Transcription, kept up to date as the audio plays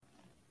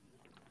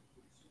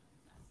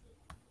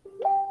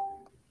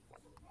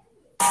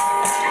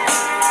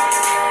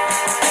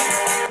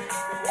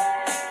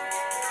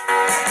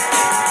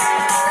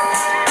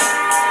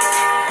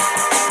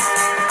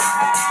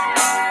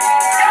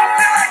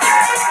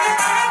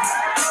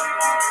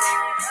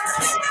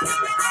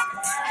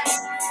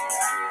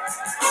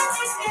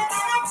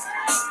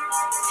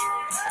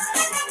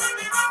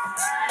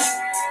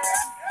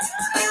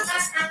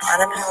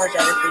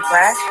Unapologetically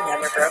Black,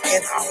 Never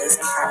Broken, Always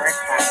Empowered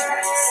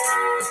podcast.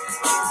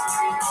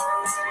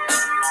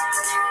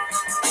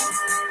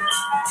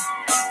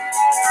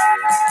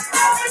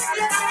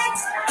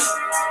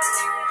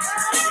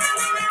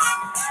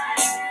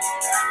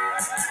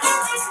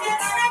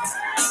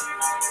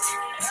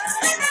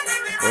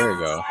 There we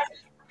go.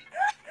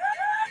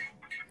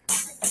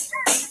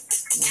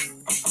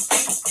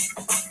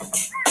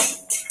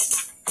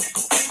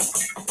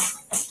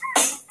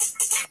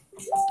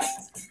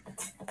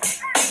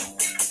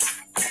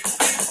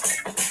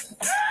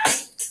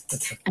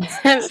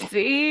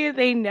 See,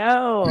 they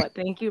know.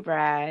 Thank you,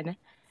 Brad.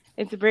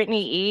 It's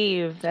Brittany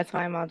Eve. That's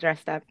why I'm all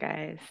dressed up,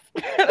 guys.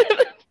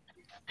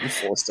 You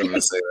forced them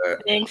to say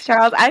that. Thanks,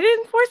 Charles. I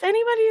didn't force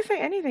anybody to say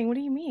anything. What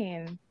do you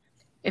mean?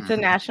 It's a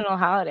national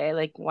holiday.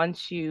 Like,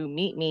 once you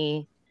meet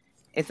me,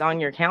 it's on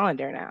your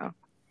calendar now.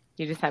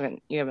 You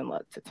haven't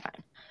looked. It's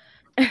fine.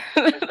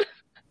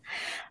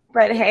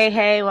 But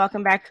hey,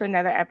 welcome back to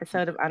another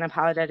episode of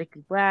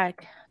Unapologetically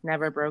Black,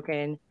 Never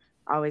Broken,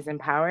 Always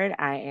Empowered.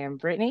 I am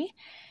Brittany,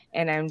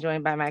 and I'm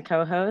joined by my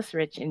co-hosts,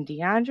 Rich and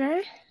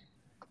DeAndre.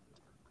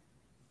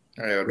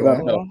 Hey,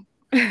 cool.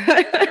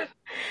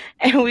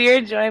 And we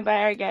are joined by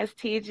our guest,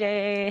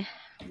 TJ.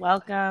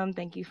 Welcome.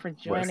 Thank you for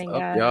joining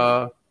us.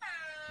 Y'all?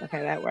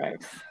 Okay, that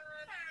works.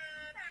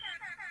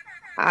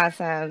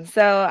 Awesome.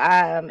 So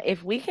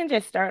if we can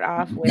just start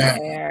off with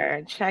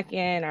our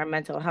check-in, our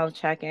mental health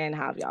check-in.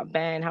 How have y'all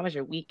been? How was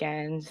your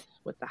weekend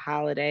with the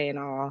holiday and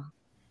all?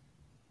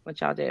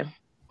 What y'all do?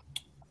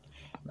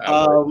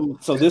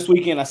 So this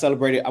weekend I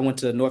went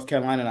to North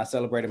Carolina and I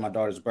celebrated my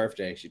daughter's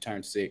birthday. She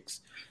turned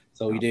 6.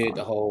 So we did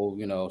the whole,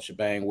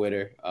 shebang with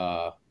her.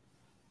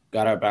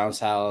 Got our bounce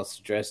house,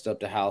 dressed up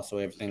the house, so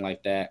everything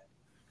like that.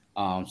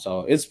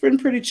 So it's been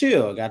pretty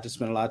chill. Got to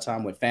spend a lot of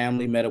time with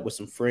family, met up with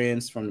some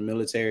friends from the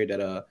military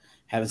that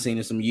haven't seen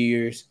in some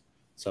years.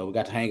 So we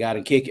got to hang out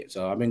and kick it.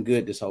 So I've been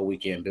good this whole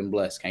weekend. Been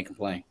blessed. Can't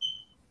complain.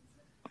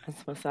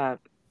 That's what's up.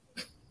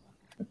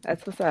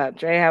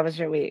 Dre, how was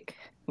your week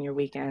and your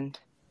weekend?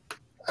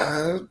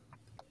 A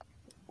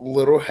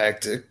little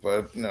hectic,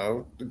 but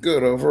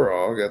good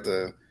overall. Got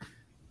the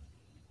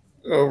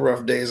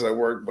rough days at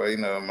work, but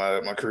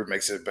my crew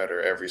makes it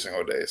better every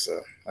single day,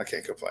 so I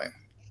can't complain.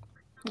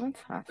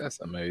 That's awesome. That's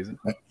amazing.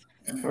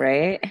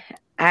 Right?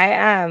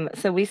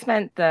 So we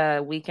spent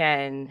the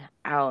weekend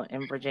out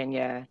in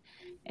Virginia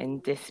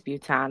in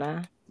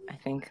Disputana, I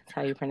think that's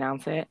how you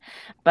pronounce it.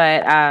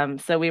 But I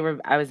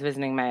was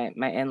visiting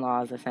my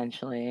in-laws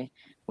essentially,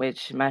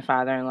 which my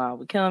father-in-law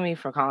would kill me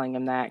for calling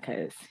him that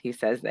because he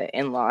says that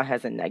in-law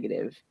has a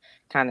negative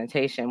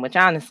connotation, which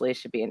honestly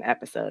should be an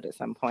episode at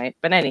some point.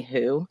 But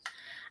anywho,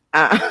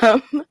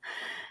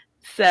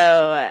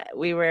 so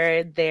we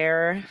were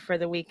there for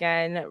the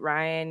weekend.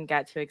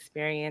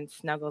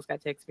 Snuggles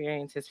got to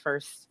experience his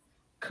first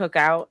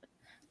cookout,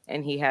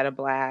 and he had a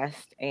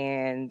blast.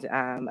 And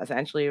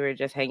essentially, we were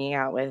just hanging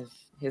out with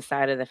his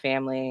side of the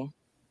family,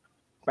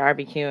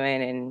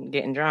 barbecuing and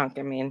getting drunk.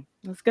 I mean,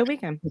 it was a good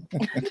weekend.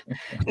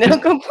 No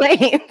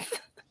complaints.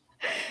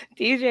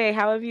 DJ,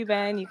 how have you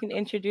been? You can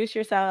introduce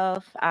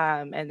yourself,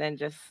 and then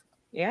just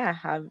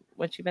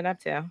what you've been up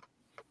to.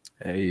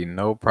 Hey,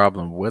 no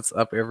problem. What's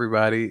up,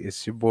 everybody?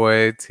 It's your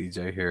boy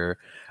TJ here.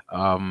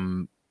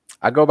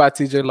 I go by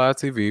TJ Live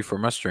TV for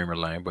my streamer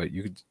name, but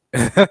you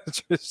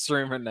could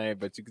streamer name,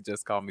 but you could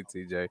just call me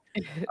TJ.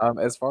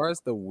 As far as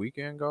the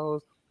weekend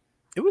goes,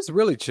 it was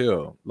really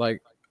chill.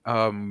 Like,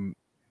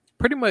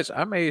 pretty much,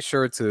 I made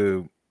sure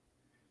to.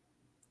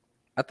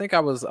 I think I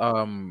was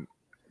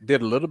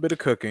did a little bit of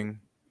cooking,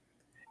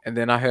 and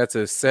then I had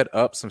to set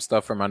up some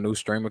stuff for my new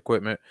stream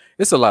equipment.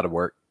 It's a lot of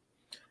work.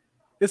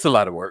 Is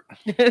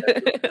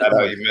that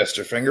how you messed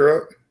your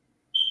finger up?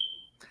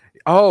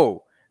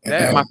 Oh,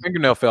 my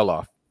fingernail fell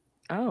off.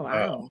 Oh,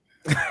 wow.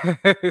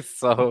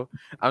 So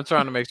I'm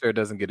trying to make sure it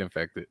doesn't get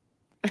infected.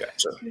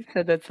 Gotcha. You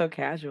said that so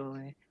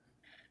casually.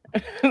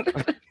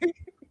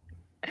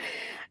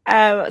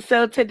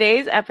 So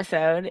today's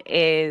episode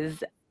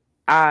is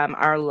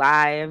our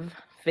live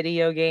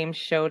video game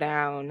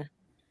showdown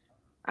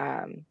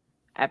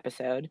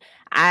episode.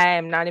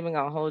 I'm not even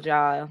going to hold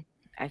y'all.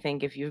 I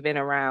think if you've been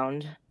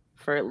around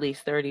for at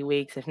least 30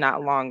 weeks, if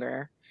not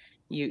longer,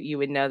 you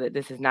would know that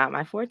this is not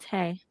my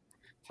forte.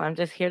 So I'm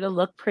just here to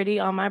look pretty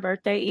on my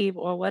birthday eve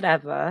or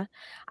whatever.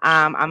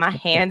 I'm going to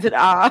hand it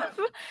off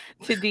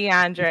to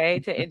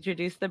DeAndre to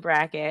introduce the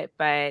bracket.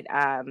 But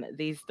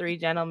these three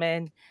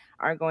gentlemen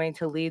are going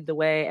to lead the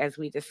way as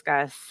we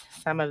discuss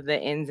some of the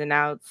ins and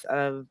outs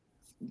of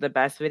the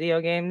best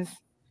video games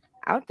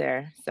out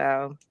there.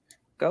 So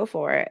go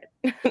for it.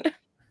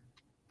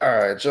 All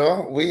right,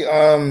 y'all. We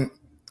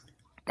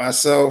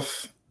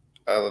myself,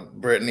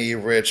 Brittany,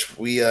 Rich,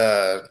 we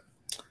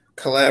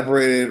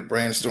collaborated,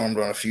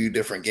 brainstormed on a few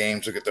different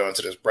games we could throw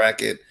into this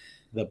bracket.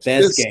 The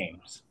best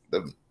games.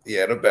 The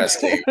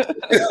best games.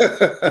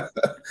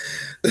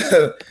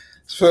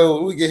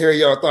 So we can hear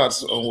y'all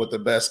thoughts on what the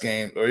best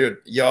game, or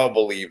y'all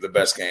believe the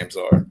best games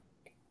are.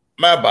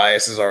 my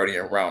bias is already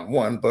in round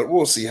 1, but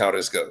we'll see how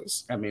this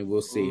goes. I mean,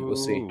 we'll see. We'll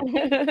see. Ooh.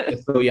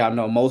 Just so y'all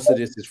know, most of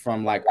this is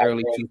from like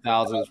early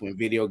 2000s when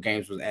video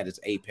games was at its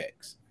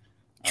apex.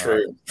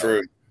 True.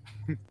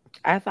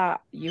 I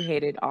thought you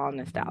hated all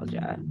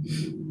nostalgia.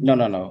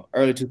 No.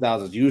 Early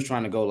 2000s. You was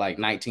trying to go like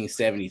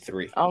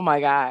 1973. Oh my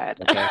god.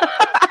 Okay.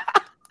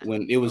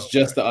 When it was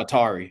just the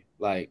Atari.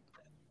 Like,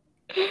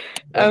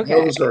 That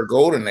Okay. was our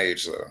golden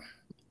age, though.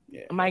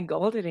 yeah. My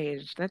golden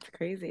age. That's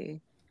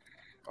crazy.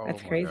 Oh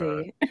That's my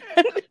crazy.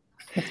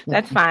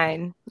 That's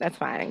fine. That's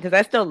fine. Because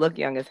I still look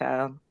young as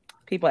hell.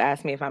 People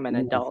ask me if I'm an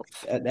adult.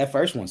 That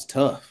first one's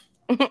tough.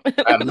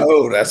 I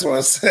know. That's why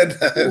I said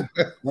that.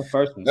 That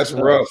first one. That's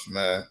rough,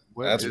 man.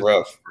 What That's is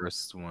rough. the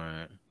first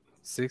one?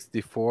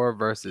 64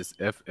 versus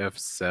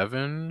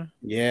FF7.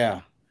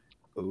 Yeah.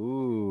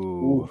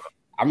 Ooh. Oof.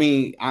 I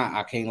mean,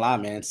 I can't lie,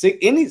 man.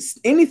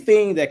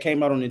 Anything that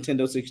came out on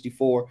Nintendo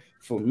 64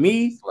 for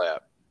me,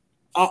 Slap.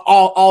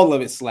 all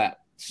of it slapped.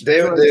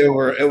 They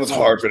were. It was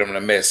hard for them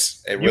to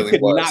miss. It You really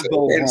could was. not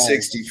go wrong.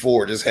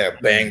 N64 just had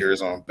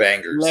bangers on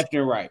bangers. Left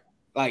and right.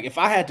 Like if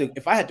I had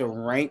to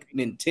rank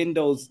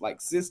Nintendo's like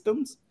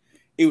systems,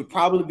 it would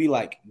probably be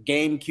like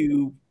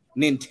GameCube,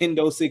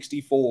 Nintendo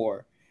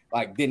 64,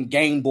 like then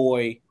Game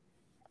Boy.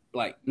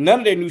 Like none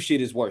of their new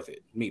shit is worth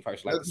it. Me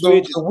personally, like,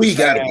 The Wii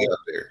got to be up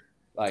there.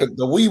 Like 'Cause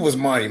the Wii was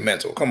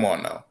monumental. Come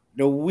on now.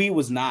 the Wii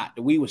was not.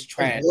 The Wii was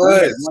trash. It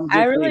was. We had one good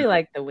I really thing.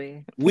 like the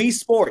Wii. Wii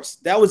Sports.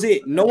 That was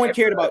it. No one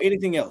cared about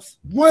anything else.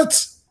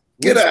 What?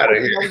 Get Wii out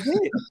of Sports,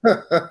 here.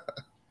 that was it.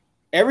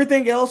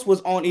 Everything else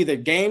was on either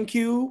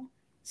GameCube,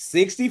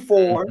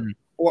 64, Mhm.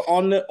 or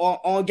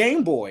on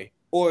Game Boy,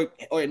 or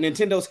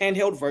Nintendo's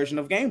handheld version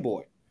of Game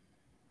Boy.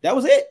 That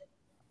was it.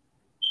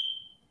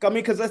 I mean,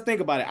 because let's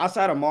think about it.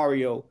 Outside of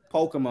Mario,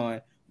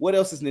 Pokemon, what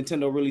else is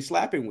Nintendo really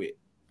slapping with?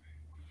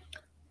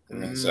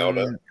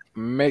 Zelda.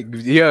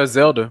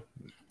 Zelda.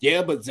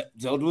 Yeah, but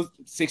Zelda was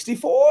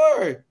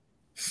 64.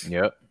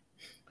 Yep.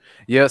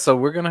 Yeah, so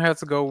we're gonna have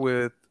to go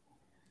with.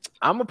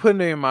 I'm gonna put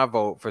in my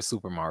vote for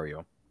Super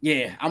Mario.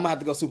 Yeah, I'm gonna have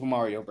to go Super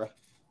Mario, bro.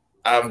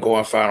 I'm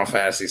going Final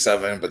Fantasy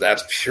 7, but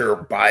that's pure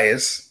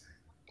bias.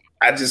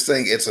 I just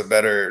think it's a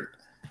better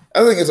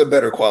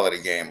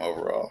quality game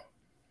overall.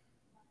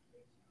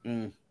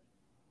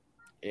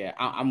 Yeah,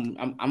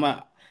 I'm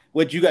a.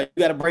 What you got?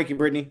 You got to break it,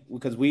 Brittany,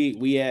 because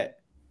we at.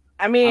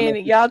 I mean,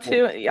 I'm y'all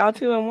a-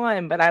 2 and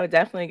 1, but I would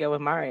definitely go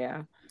with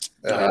Mario.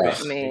 I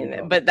you mean,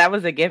 go. but that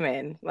was a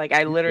given. Like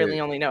I literally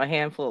Yeah. only know a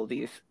handful of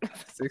these.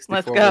 64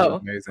 Let's was go.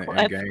 amazing, and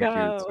Let's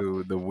GameCube go.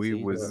 too. The Wii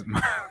See, was.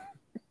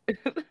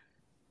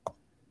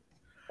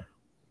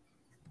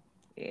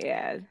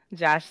 Yeah,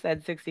 Josh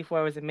said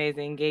 64 was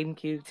amazing.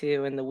 GameCube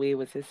too, and the Wii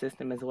was his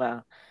system as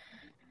well.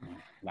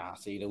 Nah,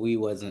 see, the Wii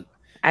wasn't.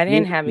 I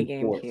didn't Wii have a was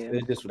sports. GameCube,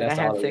 It's just- but I that's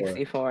had all it was.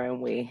 64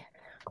 and Wii.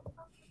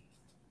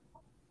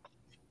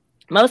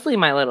 Mostly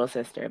my little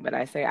sister, but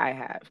I say I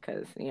have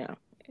because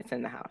it's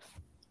in the house.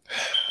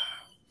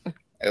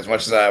 As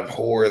much as I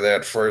abhor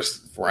that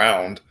first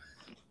round,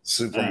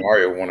 Super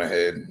Mario went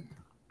ahead.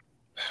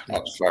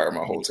 I'll just fire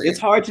my whole team. It's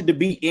hard to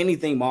beat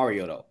anything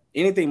Mario though.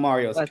 Anything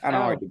Mario is Let's kind of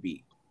go. hard to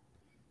beat.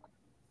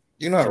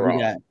 You're not We wrong.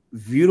 got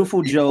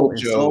Beautiful Joe and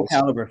Soul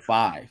Joe. Calibur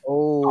 5.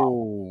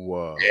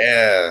 Oh.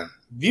 Yeah. That's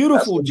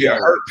Beautiful gonna be a Joe.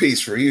 hurt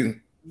piece for you.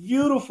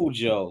 Beautiful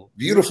Joe.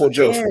 Beautiful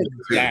Joe. Hands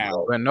For you.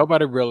 down. But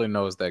nobody really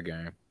knows that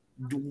game.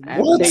 I've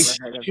What? never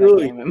heard of that Should,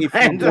 game in if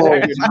my you entire know,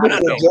 life.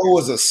 Beautiful Joe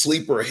was a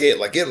sleeper hit.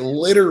 Like it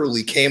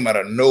literally came out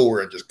of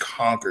nowhere and just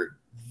conquered.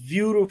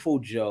 Beautiful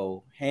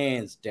Joe,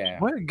 hands down.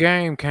 What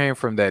game came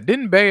from that?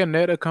 Didn't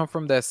Bayonetta come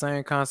from that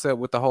same concept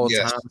with the whole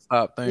Yes. time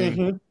stop thing?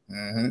 Mhm.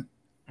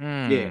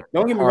 Mm-hmm. Yeah,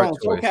 don't get me hard wrong.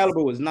 Soul choice.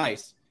 Calibur was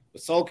nice,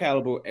 but Soul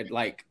Calibur, at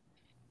like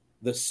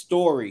the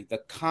story, the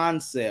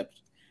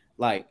concept,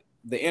 like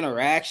the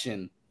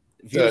interaction,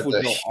 Beautiful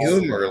The Joe all the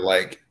humor, way.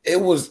 like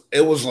it was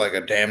like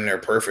a damn near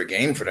perfect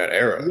game for that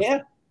era.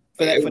 Yeah,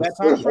 for It that was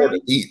so time hard frame,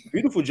 to beat.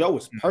 Beautiful Joe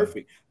was Mhm.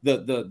 perfect.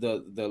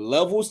 The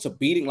levels to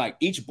beating, like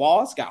each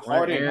boss got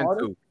harder and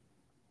harder. Two.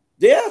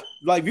 Yeah,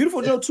 like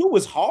Beautiful Joe 2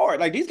 was hard.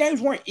 Like these games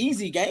weren't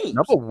easy games.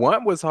 Number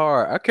 1 was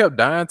hard. I kept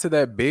dying to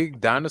that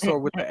big dinosaur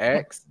with the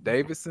axe,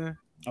 Davidson.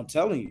 I'm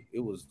telling you, it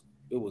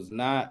was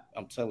not.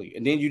 I'm telling you,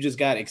 and then you just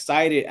got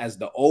excited as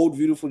the old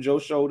Beautiful Joe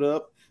showed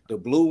up, the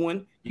blue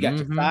one. You got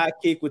your Mhm.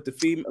 sidekick with the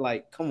female.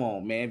 Like, come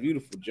on, man,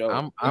 Beautiful Joe.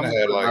 I'm And it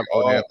had putting like my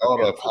vote in for all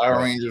the Beautiful Power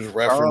Joe. Rangers Carl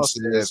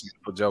references, said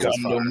Beautiful Joe was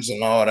fire. Gundams,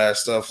 and all that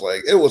stuff.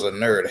 Like it was a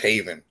nerd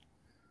haven.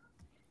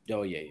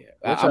 Oh yeah.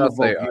 What I'm y'all a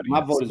say, vote. My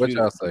audience? vote is What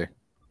y'all Beautiful. say?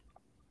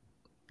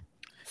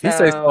 He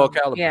says Soul So,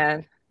 Calibur.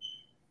 Yeah.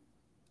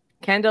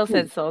 Kendall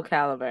said Soul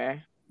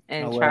Calibur,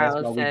 and Oh, well, that's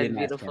why Charles we said didn't ask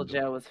Beautiful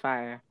Kendall. Joe was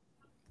fire.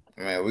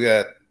 Man, we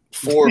got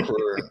 4 for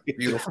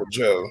Beautiful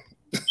Joe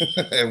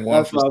and 1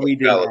 That's for why Soul we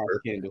did ask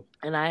Calibur. Kendall.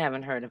 And I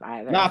haven't heard of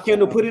either. Nah,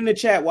 Kendall, so- put in the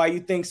chat why you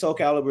think Soul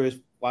Calibur is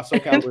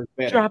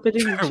better. Drop it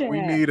in the chat.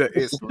 We need an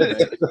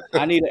explanation.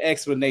 I need an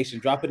explanation.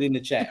 Drop it in the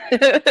chat.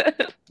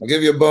 I'll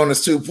give you a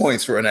bonus 2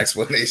 points for an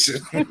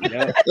explanation.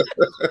 Yeah.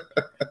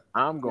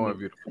 I'm going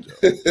Beautiful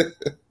Joe.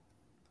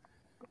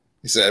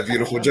 You said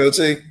Beautiful Joe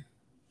T?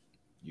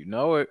 You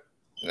know it.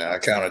 Nah, I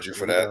counted you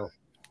for that. All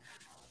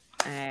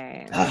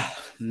right.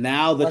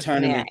 Now the What's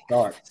tournament next?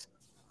 starts.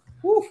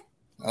 Woo.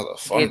 That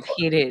was a fun It's part.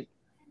 heated.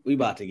 We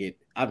about to get,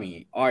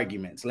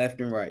 arguments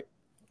left and right.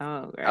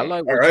 Oh, great. I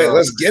like. All right, y'all-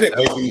 let's get it, that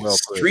was baby. well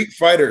put. Street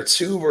Fighter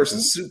 2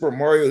 versus Super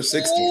Mario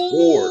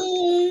 64.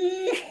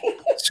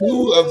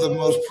 Two of the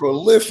most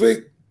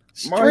prolific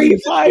Mario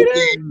Street Fighter.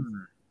 games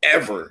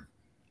ever.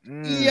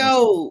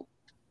 Yo,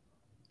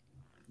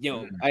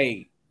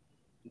 hey,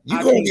 You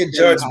I gonna can't get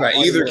tell you judged how by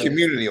hard either it was.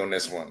 community on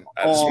this one.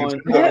 I just want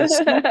on you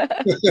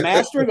to know.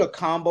 mastering a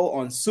combo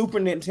on Super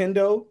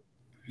Nintendo,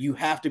 you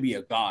have to be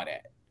a god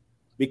at,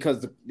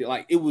 because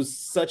it was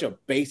such a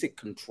basic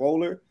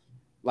controller.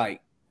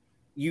 Like,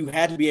 you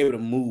had to be able to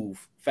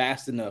move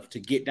fast enough to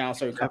get down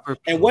certain combos.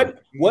 And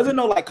wasn't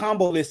no like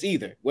combo list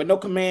either. With no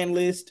command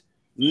list,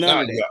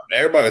 none of that.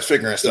 Everybody was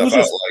figuring It stuff was out.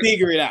 just Like,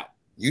 figure it out,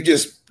 you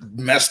just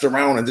messed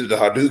around and did the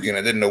Hadouken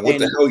and didn't know what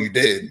the And- hell you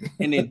did.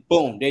 and then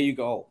boom, there you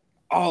go.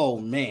 Oh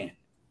man,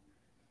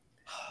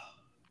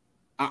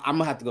 I'm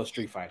gonna have to go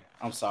Street Fighter.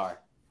 I'm sorry.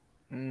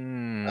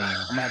 I'm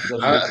gonna have to go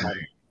Street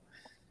Fighter.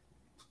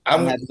 I'm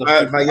gonna have to go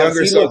Street my Fighter.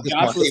 younger See, self. look,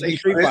 Josh will say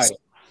Street Fighter.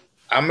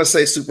 I'm gonna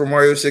say Super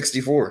Mario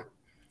 64.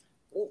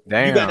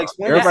 Damn. You gotta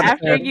explain Everybody that.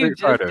 After saying you Street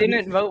just Fighter.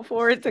 didn't vote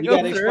for it to You go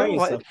gotta through. explain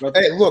What? yourself,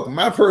 brother. Hey, look,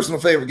 my personal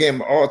favorite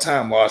game of all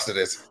time lost to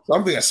this. So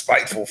I'm being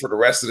spiteful for the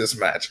rest of this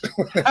match.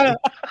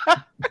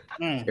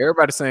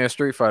 Everybody saying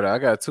Street Fighter. I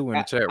got 2 in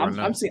the chat right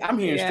now. I'm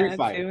hearing Yeah, Street 2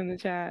 Fighter. in the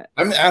chat.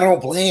 I mean, I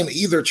don't blame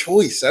either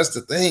choice. That's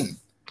the thing.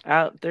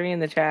 Out 3 in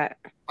the chat.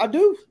 I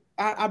do.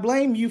 I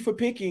blame you for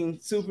picking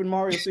Super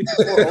Mario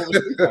 64 over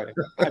Street Fighter.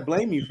 I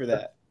blame you for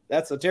that.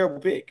 That's a terrible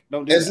pick.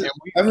 Don't do Is that. it-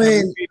 I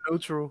mean, Be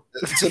neutral.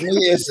 to me,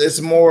 it's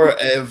more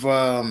of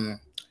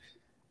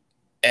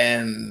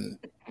and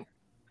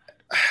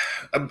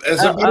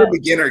it's a better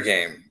beginner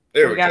game.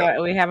 There we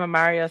go. We have a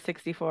Mario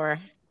 64.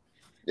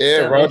 Yeah,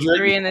 So there's Roger.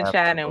 3 in the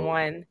chat and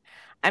 1.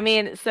 I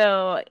mean,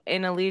 so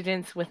in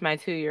allegiance with my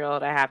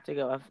 2-year-old, I have to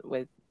go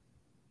with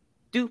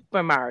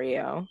Super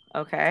Mario.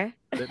 Okay.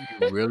 Let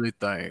me really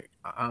think.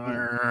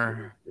 Nah.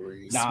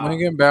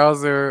 Swinging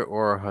Bowser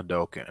or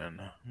Hadouken?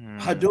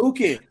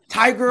 Hadouken,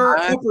 Tiger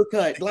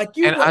uppercut. Like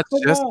you. And I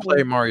come just on.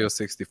 played Mario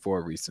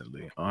 64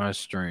 recently on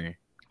stream.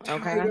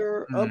 Okay.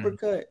 Tiger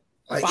uppercut.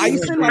 Like, Bison,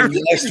 even like,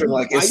 Lester,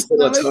 like it's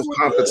still a Bison, tough like,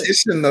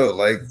 competition though.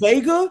 Like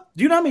Vega.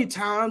 Do you know how many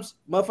times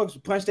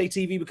motherfuckers punch their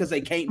TV because they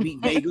can't beat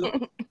Vega?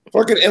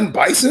 fucking M.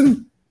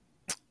 Bison,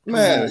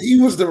 man, he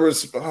was the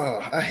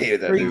I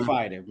hated that Street dude.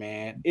 Fighter,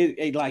 man.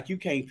 It like you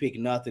can't pick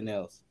nothing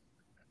else.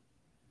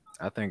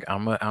 I think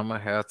I'm gonna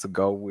have to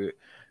go with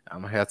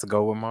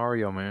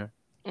Mario, man.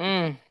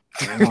 Mm.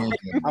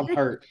 I'm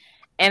hurt.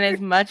 And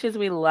as much as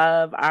we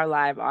love our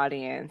live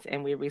audience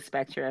and we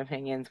respect your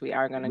opinions, we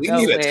are going to We go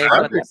need a with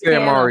topic. what the Say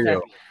panel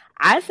Mario. said.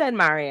 I said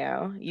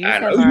Mario. You I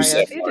said know Mario. you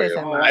said TJ Mario.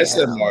 said Mario. I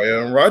said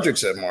Mario, and Roderick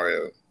said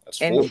Mario.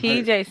 That's And 4.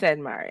 TJ said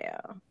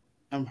Mario.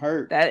 I'm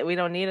hurt. That we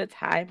don't need a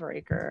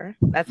tiebreaker.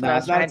 That's what No, I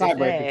it's was not a trying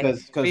to tiebreaker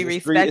say. because We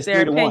it's respect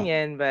their 3-1.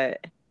 opinion,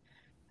 but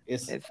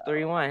It's it's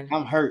 3-1.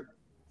 I'm hurt.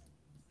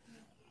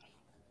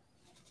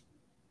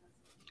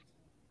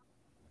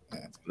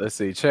 Let's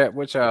see, chat.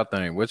 What y'all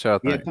think?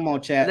 Yeah, come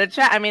on, chat. The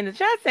chat. I mean, the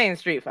chat's saying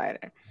Street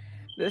Fighter.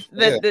 The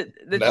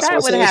That's chat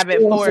what would I have said,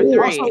 it 4-4.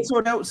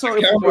 4-3. So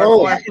Yeah, if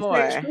bro.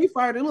 it's Street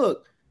Fighter,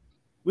 look,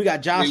 we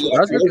got Joshua. You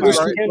got Street Roderick, Fighter,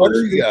 Street Kendall, Fighter,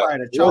 Street you got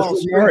Fighter, Joe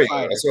Charles, Super Mario. Street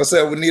Fighter. That's what I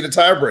said. We need a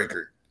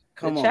tiebreaker.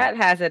 Come The on. chat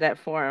has it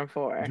at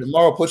 4-4.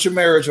 Jamal, put your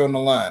marriage on the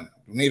line.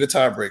 We need a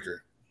tiebreaker.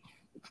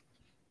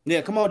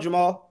 Yeah, come on,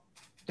 Jamal.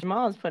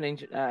 Jamal is putting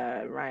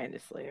Ryan to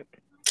sleep.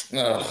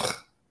 Ugh.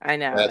 I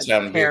know. That's It's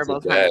having terrible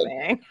beautiful dad.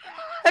 timing.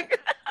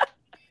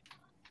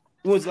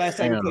 When was the last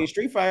time you Damn. played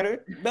Street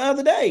Fighter? The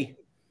other day.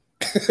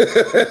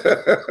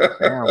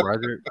 Damn,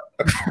 Roger.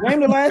 Name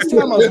the last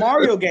time a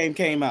Mario game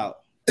came out.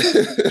 You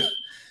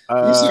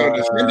sound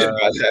offended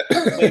by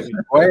that. Baby.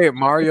 Wait,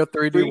 Mario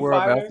 3D Street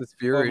World Fighter Bowser's Or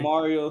Fury.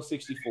 Mario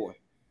 64.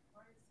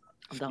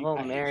 The whole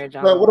marriage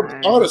on Bro, the what line.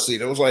 about Odyssey?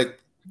 That was like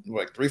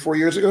 3-4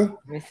 years ago.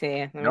 Let me see.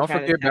 Let me Don't try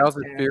to forget text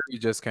Bowser's him. Fury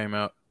just came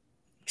out.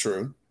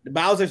 True. The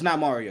Bowser's not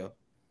Mario.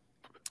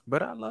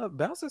 But I love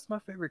Bowser's my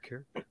favorite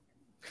character.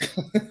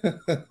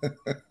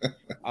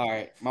 All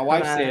right. My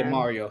wife Come said on.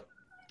 Mario.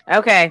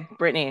 Okay,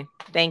 Brittany.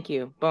 Thank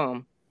you.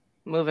 Boom.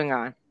 Moving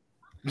on.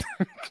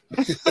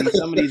 See,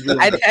 some of these really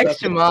I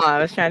text Jamal. I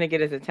was trying to get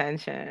his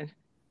attention.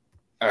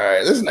 All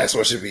right, this next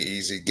one should be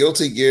easy.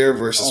 Guilty Gear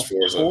versus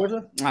Forza.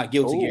 Forza?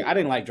 Guilty Gear. Ooh. I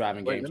didn't like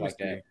driving Wait, games let me like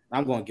see. that.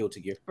 I'm going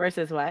Guilty Gear.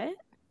 Versus what? But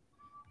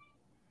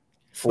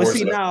Forza.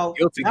 see, now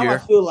Guilty I Gear.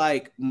 feel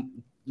like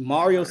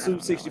Mario I don't know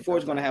Super 64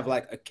 is what going to have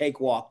like a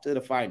cakewalk to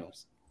the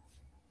finals.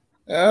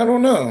 I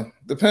don't know.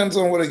 Depends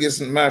on what it gets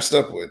matched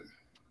up with.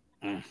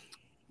 We'll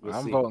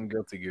I'm see. voting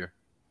Guilty Gear.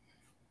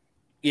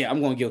 Yeah,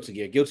 I'm going Guilty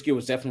Gear. Guilty Gear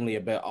was definitely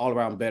a all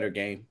around better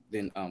game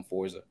than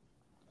Forza.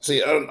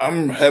 See,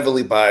 I'm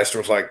heavily biased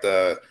towards like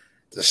the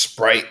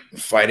sprite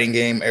fighting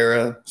game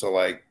era. So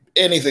like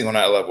anything on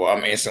that level,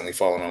 I'm instantly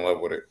falling in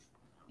love with it.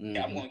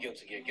 Yeah, I'm going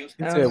Guilty Gear. Guilty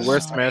He Oh, said, no.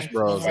 "Where's Smash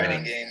Bros?"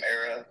 Fighting at? game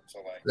era. So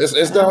like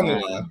it's down the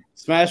line.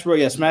 Smash Bros.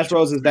 Yeah, Smash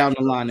Bros. Is down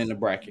the line in the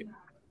bracket.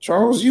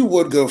 Charles, you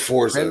would go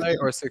Forza. Melee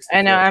or 64?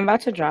 I know. I'm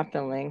about to drop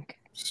the link.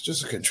 It's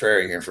just a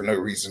contrarian for no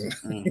reason.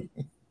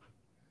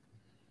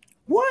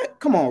 What?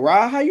 Come on,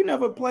 Rod. How you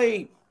never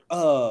played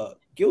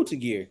Guilty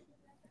Gear?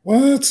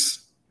 What?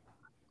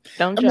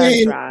 Don't I judge,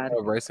 mean, Rod.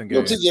 Racing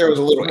game. Guilty Gear was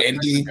a little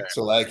indie,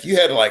 so like you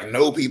had to like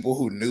know people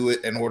who knew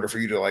it in order for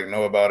you to like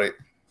know about it.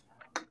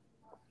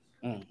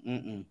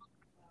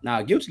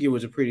 Nah, Guilty Gear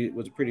was a pretty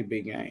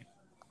big game.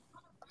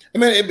 I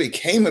mean, it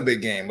became a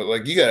big game, but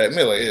like you gotta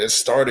admit, like it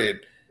started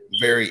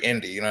very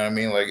indie. You know what I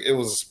mean? Like it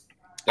was.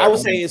 I would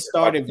say it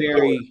started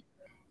very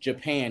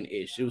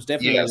Japan-ish. It was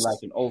definitely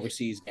like an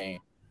overseas game.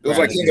 It was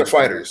like King of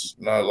Fighters,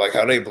 like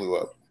how they blew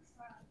up.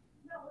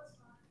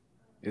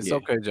 It's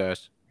okay,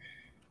 Josh.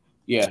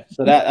 Yeah,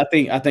 so that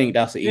I think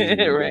that's the easy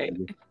one. Right.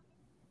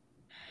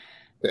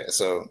 Yeah,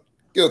 so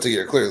Guilty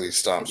Gear clearly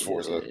stomps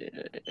Forza.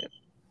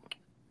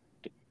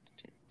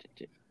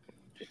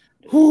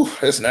 Whew,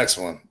 this next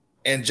one.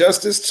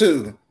 Injustice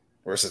 2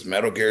 versus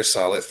Metal Gear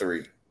Solid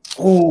 3.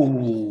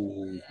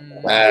 Ooh.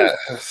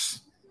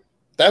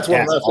 That's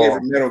one of my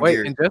favorite Metal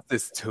Gear.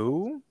 Injustice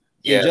 2?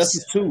 Yes.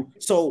 Injustice 2.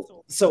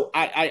 So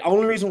I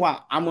only reason why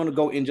I'm gonna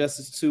go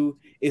Injustice 2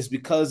 is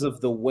because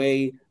of the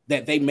way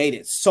that they made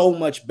it so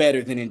much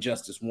better than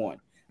Injustice 1.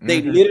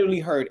 They literally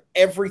heard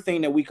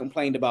everything that we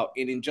complained about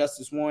in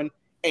Injustice 1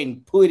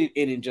 and put it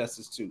in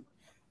Injustice 2,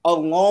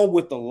 along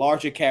with the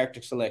larger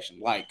character selection.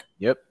 Like,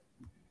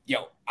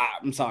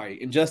 I'm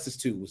sorry, Injustice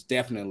 2 was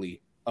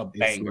definitely a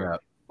banger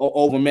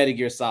over Metal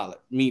Gear Solid.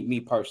 Me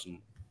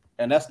personally,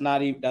 and that's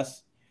not even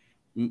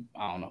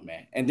I don't know,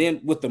 man. And then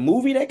with the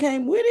movie that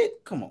came with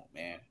it, come on,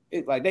 man.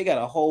 It like they got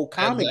a whole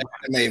comic.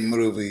 Anime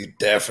movie,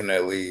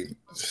 definitely.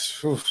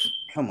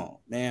 Come on,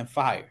 man,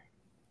 fire.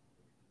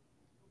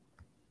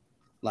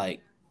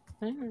 Like,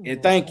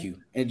 and thank you.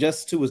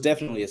 Injustice 2 was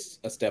definitely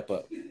a step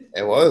up.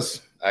 It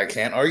was. I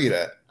can't argue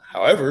that.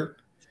 However,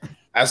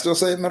 I still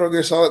say Metal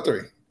Gear Solid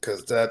 3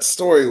 because that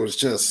story was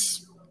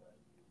just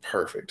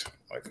perfect.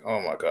 Like,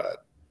 oh my god.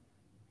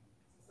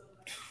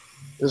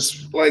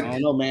 It's like I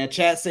don't know, man.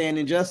 Chat saying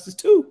Injustice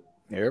 2.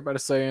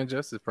 Everybody's saying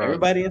Injustice. Probably.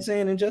 Everybody is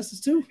saying Injustice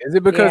 2. Is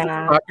it because it's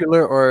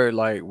popular or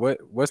like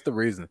what's the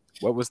reason?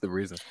 What was the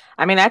reason?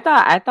 I mean, I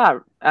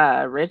thought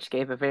Rich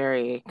gave a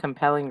very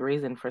compelling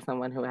reason for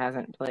someone who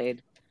hasn't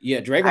played. Yeah,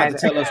 Drake had to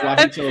tell us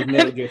why he chose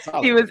Metal Gear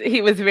Solid.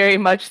 He was very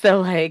much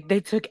so like they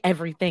took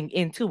everything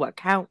into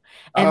account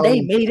and they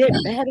made it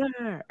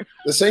better.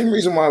 The same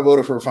reason why I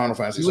voted for Final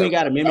Fantasy. You ain't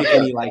got to mimic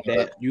any like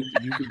that. You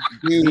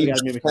ain't got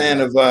to mimic.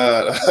 Fan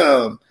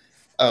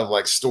of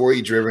like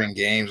story driven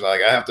games.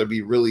 Like I have to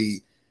be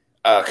really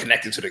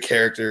connected to the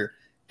character,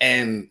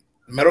 and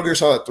Metal Gear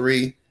Solid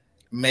 3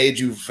 made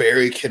you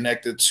very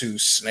connected to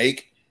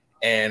Snake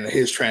and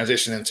his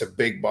transition into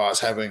Big Boss,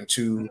 having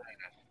to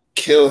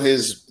kill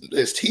his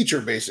teacher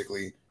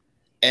basically,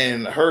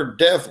 and her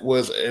death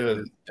was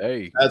add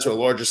to a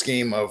larger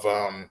scheme of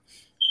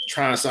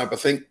trying to stop. I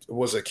think it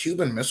was a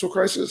Cuban Missile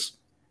Crisis,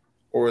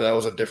 or that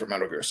was a different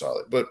Metal Gear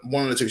Solid, but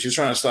one of the two. She was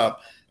trying to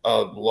stop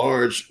a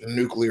large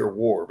nuclear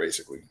war,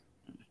 basically.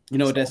 You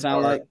know what that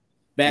sounds like?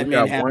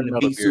 Batman having to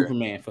beat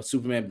Superman for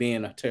Superman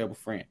being a terrible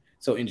friend.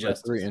 So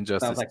Injustice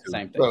sounds like the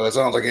same thing. So it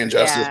sounds like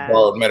Injustice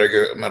called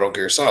Metal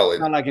Gear Solid.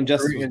 Sounds like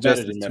Injustice.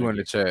 Injustice 2 in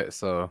the chat.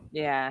 So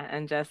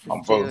Injustice.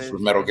 I'm voting for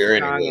Metal Gear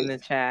anyway. In the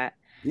chat.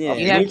 Yeah,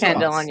 you have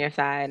Kendall on your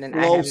side, and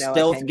I have no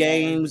stealth opinion.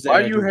 games.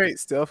 Why you hate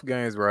stealth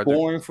games, Roger?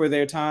 Boring for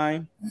their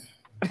time.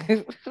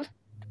 Ain't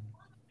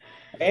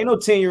no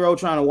 10-year-old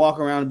trying to walk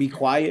around and be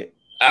quiet.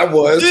 I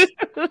was.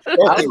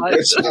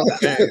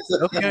 Stealth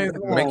games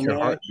make your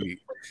heart beat.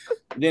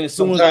 Then as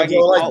soon as I get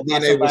caught by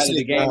somebody,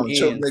 the game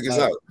choke niggas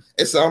out.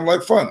 It sounds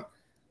like fun.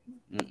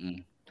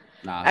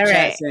 Nah. All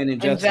right.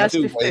 Injustice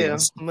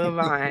 2. Move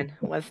on.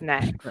 What's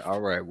next? All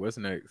right. What's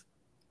next?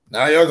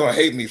 Now y'all gonna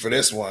hate me for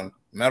this one.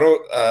 Marvel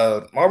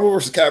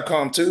vs.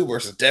 Capcom 2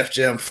 versus Def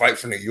Jam Fight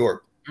for New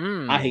York.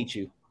 I hate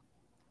you.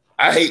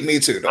 I hate me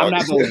too, dog. I'm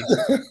not voting.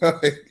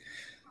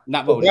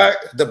 Not voting.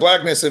 The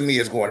blackness in me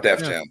is going Def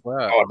Jam.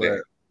 Wow,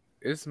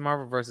 it's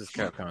Marvel vs.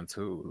 Capcom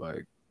 2.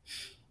 Like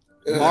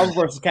Marvel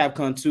vs.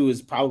 Capcom 2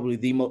 is probably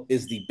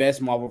the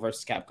best Marvel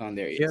vs. Capcom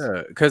there is.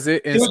 Yeah, because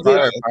it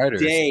inspired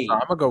fighters. So I'm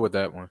gonna go with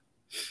that one.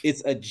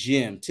 It's a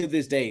gem to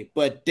this day.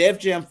 But Def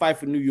Jam Fight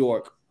for New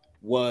York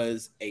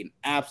was an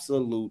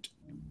absolute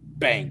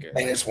banger.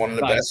 And it's one of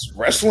the best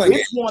wrestling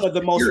games. It's one of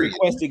the most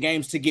requested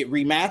games to get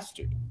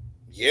remastered.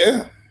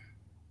 Yeah.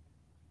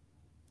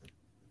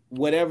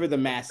 Whatever the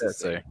masses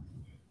say.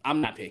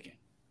 I'm not picking.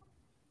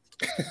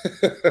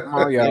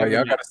 Oh, y'all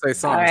gotta say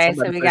something. All right,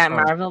 so we got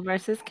Marvel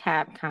versus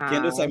Capcom.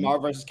 Kendall say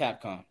Marvel versus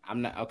Capcom.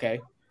 I'm not okay.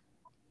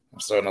 I'm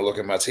starting to look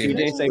at my team.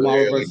 They say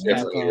Marvel versus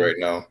Capcom right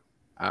now.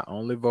 I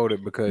only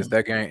voted because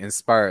that game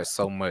inspired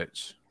so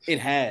much. It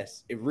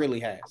has. It really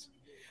has.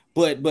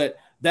 But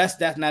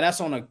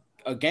that's on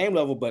a game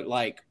level. But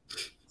like,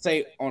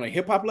 say on a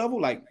hip hop level,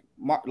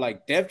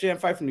 like Def Jam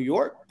Fight for New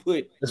York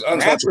put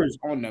rappers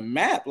on the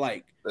map.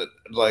 Like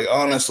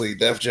honestly,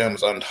 Def Jam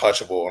is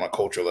untouchable on a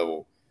culture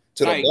level.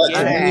 To the Like, black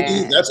yeah,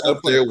 community, that's but up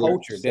for there the with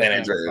culture, San Def Jam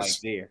is Andreas.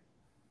 like there.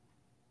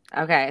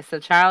 Okay, so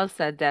Charles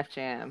said Def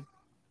Jam.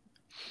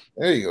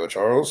 There you go,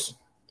 Charles.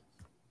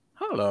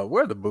 Hold up,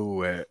 where the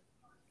boo at?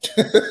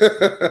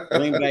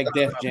 Bring back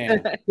Def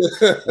Jam.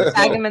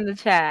 Tag him in the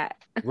chat.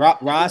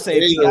 Ron say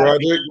There if he you go, got Roger.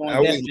 pick, he going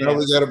Now Def Jam.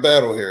 we got a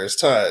battle here. It's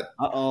tied.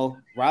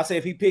 Ron say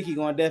if he pick, he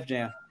going Def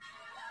Jam.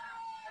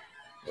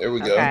 There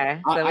we go.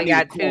 Okay, so I we need a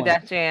got 2 coin.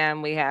 Def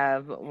Jam. We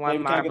have 1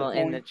 Baby, can I get a marble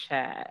in coin? the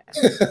chat.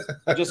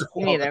 Just a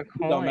You need a It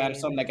don't matter.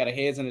 coin. Something that got a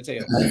heads and a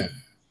tail.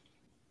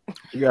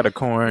 You got a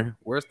coin.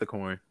 Where's the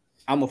coin?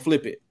 I'm gonna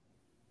flip it.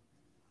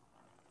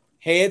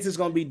 Heads is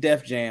gonna be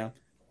Def Jam.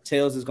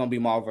 Tails is gonna be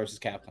Marvel versus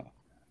Capcom.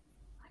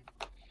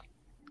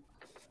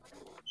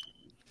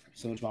 As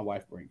soon as my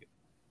wife bring it.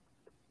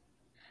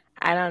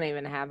 I don't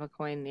even have a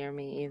coin near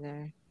me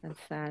either. That's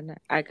sad.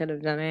 I could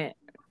have done it.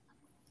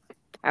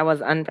 I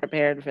was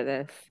unprepared for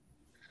this.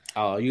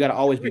 Oh, you gotta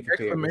always be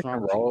prepared. What's Exclamation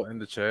wrong with you? roll in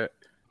the chat.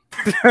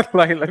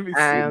 Like, let me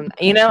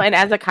see. You know, and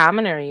as a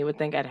commoner, you would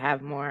think I'd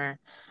have more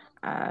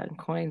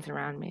coins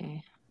around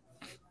me.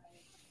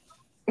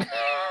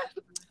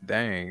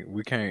 Dang,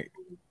 we can't.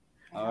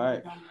 All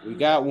right, we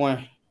got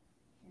one.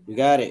 We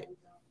got it.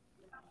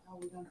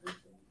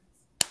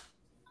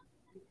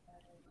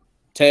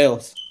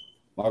 Tails,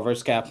 Marvel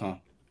vs. Capcom.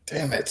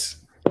 Damn it.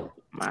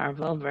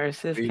 Marvel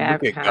versus See, look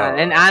at Capcom. God.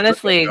 And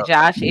honestly, Look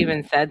at Josh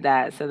even said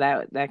that, so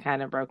that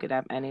kind of broke it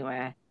up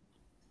anyway.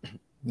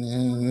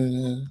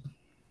 Mm.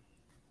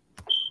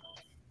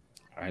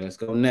 All right, let's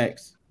go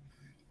next.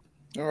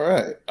 All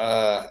right.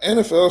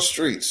 NFL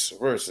Streets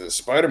versus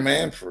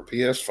Spider-Man for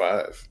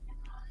PS5.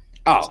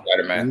 Oh,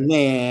 Spider-Man.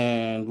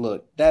 man,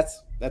 look,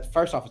 that's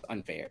first off, it's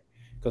unfair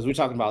because we're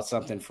talking about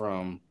something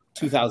from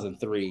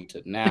 2003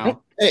 to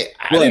now. Hey,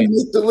 I didn't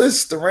make the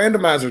list. The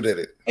randomizer did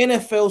it.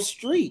 NFL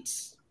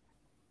Streets,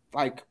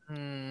 like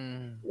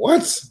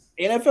What?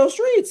 NFL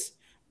Streets.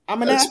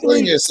 I'm an Explain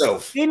athlete.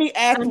 yourself. Any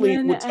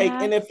athlete would take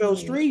NFL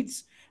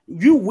Streets.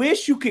 You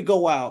wish you could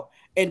go out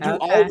and do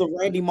all the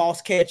Randy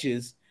Moss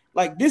catches.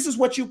 Like, this is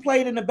what you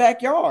played in the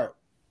backyard.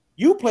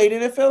 You played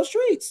NFL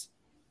Streets.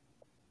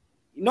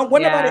 You know,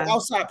 when nobody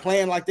outside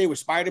playing like they were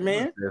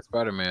Spider-Man. Yeah,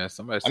 Spider-Man.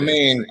 Somebody. I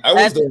mean, I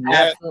was doing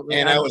that,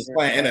 and I was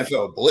playing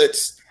NFL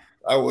Blitz.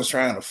 I was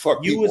trying to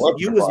fuck you people up.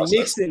 You was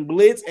mixing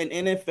Blitz and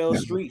NFL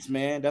Streets,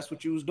 man. That's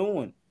what you was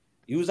doing.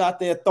 You was out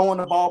there throwing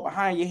the ball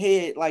behind your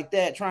head like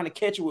that, trying to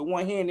catch it with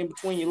one hand in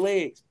between your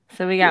legs.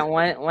 So we got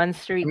one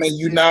street. I mean,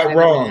 you're not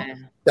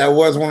wrong. That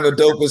was one of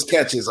the dopest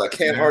catches. I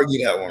can't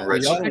argue that one,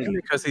 Rich. Are y'all picking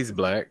it because he's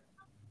black?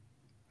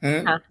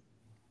 Huh?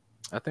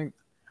 I think.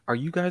 Are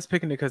you guys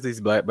picking it because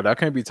he's black? But I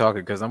can't be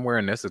talking because I'm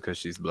wearing Nessa because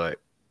she's black.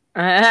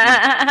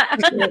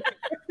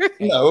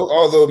 No,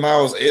 although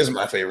Miles is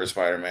my favorite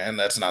Spider-Man,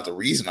 that's not the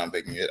reason I'm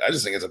picking it. I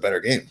just think it's a better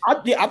game.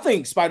 I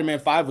think Spider-Man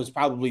 5 was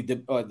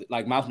probably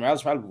like Miles Morales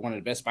was probably one of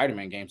the best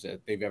Spider-Man games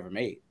that they've ever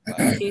made.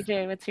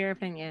 TJ, what's your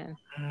opinion?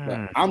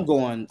 I'm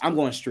going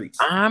Streets.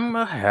 I'm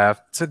gonna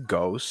have to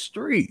go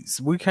Streets.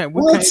 We can't.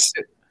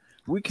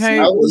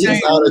 I was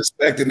just not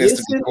expecting this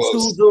to be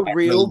close. To the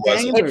real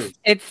gamers.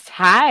 It's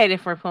tied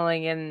if we're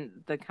pulling in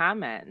the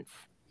comments.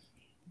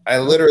 I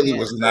literally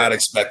was not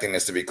expecting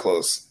this to be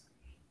close.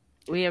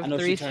 We have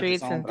 3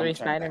 Streets and 3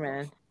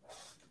 Spider-Man.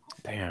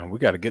 Damn, we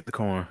got to get the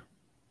coin.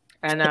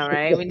 I know,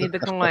 right? We need the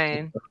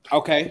coin.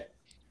 Okay,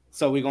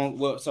 so we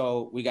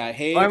got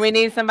heads, or we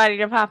need somebody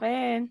to pop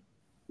in.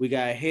 We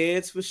got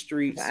heads for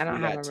Streets. I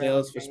don't have got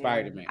tails for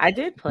Spider-Man. I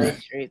did play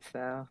Streets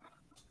though.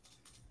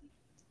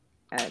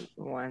 At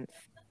once.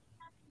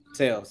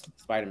 Tails,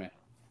 Spider-Man.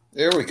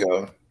 There we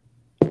go.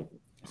 I'm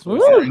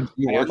gonna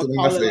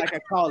call it like I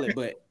call it,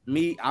 but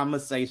I'm gonna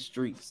say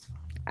Streets.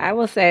 I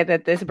will say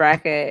that this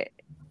bracket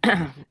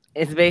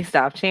is based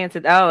off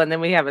chances. Oh, and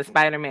then we have a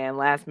Spider-Man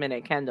last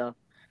minute Kendall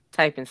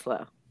typing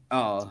slow.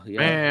 Oh yeah,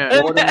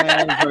 man.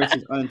 Borderlands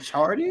versus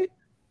Uncharted.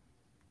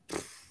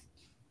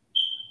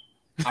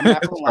 I'm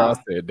not gonna lie.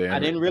 I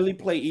didn't really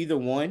play either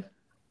one,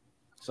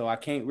 so I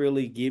can't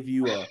really give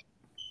you a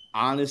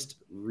honest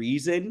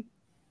reason.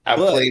 I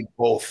played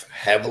both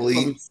heavily.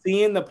 From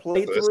seeing the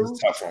playthrough, this is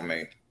tough on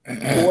me.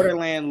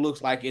 Borderlands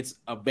looks like it's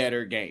a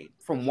better game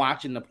from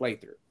watching the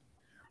playthrough.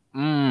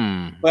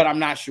 But I'm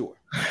not sure.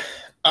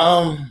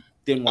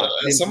 Didn't watch.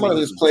 As someone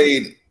who's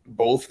played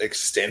both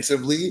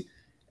extensively,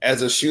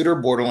 as a shooter,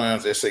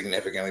 Borderlands is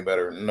significantly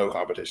better. No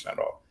competition at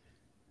all.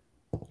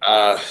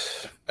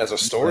 As a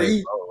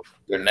story,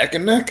 they're neck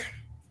and neck.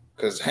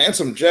 Because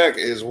Handsome Jack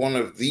is one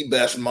of the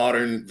best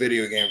modern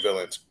video game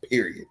villains,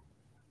 period.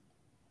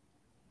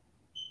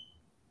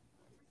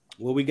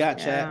 What we got,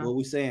 chat? What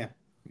we saying?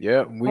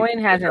 Yeah. Coin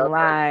hasn't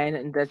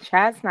lied. The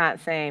chat's not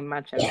saying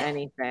much of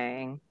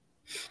anything.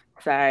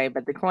 Sorry,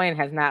 but the coin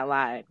has not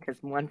lied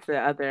because once the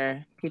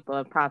other people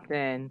have popped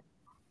in,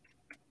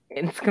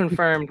 it's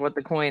confirmed what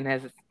the coin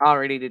has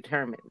already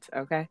determined.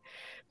 Okay.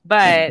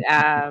 But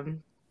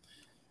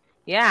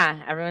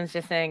yeah, everyone's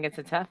just saying it's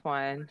a tough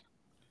one.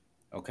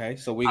 Okay,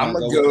 so I'm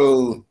gonna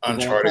go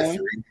Uncharted 3.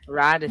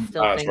 Rod is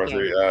still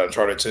thinking.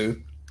 Uncharted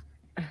 2.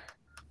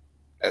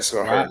 That's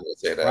gonna hurt me to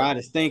say that. Rod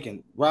is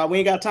thinking. Rod, we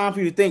ain't got time for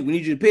you to think. We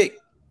need you to pick.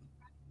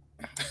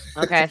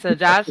 Okay, so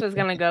Josh is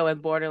gonna go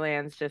with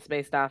Borderlands just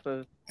based off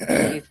of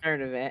he's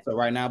heard of it. So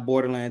right now,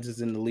 Borderlands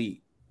is in the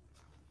lead.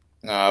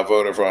 Nah, I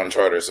voted for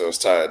Uncharted, so it's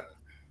tied.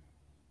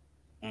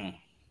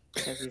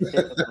 'Cause he's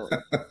difficult.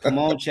 Come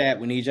on, chat.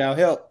 We need y'all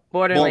help.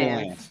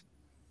 Borderlands.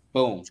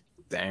 Boom.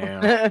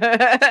 Damn. There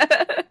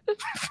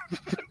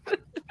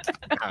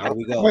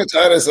we I'm go. gonna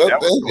tie this up. That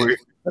was Then. quick.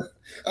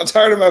 I'm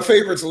tired of my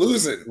favorites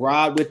losing.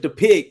 Rod with the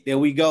pick. There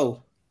we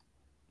go.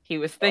 He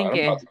was I'm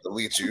thinking, about to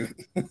delete you.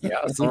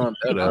 Y'all summed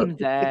that up. I'm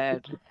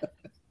dead.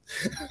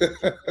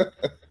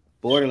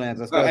 Borderlands.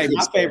 Let's go. Nah, Hey, my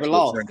it's favorite good.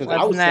 loss because I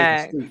What's was taking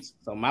next? streets.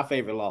 So my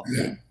favorite loss.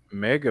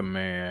 Mega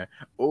Man.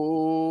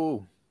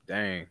 Oh,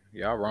 dang.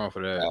 Y'all wrong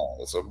for that.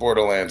 So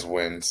Borderlands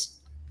wins.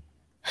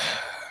 I'm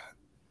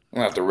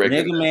gonna have to rig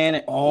it. Mega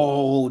Man.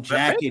 Oh,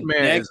 Jack Mega and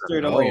Man is Dexter.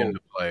 annoying Though. to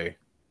play.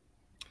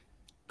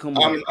 Come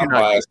on. I'm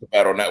biased to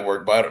Battle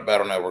Network.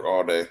 Battle Network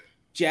all day.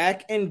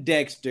 Jack and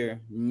Dexter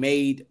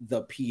made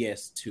the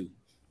PS2.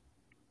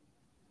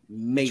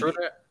 Made True it.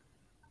 that?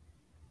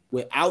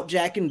 Without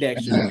Jack and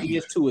Dexter, the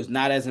PS2 is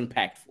not as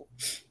impactful.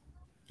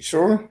 You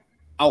sure?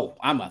 Oh,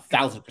 I'm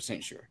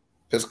 1,000% sure.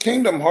 Because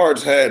Kingdom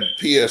Hearts had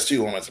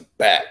PS2 on its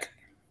back.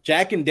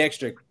 Jack and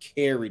Dexter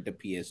carried the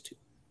PS2.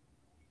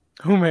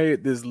 Who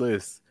made this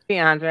list?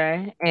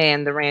 DeAndre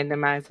and the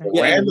randomizer.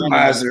 Yeah.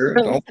 Randomizer.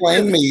 Don't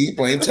blame me.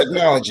 Blame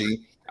technology.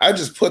 I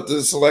just put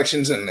the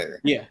selections in there.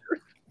 Yeah.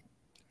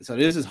 So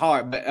this is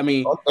hard, but I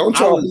mean, Don't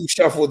I y'all was-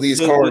 shuffle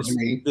these cards,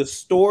 me. the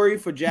story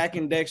for Jack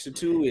and Dexter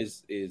 2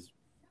 is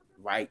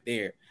right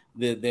there.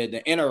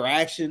 The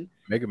interaction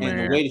Mega and the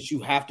Man. way that you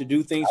have to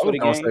do things I for was the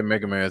gonna say game.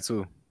 Mega Man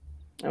too.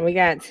 And we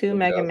got two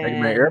Mega Mega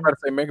Man. Man. Everybody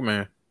say Mega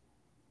Man.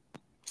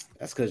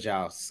 That's because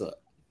y'all suck.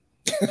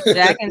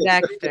 Jack and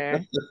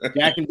Dexter.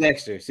 Jack and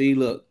Dexter. See,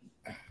 look.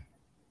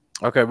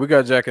 Okay, we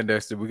got Jack and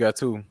Dexter. We got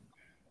two.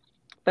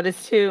 But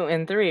it's 2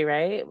 and 3,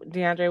 right?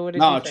 DeAndre, what did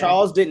No, you say?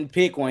 Charles didn't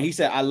pick one. He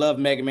said, I love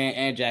Mega Man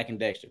and Jack and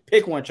Dexter.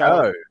 Pick one, Oh,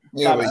 Charles.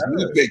 Yeah, but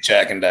you pick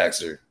Jack and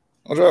Daxter.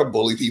 Don't try to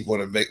bully people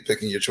into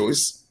picking your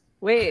choice.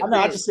 Wait, I know,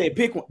 I just said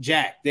pick one.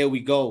 Jack. There we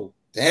go.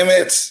 Damn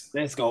it.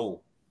 Let's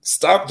go.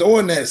 Stop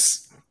doing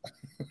this.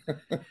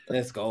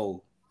 Let's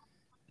go.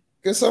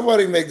 Can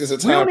somebody make this a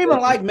time? We don't even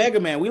like Mega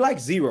Man. We like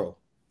Zero.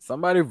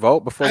 somebody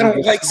vote before. I we don't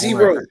get like the coin.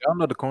 Zero. Y'all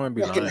know the coin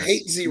be I fucking lying.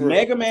 hate Zero.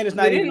 Mega Man is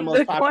not even the most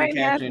the popular coin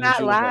character has in the not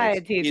universe. lied,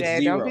 It's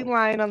TJ. Don't be Zero.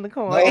 lying on the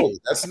coin. No,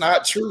 that's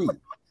not true.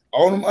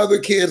 All them other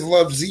kids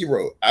love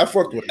Zero. I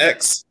fucked with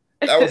X.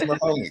 That was my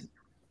homie.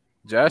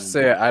 Josh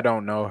said, "I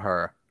don't know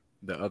her."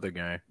 The other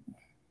game.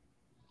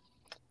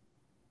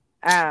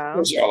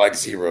 Oh. Y'all like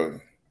Zero.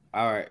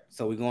 All right,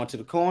 so we're going to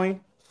the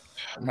coin.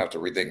 I'm gonna have to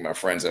rethink my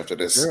friends after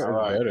this. Girl,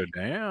 right. better.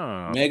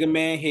 Damn. Mega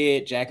Man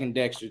head, Jack and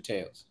Dexter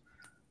tails.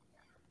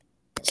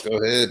 Let's go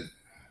ahead.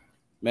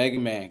 Mega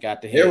Man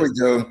got the head. Here we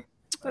go.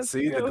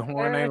 See, the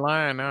coin ain't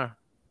lying now.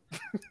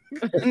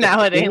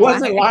 Now it It ain't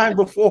wasn't lying. lying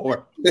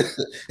before.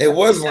 It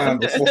was lying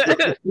before.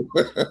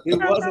 It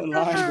wasn't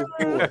lying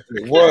before.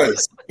 It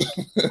was.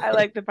 I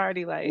like the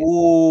party light.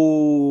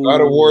 Ooh.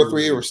 God of War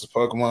 3 versus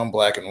Pokemon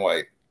Black and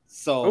White.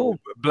 So Oh,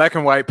 black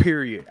and white.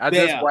 Period. I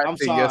just Yeah, watched I'm it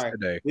sorry.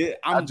 yesterday.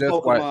 I'm just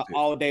Pokemon watched it.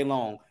 all day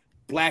long.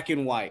 Black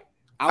and white.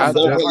 I I'm just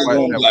definitely watched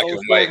going that Black and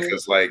White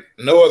because like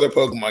no other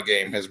Pokemon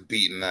game has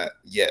beaten that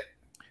yet.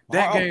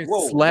 That Oh, game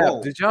whoa, slapped.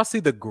 whoa. Did y'all see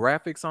the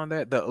graphics on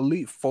that? The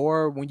Elite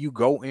Four, when you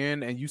go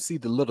in and you see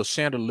the little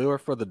chandelier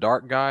for the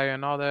dark guy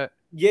and all that.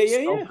 Yeah,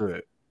 yeah, So yeah.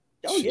 good.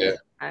 Oh yeah. Yeah.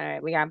 All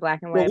right, we got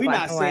black and But white. we're Black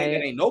not and saying that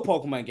white. ain't no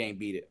Pokemon game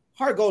beat it.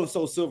 Heart Gold and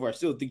Soul Silver are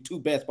still the two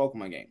best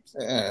Pokemon games.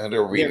 Yeah,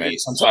 they're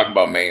remakes. I'm talking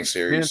about main Then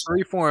series.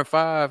 3, 4, and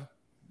 5,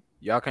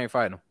 y'all can't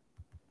fight them.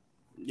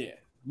 Yeah.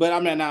 But I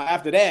mean now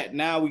after that,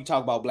 now we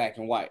talk about Black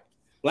and White.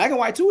 Black and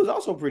White 2 is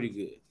also pretty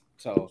good.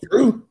 So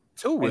True.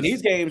 2 and was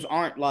these games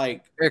aren't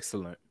like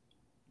excellent.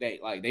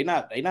 they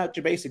not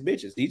your basic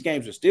bitches. These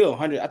games are still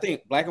 100. I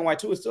think Black and White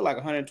 2 is still like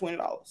 $120.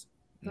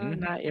 No, Mhm.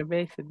 not your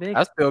basic bitch.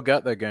 I still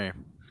got that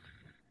game.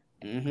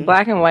 Mm-hmm.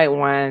 Black and white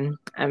one.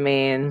 I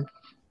mean,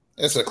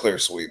 It's a clear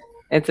sweep.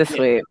 it's a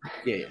sweep.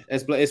 Yeah,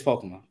 it's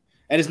Pokemon.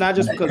 And it's not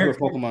just because we're a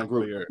Pokemon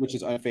group, which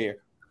is unfair.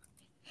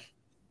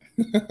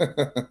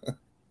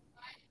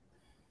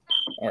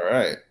 All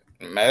right.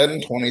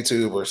 Madden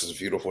 22 versus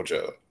Beautiful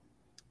Joe.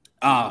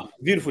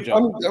 Beautiful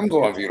Joe. I'm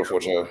going Beautiful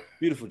Joe.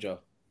 Beautiful Joe.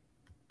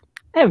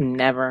 I've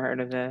never heard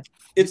of this.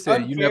 You It's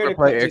said you unfair never to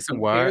play co- to X and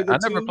compare Y. the I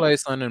never two. played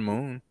Sun and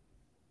Moon.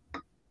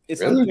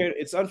 It's Really? unfair.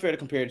 It's unfair to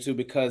compare the two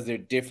because they're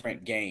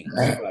different games.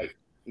 Like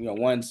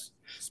one's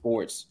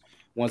sports,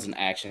 one's an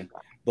action.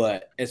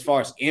 But as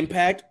far as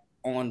impact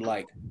on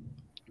like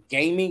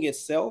gaming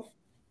itself,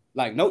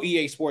 like no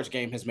EA Sports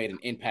game has made an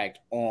impact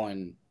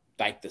on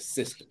like the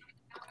system.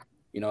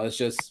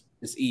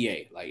 It's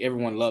EA. Like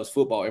everyone loves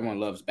football, everyone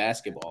loves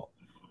basketball,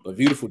 but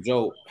Beautiful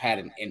Joe had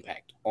an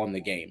impact on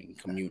the gaming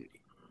community.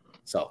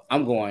 So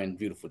I'm going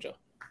Beautiful Joe.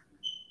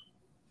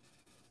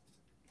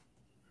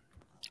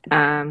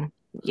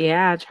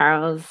 Yeah,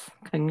 Charles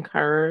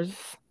concurs.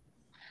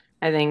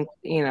 I think,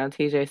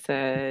 TJ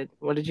said,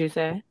 what did you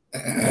say?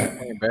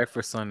 Came back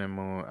for Sun and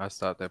Moon. I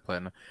stopped at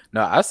Platinum.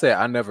 No, I said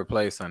I never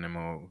played Sun and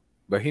Moon,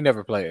 but he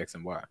never played X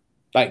and Y.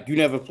 Like you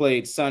never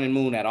played Sun and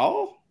Moon at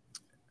all?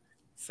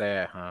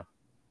 Sad, huh?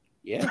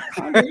 Yeah.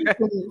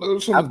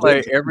 I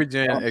played every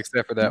gen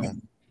except for that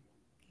one.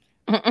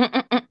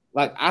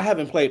 Like I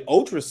haven't played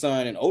Ultra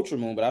Sun and Ultra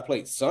Moon, but I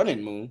played Sun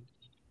and Moon.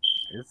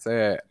 It's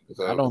sad.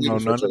 I don't know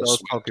none of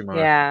those Pokemon.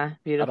 Yeah, I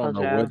beautiful. don't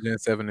know Joe. what Gen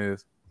 7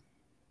 is.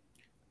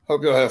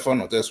 Hope y'all have fun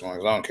with this one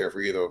because I don't care for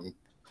either of them.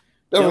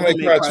 Devil May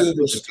Cry 2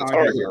 versus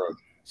Guitar Hero.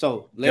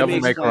 So let me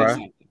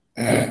explain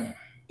something.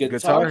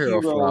 Guitar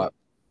Hero flop.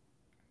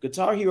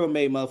 Guitar Hero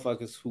made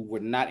motherfuckers who were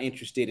not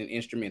interested in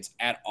instruments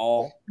at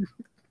all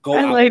go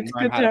I out liked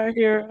and learn how Guitar to.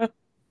 Hero.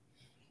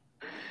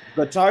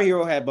 Guitar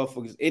Hero had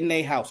motherfuckers in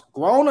their house,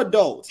 grown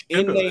adults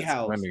in their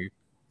house, funny.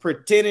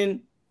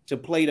 pretending to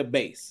play the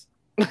bass.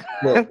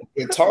 Look,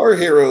 Guitar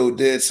Hero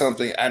did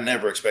something I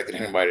never expected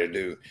anybody to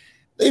do.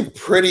 They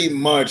pretty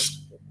much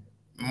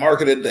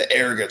marketed the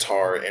air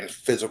guitar in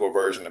physical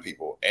version to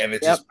people, and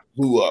it just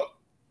blew up.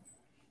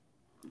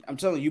 I'm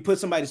telling you, put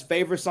somebody's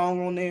favorite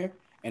song on there,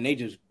 and they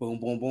just boom,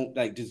 boom, boom,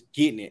 like just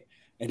getting it,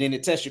 and then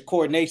it tests your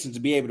coordination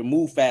to be able to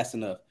move fast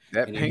enough.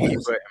 That and pinky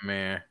button,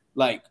 man.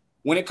 Like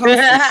when it comes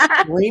to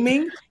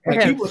screaming, like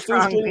That's people still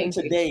strong streaming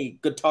pinky. today,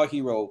 Guitar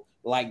Hero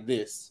like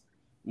this,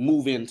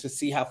 moving to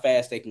see how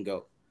fast they can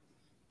go.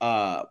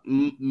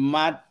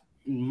 My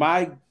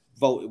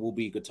vote will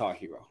be Guitar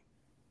Hero.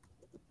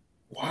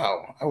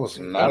 Wow, I was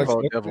I not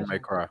vote expecting Devil May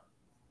Cry.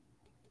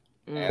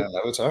 and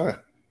another time.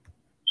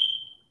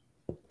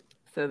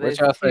 So What there's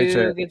y'all say, two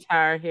chat?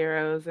 Guitar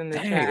Heroes in the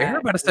Dang, chat.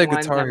 everybody say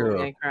one Guitar Devil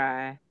Hero. May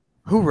Cry.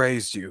 Who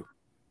raised you?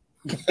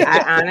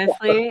 I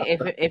honestly,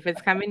 if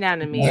it's coming down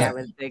to me, I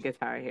would say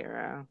Guitar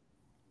Hero.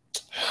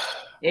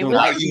 It was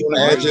Right, you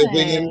wanna add your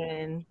opinion?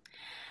 fun.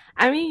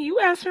 I mean, you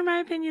asked for my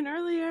opinion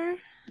earlier,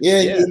 Yeah,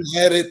 you didn't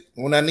had it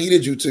when I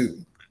needed you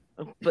to.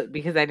 but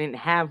because I didn't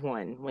have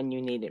one when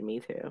you needed me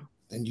to.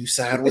 And you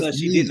side with Because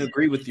she me. didn't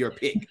agree with your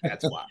pick.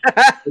 That's why.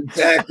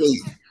 Exactly.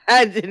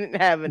 I didn't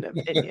have an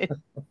opinion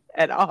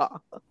at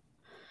all.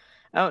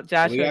 Oh,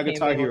 Joshua got came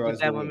Guitar in Hero with as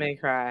the the Devil winner. May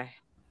Cry.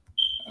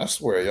 I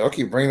swear, y'all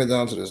keep bringing it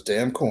down to this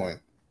damn coin.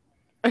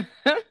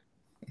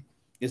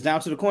 It's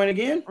down to the coin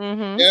again.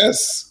 Mm-hmm.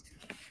 Yes.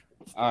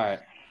 All right.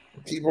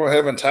 Keep on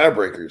having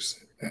tiebreakers.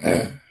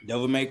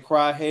 Devil May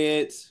Cry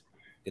heads.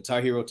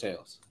 Guitar Hero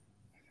tails.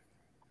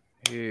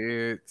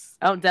 It's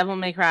Oh, Devil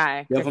May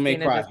Cry. Devil May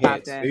Christina Cry, just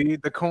popped yes. in. see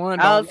the coin.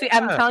 Oh, don't see,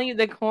 I'm lie. telling you,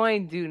 the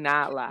coin do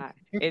not lie.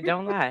 It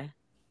don't lie.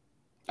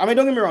 I mean,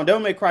 don't get me wrong.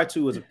 Devil May Cry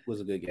 2 was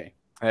a good game.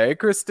 Hey,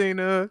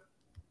 Christina.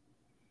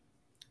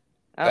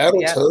 Oh,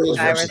 Battletoads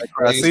Cyrus. versus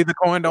I see the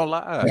coin don't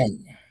lie.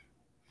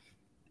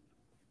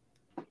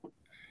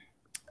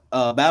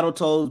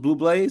 Battletoads, Blue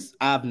Blaze.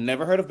 I've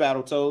never heard of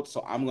Battletoads,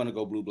 so I'm gonna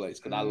go Blue Blaze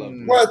because I love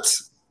Blue Blaze. What?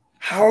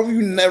 How have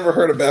you never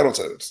heard of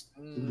Battletoads?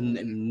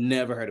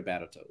 Never heard of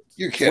Battletoads.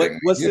 You're kidding.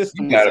 What You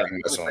system was gotta that?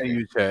 be messing with Say me.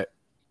 you chat.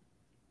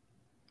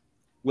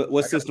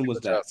 What system was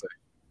What y'all that? say.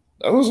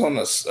 That was on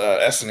the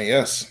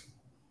SNES.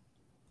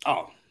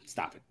 Oh,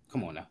 stop it!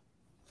 Come on now,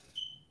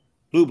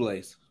 Blue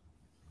Blaze.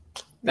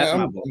 That's Yeah,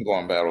 my I'm vote.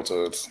 going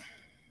Battletoads.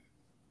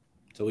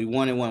 So we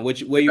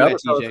 1-1. Where you at,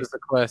 Battletoads TJ? is a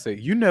classic.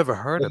 You never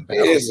heard of It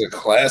is Battletoads. a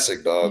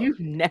classic, dog. You've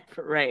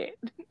never right.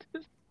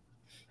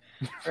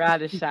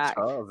 Rod is shocked.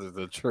 Charles is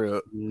a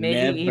trip.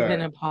 Maybe Never.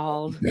 even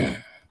appalled.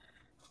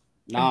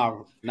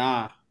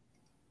 Nah.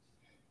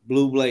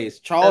 Blue Blaze.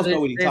 Charles know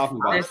what he's talking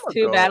about. There's I'm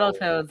two gonna go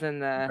Battletoads in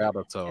the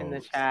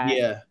Battletoads. chat.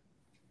 Yeah.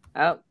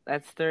 Oh,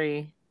 that's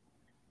 3.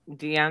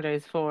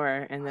 DeAndre's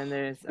 4, and then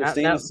there's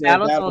Christina no, said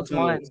Battletoads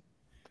 1.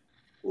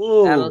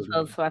 Ooh.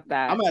 Battletoads swept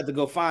that. I'm gonna have to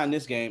go find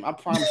this game. I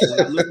promise you.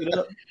 When I look it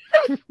up.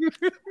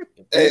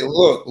 Hey,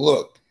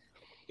 look.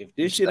 If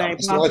this shit I'm ain't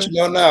just to let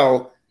you popping, know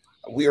now,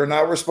 we are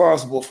not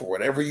responsible for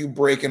whatever you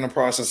break in the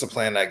process of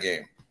playing that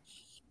game.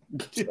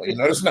 So you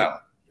notice now.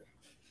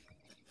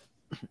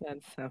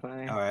 That's so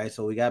funny. all right.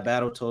 So we got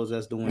Battletoads.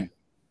 That's the win.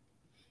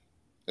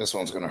 This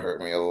one's gonna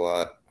hurt me a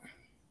lot.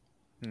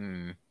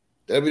 Hmm.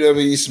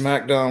 WWE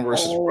SmackDown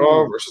versus Oh.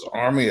 Raw versus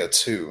Army of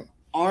Two.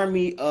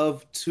 Army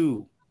of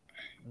Two.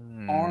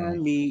 Hmm.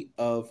 Army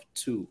of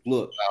Two.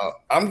 Look,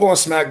 I'm going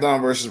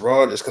SmackDown versus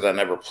Raw just because I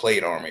never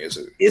played Army of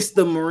Two. it's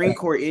the Marine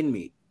Corps in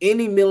me.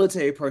 Any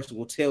military person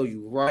will tell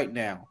you right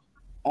now,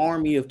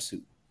 Army of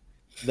Two.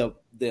 The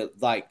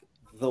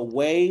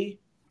way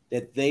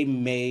that they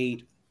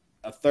made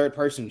a third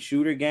person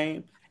shooter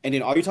game, and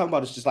then all you're talking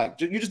about is just like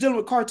you're just dealing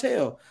with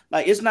cartel.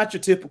 Like it's not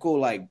your typical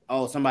like,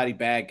 oh, somebody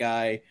bad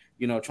guy,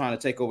 trying to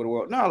take over the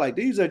world. No, like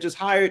these are just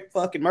hired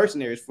fucking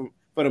mercenaries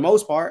for the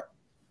most part,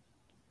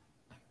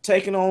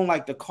 taking on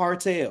like the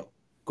cartel,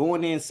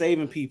 going in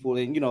saving people,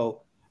 and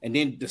and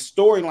then the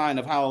storyline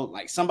of how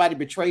like somebody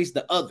betrays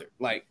the other.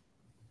 Like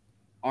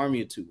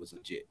Army of Two was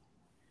legit.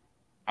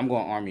 I'm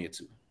going Army of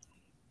Two.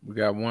 We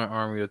got one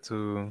Army of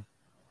Two.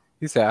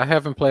 He said, I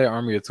haven't played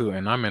Army of Two,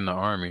 and I'm in the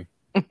Army.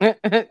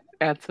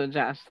 That's what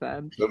Josh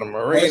said. So the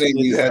Marine Navy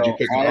you had you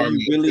picking Are Army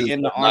you of really Two,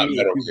 in the but not Army if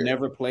Metal you've Gear.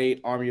 never played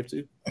Army of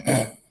Two?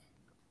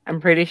 I'm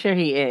pretty sure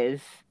he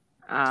is.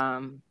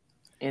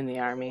 in the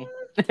army.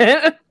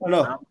 I don't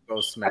know. I'll go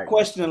I smack.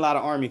 question a lot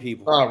of army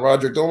people.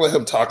 Roger, don't let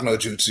him talk no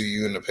jutsu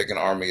you into picking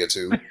army or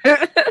two.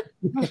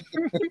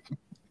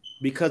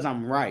 Because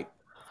I'm right.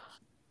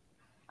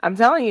 I'm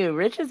telling you,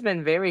 Rich has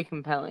been very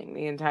compelling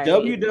the entire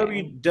game.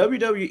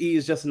 WWE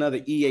is just another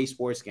EA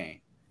sports game.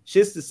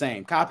 Shit's the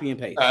same. Copy and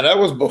paste. That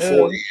was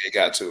before EA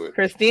got to it.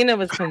 Christina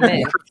was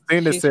convinced.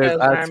 Christina She says, chose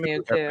 "I Army too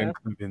of have been Two.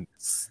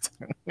 convinced."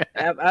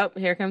 Up,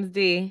 here comes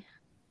D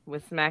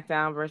with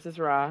SmackDown versus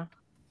Raw.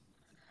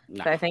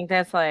 Nah. So I think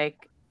that's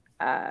like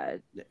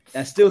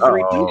That's still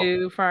 3-2.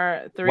 2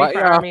 for 3 Why for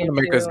y'all Army finna of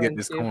make 2 us get and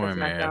this 2 for coin,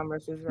 man? SmackDown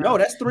versus Raw. No,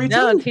 that's 3-2.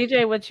 No,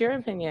 TJ, what's your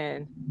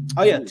opinion?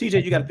 Oh yeah,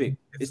 TJ, you got to pick.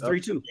 It's up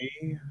 3-2. to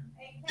me.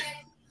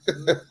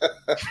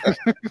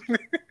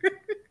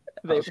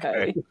 They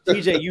Okay. pay.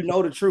 TJ, you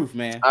know the truth,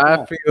 man. I Come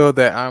on. feel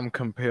that I'm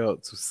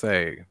compelled to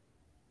say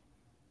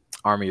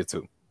Army of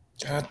Two.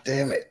 God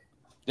damn it.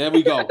 There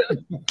we go.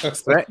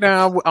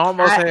 SmackDown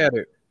almost I- had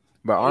it,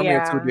 but Army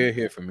of Two Yeah. did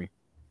hit for me.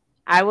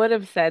 I would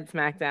have said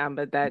SmackDown,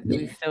 but that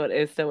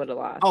it still would have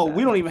lost. Oh, though.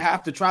 we don't even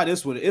have to try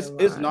this one. It's Come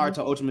Naruto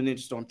on. Ultimate Ninja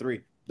Storm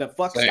 3. The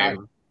fuck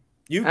Same.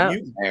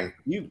 Skyrim. Oh.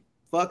 You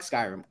fuck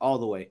Skyrim all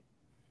the way.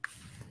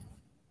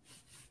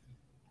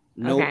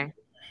 No, Okay.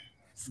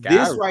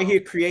 this right here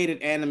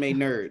created anime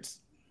nerds.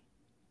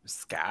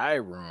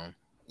 Skyrim.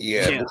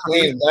 Yeah, Yeah.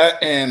 between that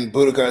and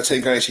Budokai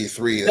Tenkaichi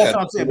 3, That's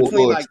what I'm saying,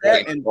 between like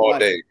that and all like-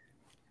 day.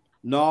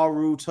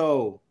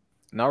 Naruto.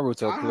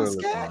 Naruto clearly.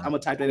 Sasuke. I'm gonna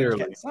type that in.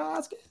 Clearly.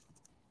 Sasuke.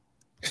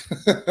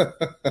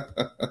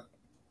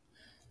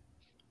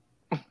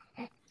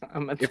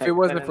 If it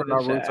wasn't for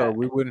Naruto,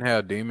 we wouldn't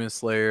have Demon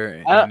Slayer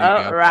and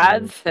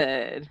Rod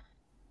said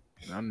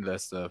none of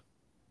that stuff.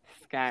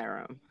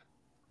 Skyrim.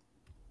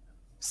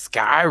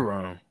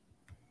 Skyrim.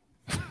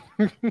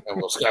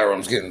 Well,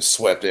 Skyrim's getting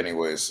swept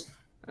anyways.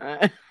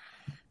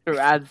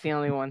 Rod's the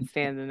only one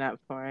standing up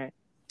for it.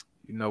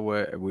 You know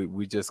what?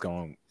 We just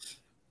gonna.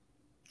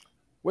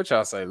 What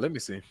y'all say? Let me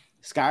see.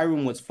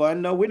 Skyrim was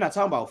fun. No, we're not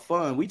talking about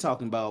fun. We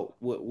talking about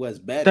what was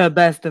better. The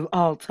best of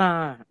all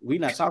time. We're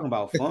not talking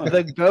about fun.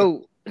 The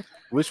GOAT.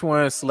 Which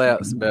one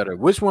slaps better?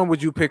 Which one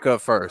would you pick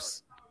up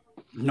first?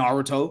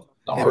 Naruto.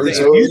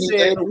 Naruto any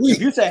day of the week.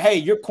 If you say, hey,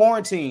 you're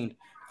quarantined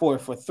for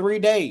 3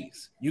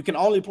 days, you can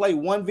only play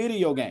one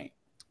video game.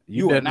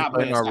 You are didn't not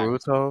play playing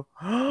Naruto.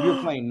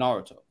 You're playing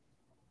Naruto.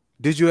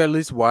 Did you at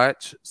least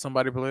watch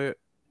somebody play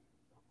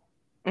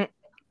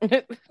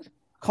it?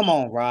 Come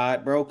on,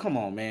 Rod, bro. Come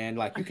on, man.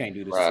 Like, you can't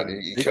do this. Rod, to me.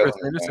 you Did killing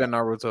Christina me, said man.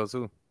 Naruto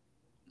too.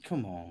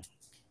 Come on.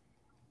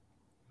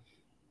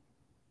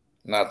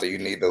 Not that you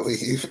need to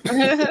leave.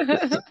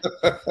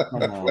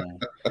 Come on.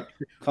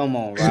 Come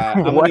on, Rod.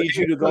 I'm going to need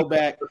you to go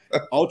back.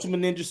 Ultimate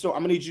Ninja Storm.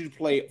 I'm going to need you to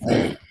play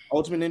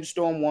Ultimate Ninja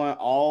Storm 1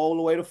 all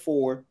the way to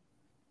 4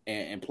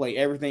 and play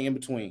everything in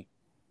between.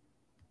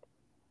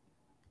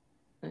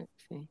 Let's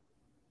see.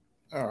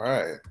 All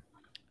right.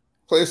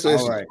 PlayStation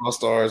All right.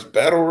 All-Stars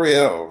Battle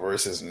Royale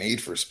versus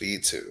Need for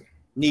Speed 2.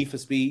 Need for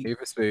Speed. Need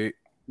for Speed.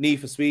 Need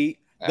for Speed.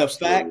 The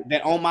Absolutely. fact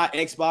that on my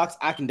Xbox,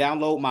 I can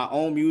download my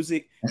own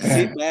music,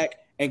 sit back,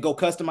 and go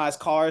customize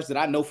cars that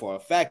I know for a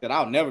fact that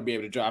I'll never be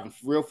able to drive in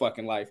real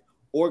fucking life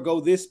or go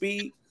this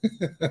speed.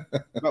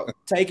 Bro,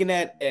 taking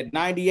that at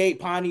 98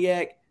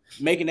 Pontiac,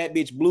 making that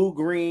bitch blue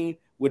green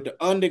with the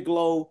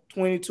underglow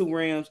 22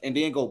 rims, and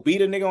then go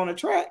beat a nigga on the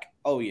track.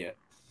 Oh, yeah.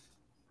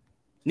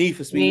 Need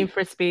for Speed. Need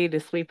for Speed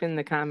is sweeping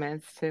the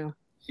comments too.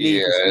 Yeah,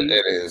 Need for Speed.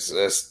 it is.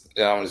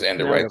 I'm just end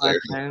it No right there.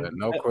 question.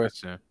 No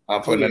question.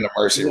 I'm putting in the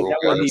mercy rule, That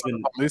wasn't guys.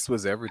 even- This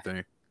was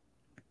everything.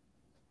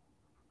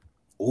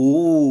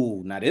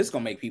 Ooh, now this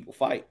gonna make people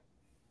fight.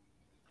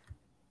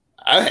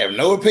 I have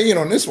no opinion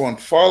on this one.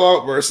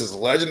 Fallout versus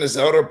Legend of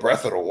Zelda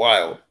Breath of the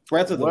Wild.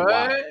 Breath of the Wild.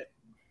 What?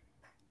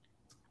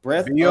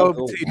 Breath of the Wild.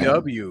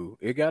 BOTW.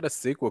 It got a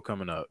sequel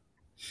coming up.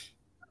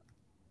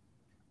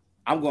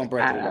 I'm going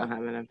Breath I of the don't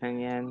Wild. have an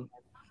opinion.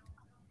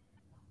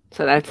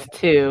 So that's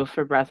 2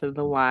 for Breath of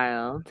the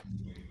Wild.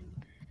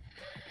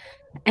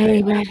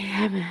 Anybody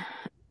have a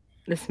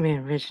this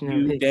man Rich no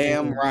You opinion.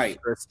 damn right.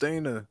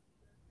 Christina.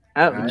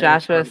 Oh, Right.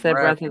 Joshua said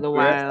Breath of the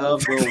Breath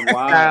Wild. of the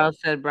Wild. Charles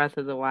said Breath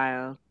of the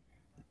Wild.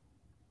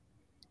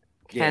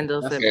 Yeah,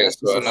 Kendall said yeah, Breath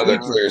so of the another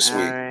Wild. clear sweep.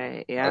 All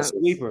right, yeah. That's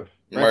Sleeper. Breath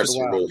of the Mercy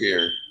Wild. rule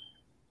here.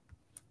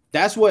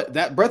 That's what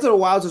that Breath of the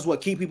Wild is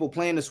what keep people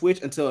playing the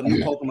Switch until a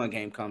new Pokemon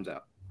game comes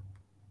out.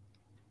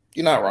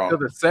 You're not So wrong.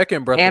 the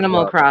second Breath of the Animal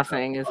Wild-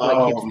 Crossing is what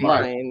Oh keeps me my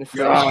playing the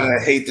Switch. God, I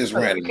hate this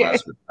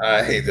randomizer.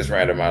 I hate this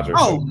randomizer.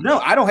 Oh no,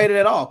 I don't hate it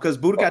at all because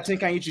Budokai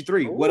Tenkaichi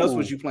 3. What else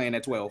was you playing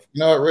at 12? You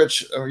know what,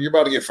 Rich? You're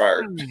about to get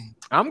fired.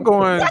 I'm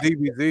going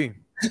DBZ.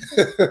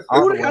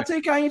 All the way.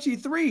 Budokai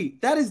Tenkaichi 3.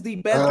 That is the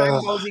best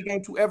Dragon Ball Z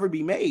game to ever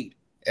be made.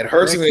 It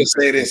hurts me to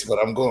say this, but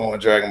I'm going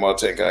with Dragon Ball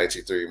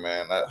Tenkaichi 3,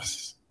 man.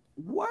 That's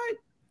What?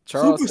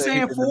 Charles Super said he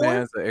Saiyan 4?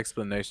 demands an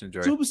explanation,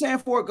 Drake. Super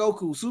Saiyan 4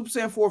 Goku, Super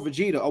Saiyan 4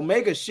 Vegeta,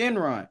 Omega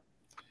Shenron,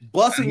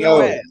 busting I know,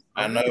 your ass.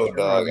 I know,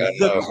 dog. I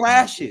The know.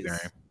 clashes.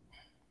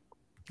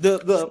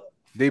 The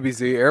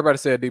DBZ. Everybody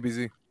said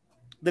DBZ.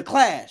 the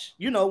clash.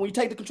 You know, when you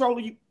take the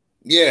controller, you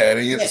Yeah,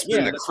 and you have to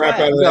spin the crap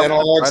out of the Yeah.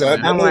 analogs. Right.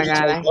 Oh my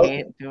god, I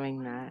hate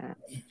doing that.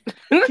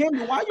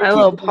 Kendall, why you My keep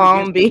little going palm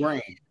against the beat.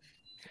 grain?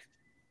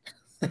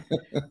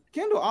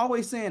 Kendall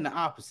always saying the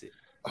opposite.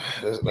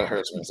 That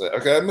hurts me to say.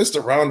 Okay, I missed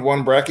a round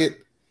one bracket,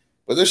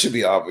 but this should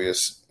be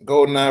obvious.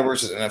 GoldenEye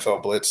versus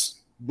NFL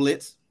Blitz.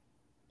 Blitz.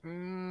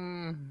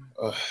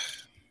 Ugh.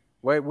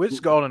 Wait, which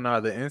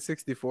GoldenEye? The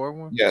N64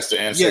 one? Yes, the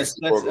N64 Yes,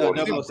 that's,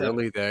 GoldenEye. Is it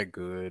really that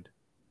good?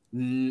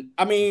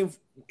 I mean,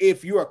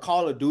 if you're a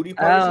Call of Duty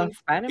Oh, person,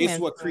 Spider-Man. it's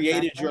what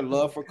created your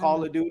love for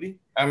Call of Duty.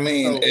 I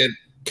mean, So- it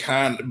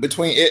kind of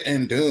between it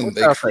and Doom, What's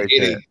they our fake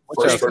created chat? What's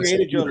our They first person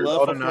created your shooters.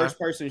 love for GoldenEye. first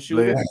person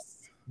shooters.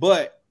 Blitz.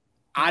 But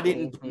I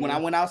didn't. When I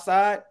went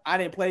outside, I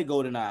didn't play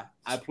GoldenEye.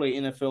 I played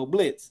NFL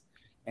Blitz,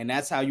 and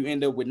that's how you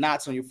end up with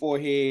knots on your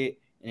forehead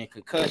and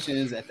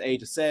concussions at the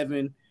age of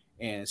 7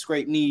 and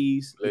scraped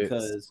knees Blitz.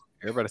 because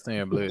Everybody's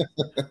saying Blitz.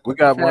 We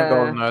got one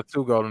GoldenEye,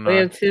 two We GoldenEye.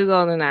 have 2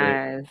 golden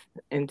eyes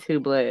and 2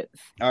 blitz.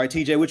 All right,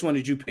 TJ, which one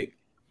did you pick?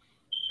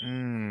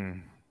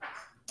 Mm.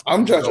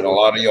 I'm judging a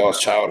lot of y'all's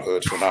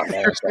childhoods for not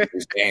knowing some of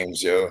these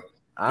games, yo.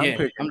 I'm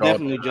picking I'm GoldenEye.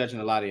 definitely judging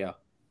a lot of y'all.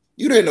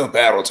 You didn't know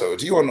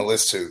Battletoads. You on the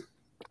list too.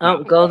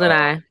 Oh, golden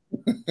eye.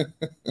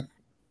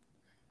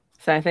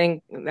 So I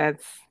think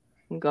that's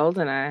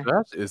golden eye.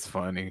 That is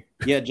funny.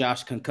 Yeah,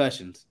 Josh,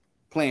 concussions.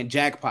 Playing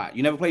jackpot.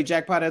 You never played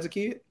jackpot as a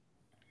kid?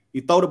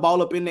 You throw the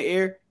ball up in the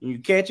air and you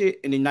catch it,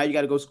 and then now you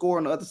got to go score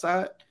on the other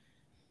side.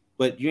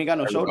 But you ain't got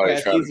no shoulder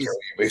Everybody's pads. trying to kill you,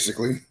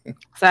 basically.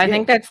 So I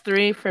think that's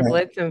 3 for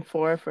blitz and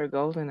 4 for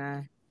golden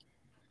eye.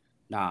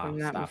 Nah, If I'm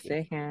not stop it.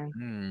 mistaken.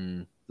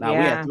 Hmm. Nah, we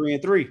Yeah. had 3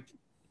 and 3.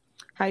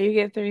 How you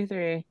get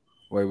 3-3?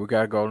 Wait, we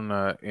got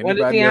GoldenEye. What did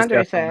Anybody else DeAndre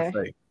got something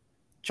to say?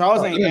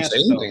 Charles I ain't didn't say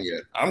answered though. anything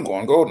yet. I'm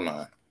going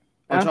GoldenEye.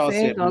 Oh, I'm Charles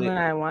saying said golden blitz.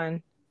 eye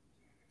 1.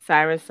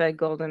 Cyrus said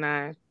golden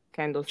eye.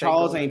 Kendall said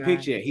Charles ain't GoldenEye.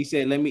 picked yet. He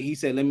said, let me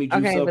juice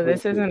Okay, up but real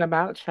this quick. isn't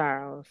about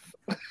Charles.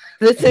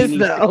 This He is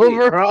needs the to pick.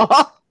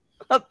 overall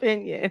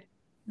opinion.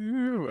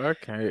 Ew, I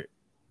can't.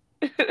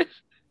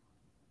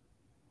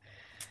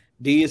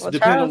 D, it's Well,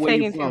 depending on Charles where you're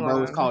taking too from,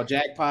 bro. It's long. called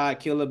Jackpot,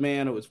 Killer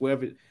Man, or it's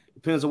wherever.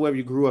 Depends on where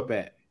you grew up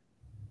at.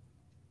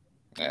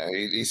 Yeah,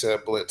 he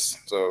said Blitz.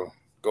 So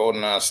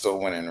GoldenEye's still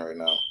winning right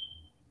now.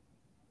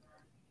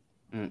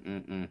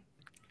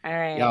 All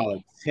right. Y'all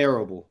are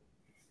terrible.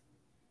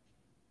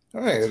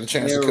 All right, the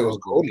chance to kill his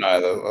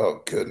GoldenEye though.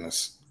 Oh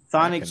goodness.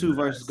 Sonic 2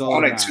 versus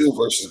Sonic GoldenEye. 2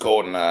 versus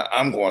GoldenEye.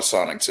 I'm going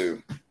Sonic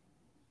 2.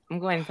 I'm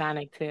going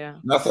Sonic too.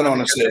 Nothing on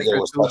the Sega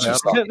was touching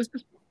Sonic.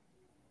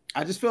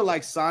 I just feel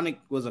like Sonic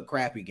was a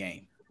crappy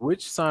game.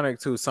 Which Sonic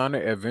 2?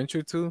 Sonic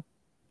Adventure 2?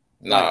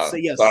 Nah, so,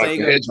 yeah, Sonic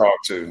the Sega. Hedgehog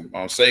 2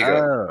 on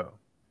Sega. Oh.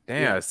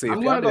 Damn. Yeah. See, I'm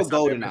if gonna y'all go did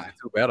Sonic GoldenEye. Adventure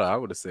 2 better, I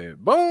would have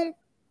said boom.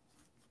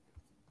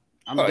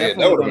 I'm Oh yeah, that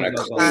definitely would have going been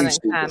to a go clean Sonic.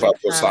 sweep if I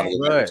Sonic, put Sonic Sonic.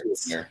 Adventure 2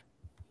 in there.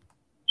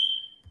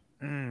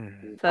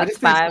 So I it's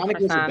just think 5 Sonic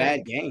for was a Sonic.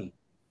 bad game.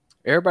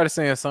 Everybody's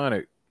saying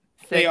Sonic.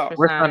 6 They are. for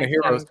We're Sonic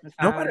Heroes. 7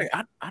 for Nobody,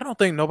 Sonic. I don't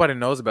think nobody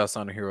knows about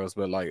Sonic Heroes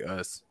but like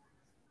us.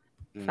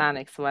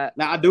 Sonic swept.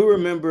 Now I do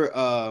remember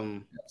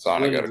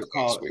Sonic what got a is it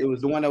clean called? sweep. It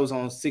was the one that was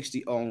on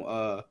 60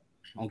 on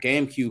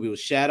GameCube. It was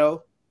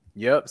Shadow.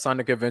 Yep,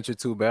 Sonic Adventure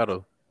 2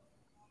 Battle.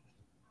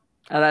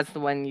 Oh, that's the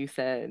one you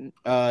said.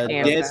 Dead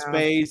down.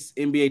 Space,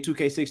 NBA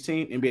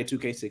 2K16, NBA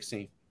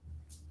 2K16.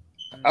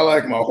 I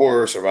like my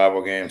horror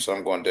survival game, so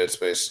I'm going Dead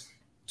Space.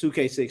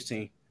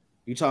 2K16.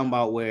 You talking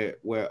about where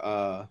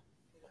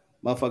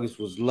motherfuckers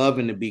was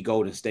loving to be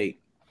Golden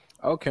State.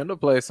 Oh, Kendall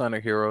plays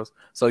Sonic Heroes.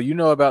 So you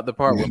know about the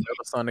part with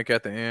Metal Sonic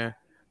at the end?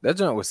 That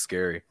junk was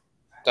scary.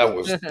 That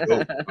was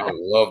dope. I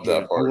love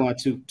that We part. want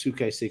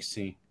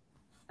 2K16.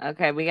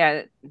 Okay, we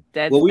got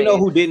Dead Well, we know Space.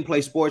 who didn't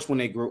play sports when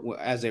they grew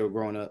as they were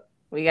growing up.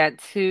 We got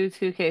 2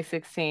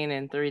 2K16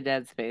 and 3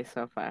 Dead Space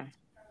so far.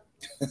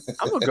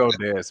 I'm gonna go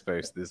Dead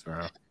Space this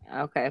round.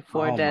 Okay,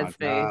 4 Oh Dead my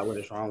Space. God, what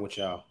is wrong with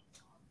y'all?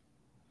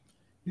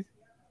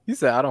 He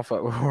said I don't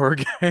fuck with horror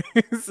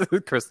games.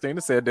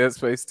 Christina said Dead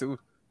Space too.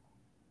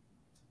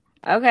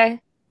 Okay,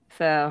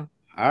 so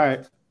All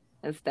right.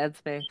 it's Dead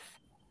Space.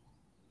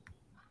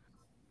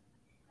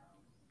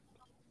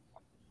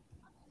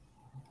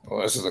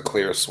 Well, this is a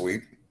clear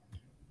sweep.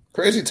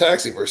 Crazy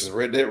Taxi versus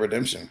Red Dead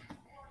Redemption.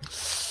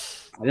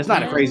 It's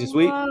not a crazy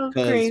sweep Oh,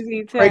 because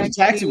Crazy Crazy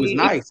Taxi was Taxi.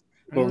 nice,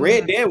 but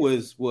Red Dead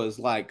was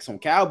like some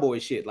cowboy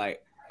shit.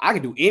 Like I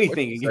could do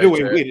anything and get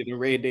away with it in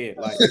Red Dead.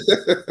 Like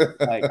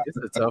It's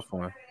a tough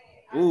one.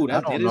 ooh, I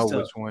that don't is know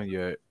tough. which one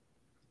yet.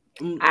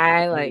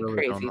 I like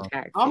really don't Crazy know.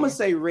 Taxi. I'm gonna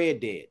say Red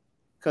Dead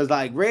because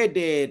like Red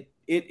Dead,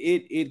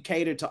 it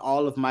catered to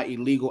all of my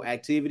illegal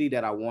activity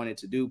that I wanted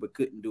to do but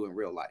couldn't do in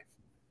real life.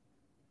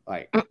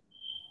 Like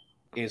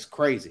it's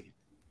crazy.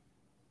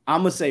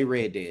 I'm gonna say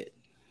Red Dead.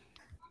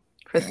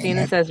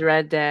 Christina says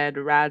Red Dead.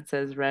 Rod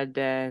says Red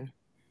Dead.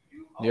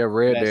 Yeah,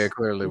 Red That's- Dead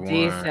clearly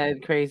D won.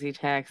 said Crazy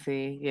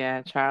Taxi.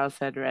 Yeah, Charles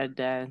said Red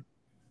Dead.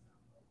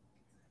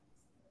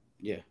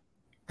 Yeah,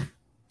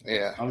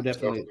 Yeah, I'm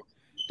definitely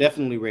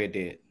Red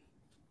Dead.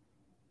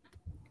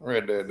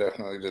 Red Dead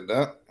definitely did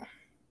that.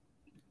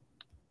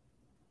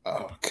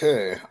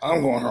 Okay,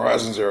 I'm going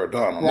Horizon Zero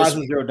Dawn. On this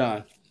Horizon Zero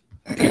Dawn.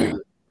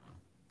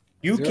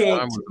 You Zero can't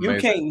Dawn was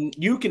amazing.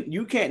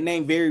 you can't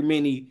name very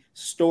many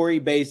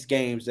story-based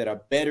games that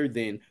are better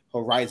than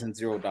Horizon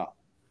Zero Dawn.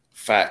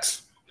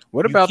 Facts.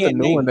 What You about the can't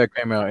new name one it. that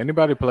came out?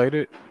 Anybody played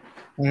it?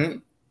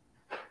 Mhm.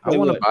 I Play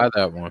want to what? buy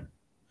that one.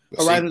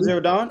 Horizon See, Zero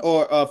Dawn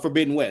or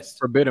Forbidden West?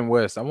 Forbidden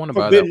West. I want to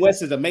buy that Forbidden one.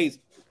 West is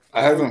amazing.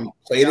 I haven't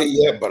played it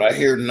yet, but I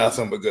hear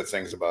nothing but good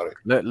things about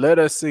it. Let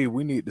us see.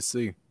 We need to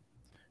see.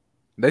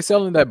 They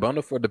selling that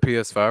bundle for the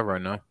PS5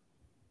 right now.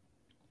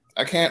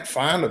 I can't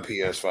find a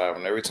PS5,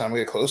 and every time I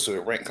get close to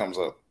it, rank comes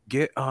up.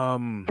 Get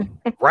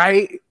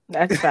right.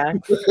 That's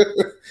facts.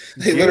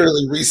 They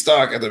literally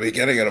restock at the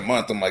beginning of the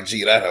month. I'm like,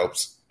 gee, that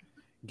helps.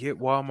 Get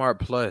Walmart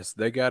Plus.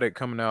 They got it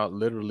coming out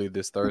literally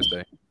this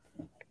Thursday.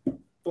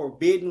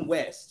 Forbidden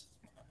West.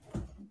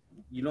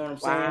 You know what I'm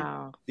saying?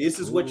 Wow. This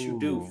is what you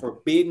do. Ooh.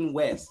 Forbidden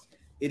West.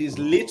 It is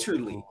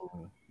literally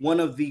one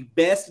of the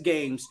best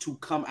games to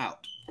come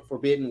out.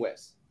 Forbidden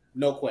West.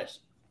 No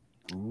question.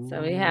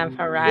 So we have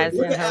Horizon,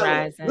 Look at Alloy.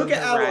 Horizon. Look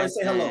at Alloy and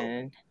say hello.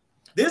 Horizon.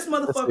 This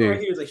Let's motherfucker see. right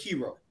here is a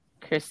hero.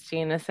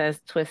 Christina says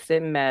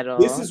Twisted Metal.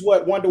 This is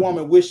what Wonder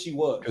Woman wished she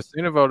was.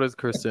 Christina voted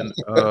Kristen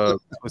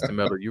Twisted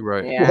Metal. You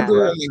right. Yeah.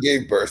 Wonder Woman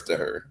gave birth to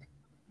her.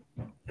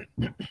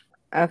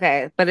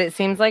 Okay, but it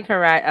seems like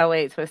Horizon. Oh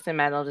wait, Twisted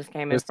Metal just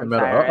came in Twisted from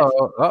Metal. Cyrus.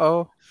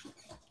 Uh-oh.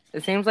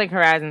 It seems like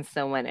Horizon's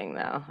still winning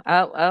though.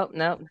 Oh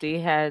nope. D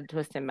had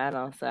Twisted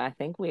Metal, so I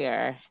think we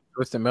are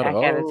Twisted back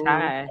Metal. at a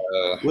tie.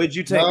 What did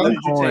you take? No, What did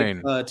you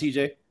take, coin.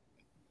 TJ?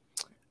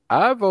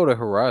 I voted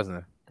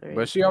Horizon. Three,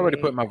 But she already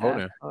three, put my vote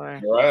in. 4.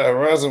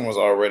 Horizon was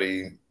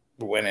already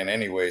winning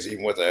anyways,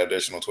 even with the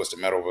additional Twisted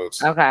Metal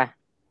votes. Okay.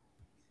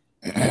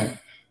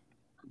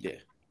 Yeah,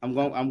 I'm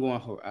going.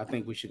 I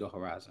think we should go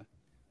Horizon.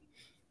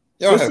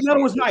 Y'all have Twisted Metal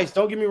fun. was nice.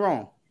 Don't get me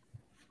wrong.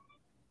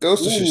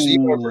 Ghost of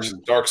Tsushima Ooh. versus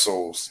Dark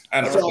Souls.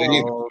 I never So- played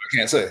either. I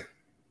can't say.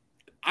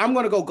 I'm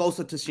gonna go Ghost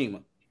of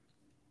Tsushima.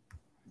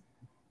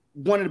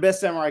 One of the best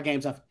samurai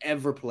games I've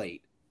ever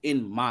played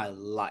in my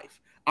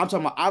life. I'm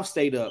talking about I've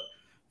stayed up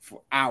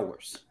for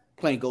hours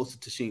playing Ghost of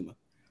Tsushima.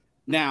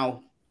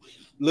 Now,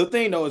 the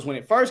thing though is when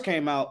it first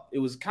came out, it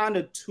was kind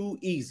of too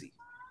easy,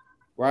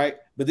 right?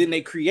 But then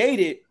they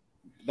created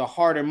the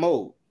harder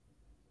mode.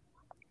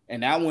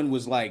 And that one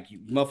was like,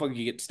 motherfucker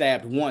get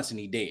stabbed once and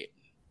he dead.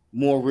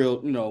 More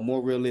real,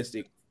 more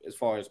realistic as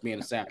far as being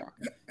a samurai.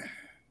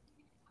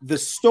 The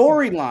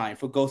storyline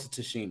for Ghost of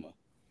Tsushima,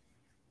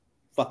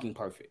 fucking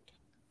perfect.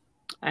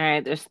 All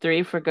right. There's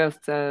 3 for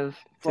Ghost of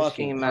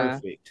Fucking Tsushima.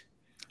 perfect.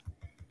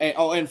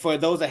 And for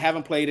those that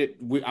haven't played it,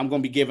 I'm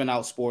going to be giving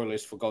out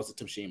spoilers for Ghost of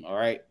Tsushima, all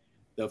right?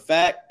 The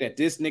fact that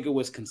this nigga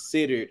was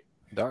considered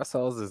Dark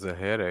Souls is a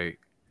headache.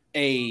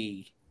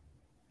 a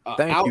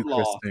Thank outlaw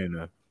you,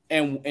 Christina.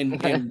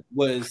 and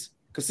was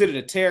considered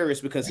a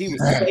terrorist because he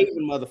was saving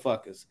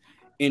motherfuckers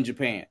in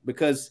Japan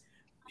because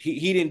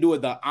he didn't do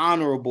it the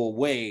honorable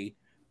way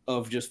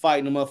of just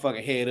fighting the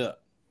motherfucker head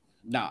up.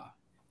 Nah,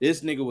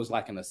 this nigga was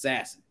like an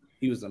assassin.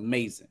 He was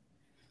amazing.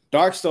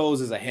 Dark Souls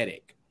is a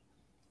headache.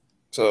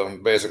 So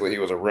basically, he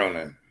was a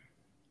Ronin.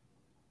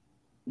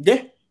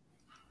 Yeah.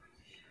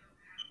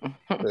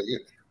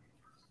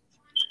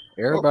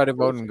 Everybody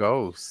voting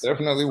Ghost.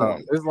 Definitely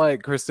won. It's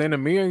like Christina,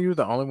 me and you,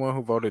 the only one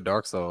who voted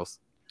Dark Souls.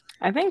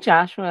 I think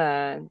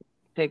Joshua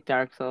picked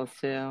Dark Souls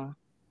too,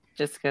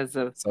 just because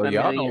of So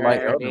y'all don't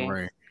like Elden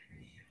Ring.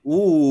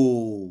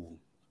 Ooh,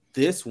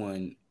 this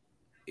one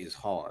is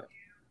hard.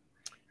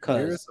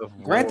 Because Gears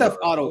of Grand War. Theft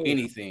Auto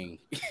anything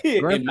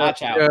in Grand my Theft-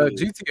 childhood.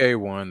 GTA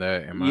won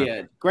that in my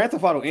Yeah, Grand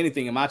Theft Auto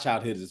anything in my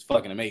childhood is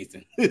fucking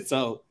amazing.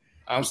 So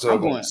I'm still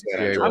I'm going going- San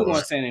I'm Andreas. I'm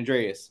going San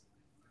Andreas.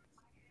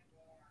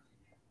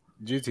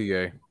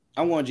 GTA.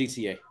 I'm going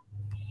GTA.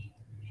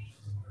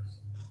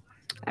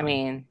 I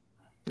mean,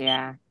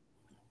 yeah.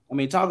 I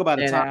mean, talk about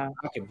a You time know.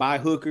 I could buy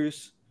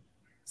hookers,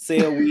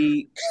 sell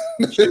weed,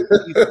 shoot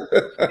people,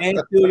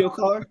 and steal your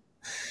car.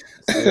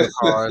 Steal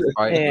cars,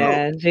 fight.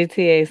 Yeah,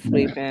 GTA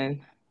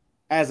sweeping.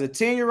 As a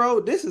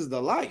 10-year-old, this is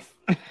the life.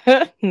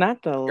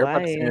 Not the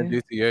Everybody saying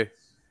light. GTA.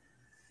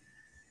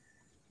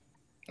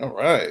 All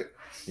right.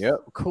 Yep,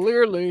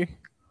 clearly.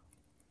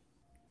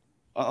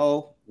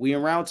 Uh-oh. We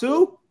in round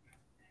 2?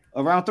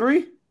 Or round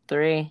 3?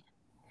 3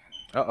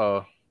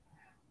 Uh-oh.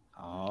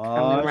 Oh,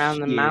 coming around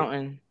the shit.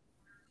 mountain.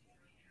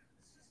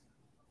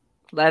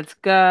 Let's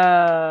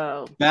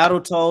go.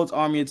 Battletoads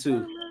Army of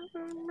 2.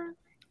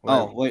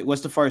 Oh, wait,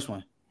 what's the first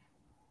one?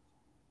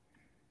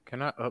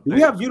 Can I update? Do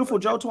we have Beautiful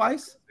Joe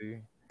twice?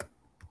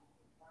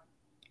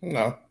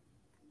 No.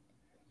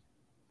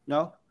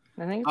 No?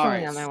 I think it's All on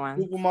right. the other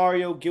one. Super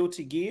Mario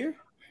Guilty Gear?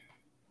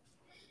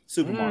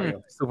 Super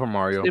Mario. Super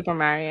Mario. Super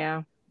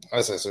Mario.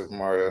 I say Super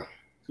Mario.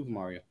 Super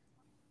Mario.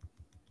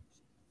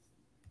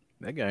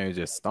 That game is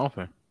just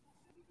stomping.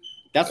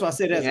 That's why I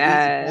said that's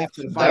Yes. easy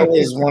after the That fight.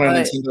 was one of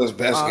But Nintendo's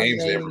best all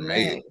games they they ever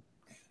made.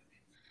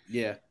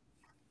 Yeah.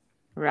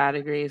 Rod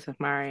agrees with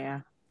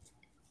Mario.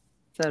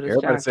 So does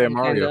Everybody Josh said and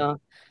Mario.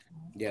 Kendall.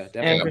 Yeah, And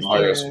definitely. Yeah,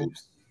 Mario Christina.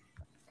 sweeps.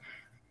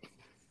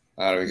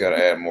 We got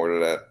to add more to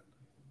that.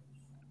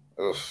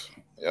 Oof.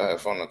 Y'all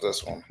have fun with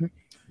this one.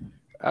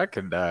 I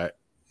could die.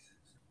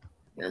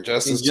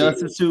 Injustice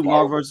 2,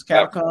 Marvel vs.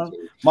 Capcom.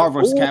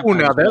 Marvel vs. Ooh, Capcom.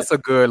 now is that's a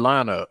good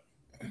lineup.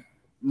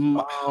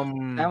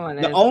 That one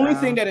the is, only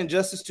thing that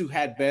Injustice 2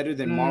 had better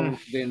than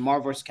Mm.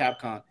 Marvel vs.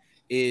 Capcom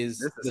is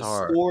This is the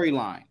hard.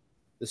 storyline.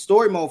 The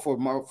story mode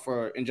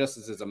for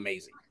Injustice is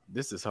amazing.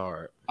 This is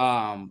hard.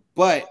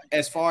 But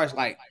as far as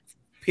like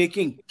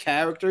picking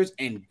characters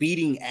and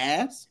beating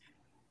ass,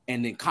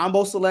 and then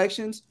combo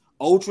selections,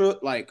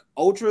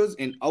 ultras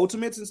and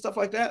ultimates and stuff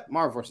like that,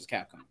 Marvel vs.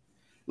 Capcom.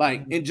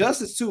 Like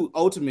Injustice 2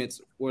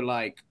 ultimates were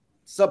like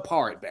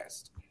subpar at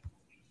best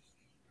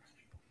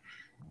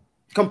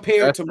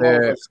compared to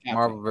Marvel vs. Capcom.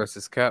 Marvel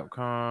vs.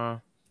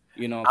 Capcom.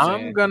 You know what I'm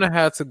saying? I'm gonna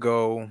have to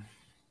go.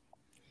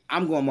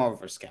 I'm going Marvel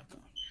vs. Capcom.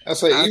 I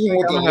say I even think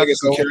with the I'm gonna have to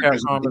legacy go with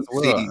characters, Capcom as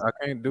well.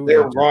 I can't do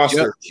their it.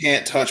 roster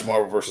can't touch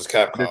Marvel vs. The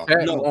Capcom.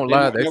 chat No, won't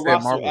lie. They their said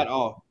roster Marvel at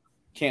all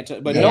can't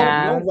touch. But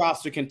Yeah. no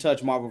roster can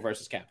touch Marvel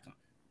vs. Capcom.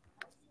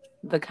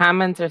 the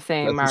comments are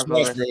saying That's the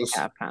Marvel Smash versus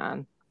Bros.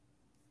 Capcom.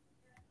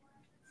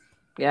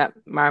 Yep,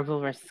 Marvel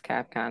versus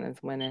Capcom is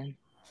winning.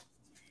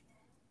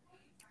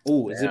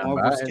 Oh, is it Damn,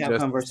 Marvel vs. but Capcom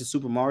Injustice- versus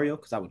Super Mario?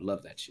 Because I would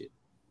love that shit.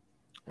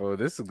 Oh,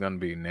 this is gonna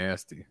be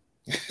nasty.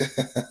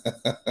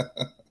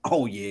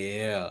 Oh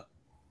yeah.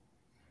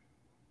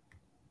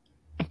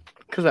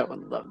 Because I would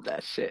love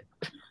that shit.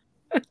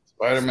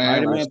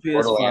 Spider-Man versus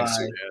PS5. Borderlands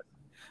 2.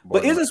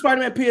 But isn't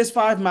Spider-Man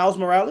PS5 Miles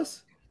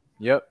Morales?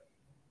 Yep.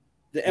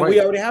 And Wait.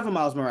 we already have a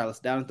Miles Morales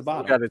down at the We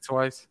bottom. got it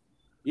twice.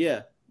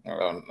 Yeah.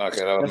 Oh,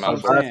 okay, that was That's my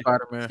what I'm saying.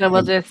 Spider-Man.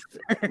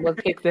 So we'll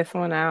kick this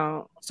one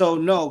out.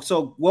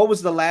 So what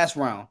was the last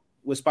round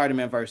with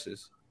Spider-Man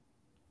versus?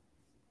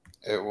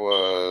 It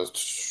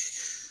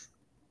was.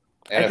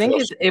 I think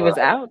it was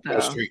out though.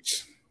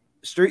 Streets.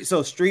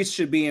 Streets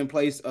should be in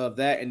place of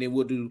that, and then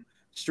we'll do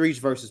Streets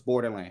versus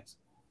Borderlands.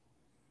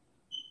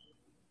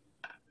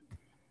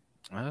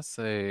 I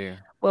say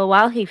Well,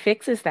 while he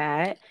fixes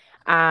that,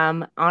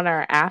 on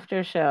our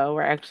after show,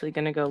 we're actually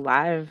going to go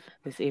live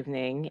this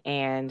evening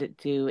and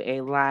do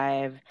a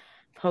live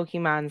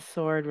Pokemon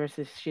Sword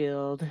versus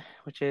Shield,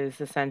 which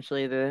is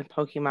essentially the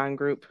Pokemon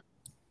group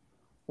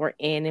we're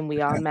in and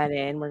we all met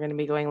in. We're going to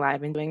be going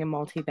live and doing a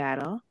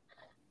multi-battle.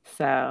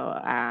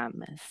 So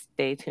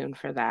stay tuned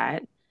for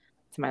that.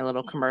 It's my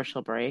little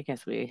commercial break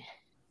as we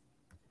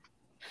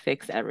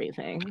fix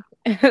everything.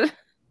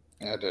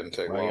 That didn't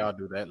take while long. y'all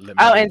do that. Let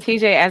me Oh, and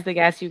TJ, as the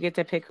guest, you get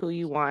to pick who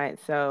you want.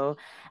 So,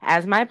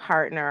 as my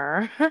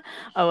partner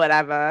or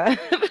whatever.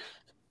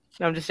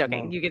 No, I'm just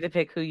joking. You get to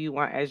pick who you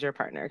want as your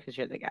partner because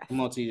you're the guest.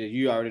 Come on, TJ.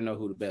 You already know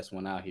who the best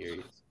one out here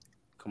is.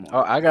 Come on.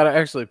 Oh, I gotta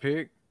actually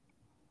pick.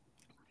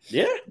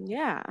 Yeah.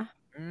 Yeah.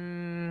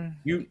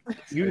 You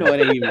know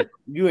it ain't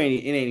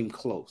even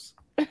close.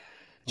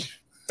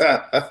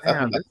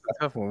 Damn, this is a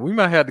tough one. We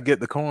might have to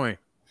get the coin.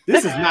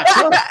 This is not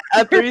tough.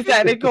 A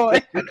 3-sided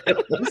coin.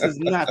 This is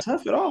not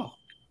tough at all.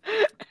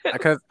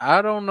 Because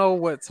I don't know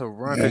what to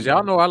run. Because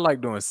y'all know I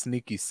like doing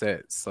sneaky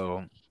sets.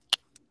 So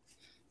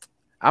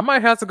I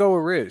might have to go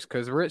with Rich.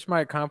 Because Rich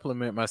might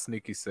complement my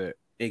sneaky set.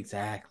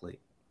 Exactly.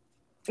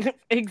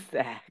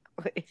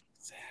 Exactly.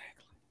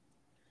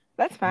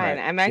 That's fine.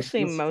 Right. I'm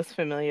actually most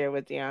familiar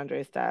with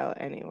DeAndre style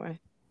anyway.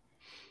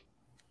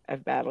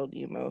 I've battled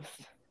you most.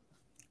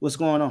 What's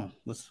going on?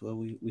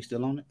 We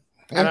still on it?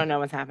 I don't know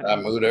what's happening. I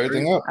moved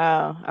everything up.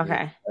 Oh,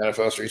 okay.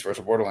 NFL Streets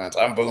versus Borderlands.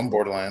 I'm voting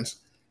Borderlands.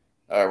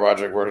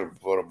 Roger voted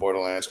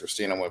Borderlands.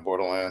 Christina went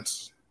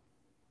Borderlands.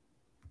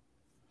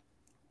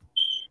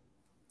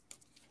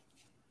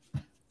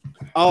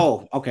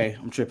 Oh, okay.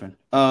 I'm tripping.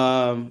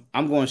 I'm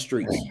going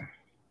Streets.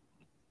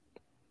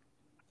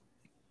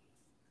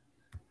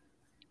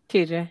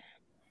 TJ.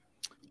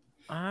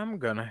 I'm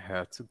gonna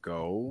have to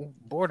go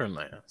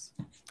Borderlands.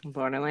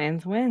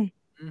 Borderlands win.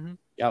 Mm-hmm.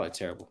 Y'all are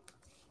terrible.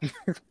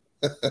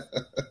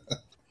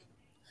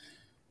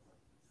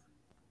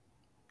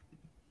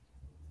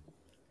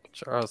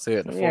 Charles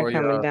said We are before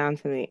coming y'all. down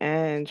to the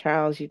end.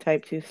 Charles, you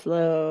type too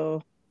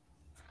slow.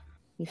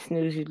 You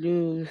snooze, you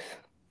lose.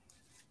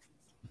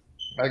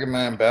 Mega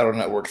Man Battle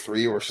Network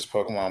 3 versus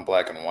Pokemon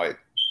Black and White.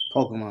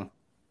 Pokemon.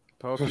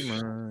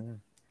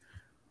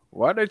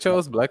 Why they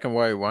chose black and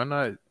white? Why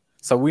not?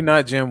 So we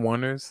not Gen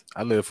 1ers?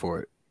 I live for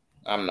it.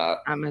 I'm not.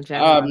 I'm a Gen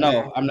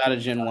No, I'm not a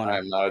Gen 1.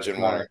 I'm not a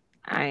Gen 1.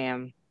 I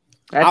am.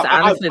 That's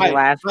honestly the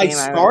last I game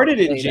started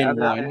in played Gen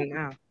other 1. than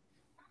now.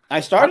 I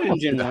started I in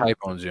Gen the 1. hype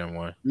on Gen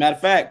 1. Matter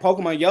of fact,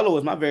 Pokemon Yellow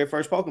was my very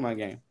first Pokemon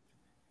game.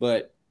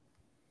 But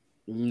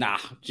nah,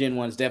 Gen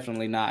 1 is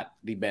definitely not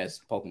the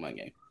best Pokemon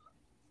game.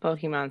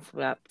 Pokemon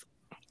swept.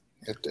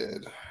 It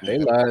did. They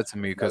lied to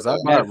me because I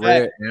Matter bought of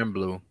red and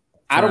blue.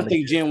 I don't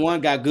think Gen 1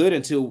 got good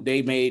until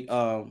they made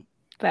the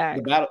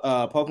Fact. battle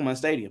Pokemon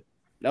Stadium.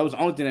 That was the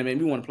only thing that made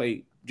me want to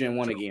play Gen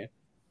 1 again.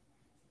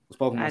 Was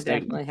Pokemon I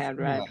Stadium. definitely had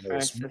red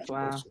first as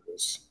well.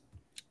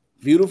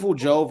 Beautiful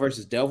Joe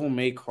versus Devil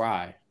May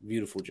Cry.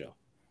 Beautiful Joe.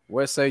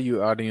 What say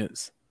you,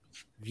 audience?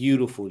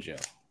 Beautiful Joe.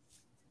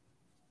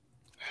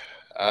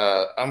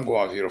 I'm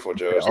going Beautiful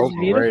Joe. Is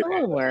beautiful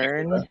a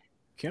word?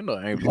 Kendall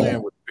ain't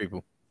playing with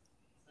people.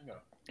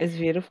 Is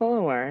beautiful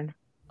a word?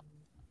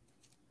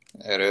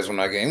 It is when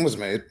that game was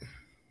made.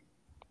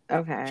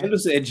 Okay. Kendall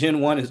said Gen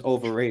 1 is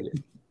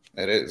overrated.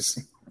 It is.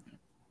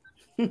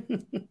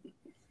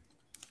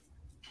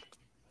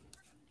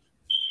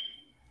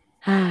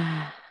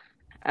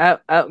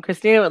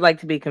 Christina would like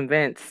to be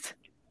convinced.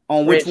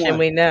 On which Rich, one? and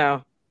we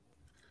know.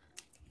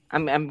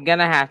 I'm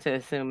gonna have to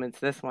assume it's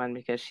this one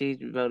because she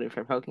voted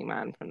for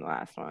Pokemon from the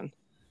last one.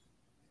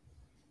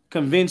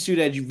 Convince you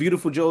that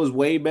Beautiful Joe is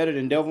way better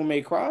than Devil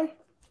May Cry?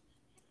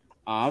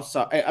 I'm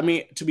sorry. I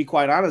mean, to be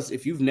quite honest,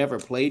 if you've never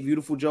played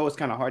Beautiful Joe, it's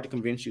kind of hard to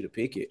convince you to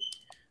pick it.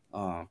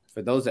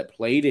 For those that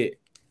played it,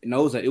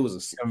 knows that it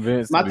was a.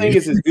 My thing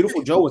is,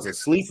 Beautiful Joe was a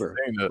sleeper.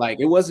 Like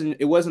it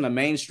wasn't a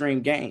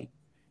mainstream game.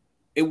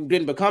 It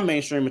didn't become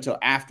mainstream until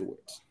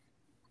afterwards.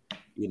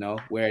 You know,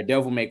 where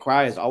Devil May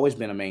Cry has always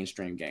been a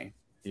mainstream game.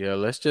 Yeah,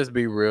 let's just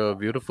be real.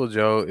 Beautiful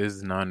Joe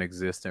is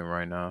non-existent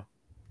right now.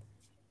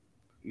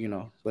 You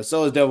know, but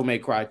so is Devil May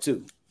Cry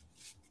 2.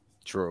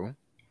 True.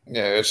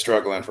 Yeah, it's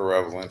struggling for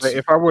relevance. But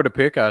if I were to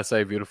pick, I'd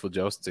say Beautiful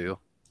Joe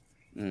still.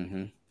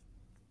 Mm-hmm.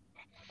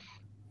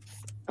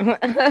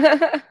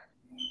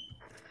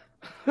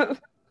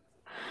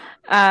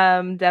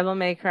 Devil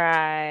May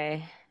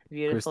Cry,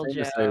 Beautiful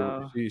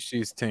Joe.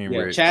 She's team Yeah,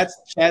 Rich.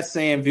 chat's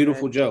saying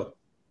Beautiful Joe.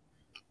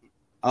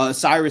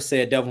 Cyrus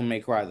said Devil May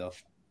Cry though.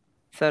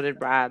 So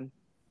did Rob.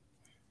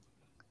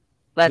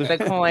 Let the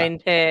coin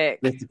pick.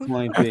 Let the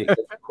coin pick.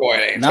 Coin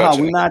ain't Nah,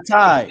 touching we're it. not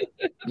tied.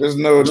 There's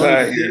no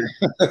tie here.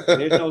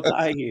 There's no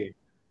tie here.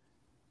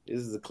 This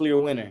is a clear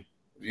winner.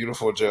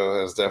 Beautiful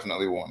Joe has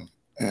definitely won.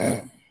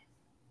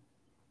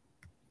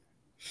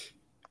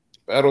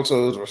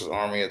 Battletoads versus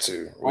Army of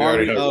Two. We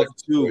already know Army of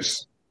Two.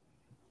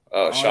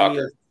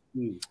 Shocker.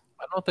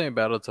 I don't think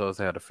Battletoads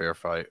had a fair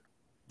fight.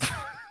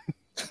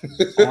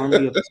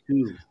 Army of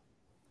Two.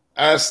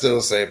 I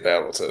still say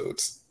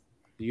Battletoads.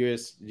 You're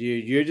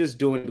just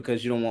doing it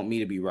because you don't want me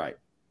to be right.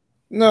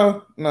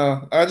 No.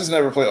 I just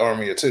never played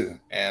Army of Two,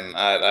 and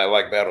I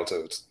like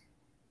Battletoads.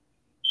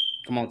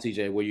 Come on,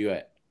 TJ, where you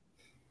at?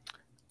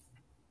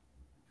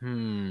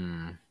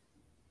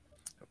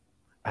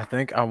 I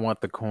think I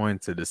want the coin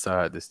to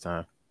decide this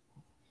time.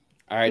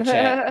 All right,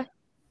 chat.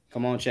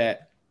 Come on,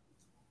 chat.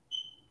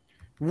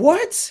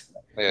 What?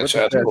 Yeah, What's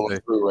chat's that pulling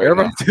say? through right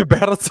Everybody now. did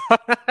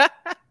Battletoads.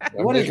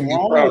 What is making me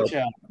wrong proud. with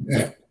y'all?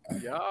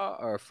 Y'all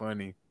are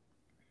funny.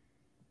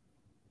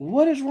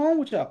 What is wrong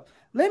with y'all?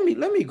 Let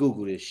me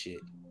Google this shit.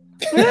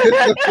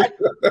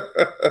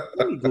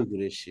 Let me Google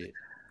this shit.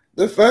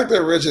 The fact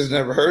that Rich has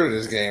never heard of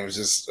this game is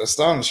just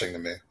astonishing to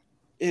me.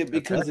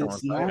 Because Attack on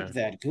it's not Titan.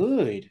 that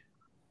good.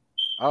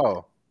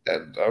 Oh,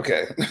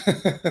 Okay.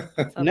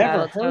 So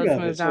Never Battletoads heard of it,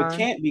 moved so it on.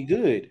 can't be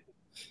good.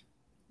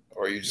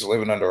 Or you just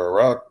living under a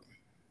rock,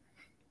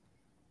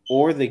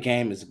 Or the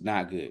game is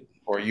not good.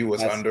 or you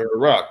was That's- under a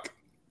rock.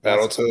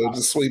 that's- Battletoads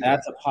is sleeping.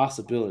 That's a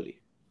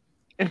possibility.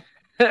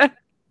 Let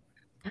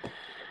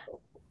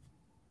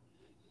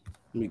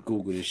me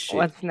Google this shit.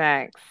 What's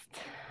next?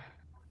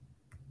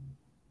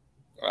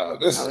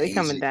 This Are is we easy.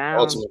 coming down?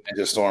 Ultimate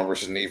Ninja Storm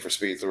versus Need for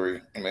Speed 3.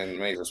 I mean,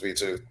 Need for Speed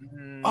 2.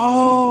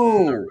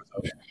 Oh,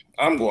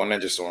 I'm going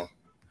Ninja Storm.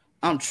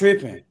 I'm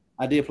tripping.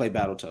 I did play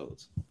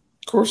Battletoads. Of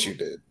course you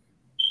did.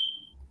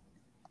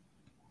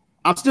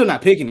 I'm still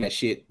not picking that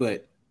shit,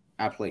 but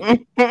I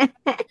played it.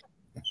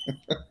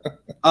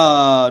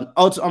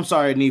 I'm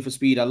sorry, Need for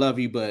Speed. I love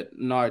you, but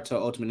Naruto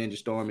Ultimate Ninja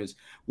Storm is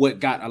what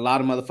got a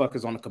lot of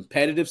motherfuckers on the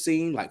competitive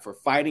scene, like for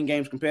fighting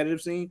games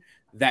competitive scene,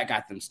 that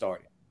got them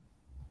started.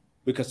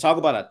 Because talk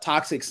about a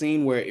toxic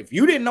scene where if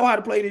you didn't know how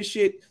to play this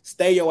shit,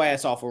 stay your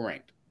ass off of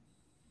ranked.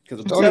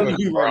 Because I'm Don't telling even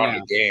you compare right on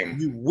now, the game.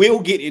 you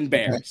will get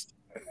embarrassed.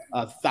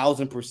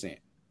 1,000%.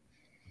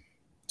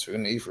 2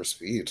 Need for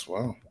Speeds.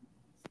 Wow.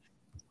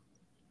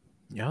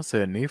 y'all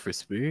said Need for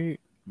Speed.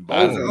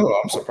 I know.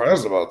 I'm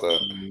surprised about that.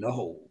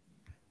 No.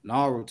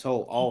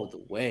 Naruto all the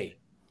way.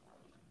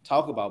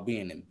 Talk about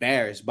being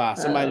embarrassed by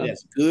somebody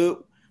that's good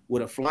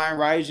with a flying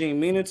Raijin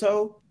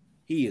Minato.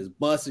 He is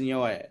busting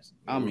your ass.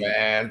 I mean,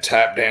 Man,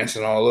 tap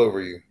dancing all over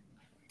you.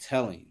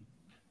 telling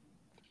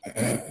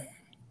you.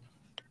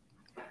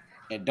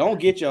 And don't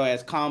get your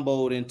ass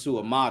comboed into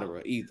a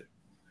Madara either.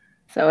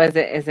 So is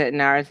it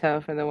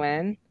Naruto for the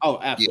win? Oh,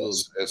 absolutely.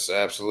 Yes, it's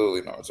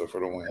absolutely Naruto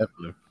for the win.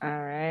 Definitely.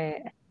 All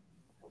right.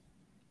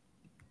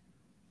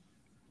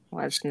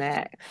 What's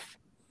next?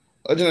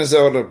 Legend of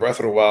Zelda Breath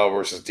of the Wild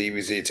versus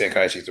DBZ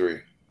Tenkaichi 3.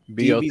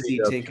 DBZ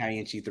BOTW.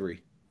 Tenkaichi 3.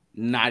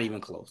 Not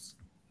even close.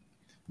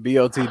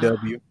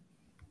 BOTW.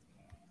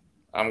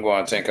 I'm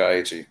going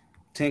Tenkaichi.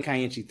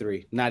 Tenkaichi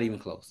 3. Not even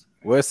close.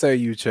 What say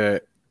you,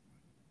 chat?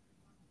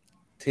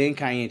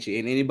 Tenkaichi.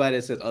 And anybody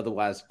that says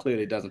otherwise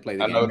clearly doesn't play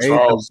the I know game.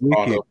 Charles Wicked.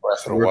 on the Breath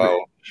of the Wicked.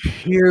 Wild.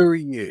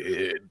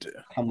 Period.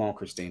 Come on,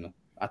 Christina.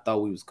 I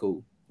thought we was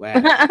cool. What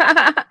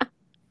happened?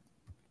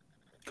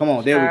 Come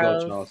on, there we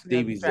go, Charles.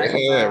 DBZ. Breath of the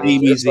Yeah, Wild.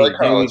 DBZ. it's like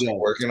There we college go.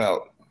 working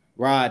out.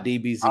 Rod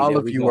DBZ. All there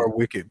of we you go. are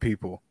wicked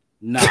people.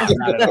 No,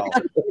 not at all.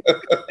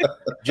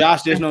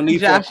 Josh, there's no need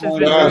Josh for a has coin.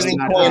 been Josh, rooting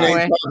the for coin the ain't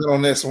win. talking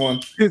on this one.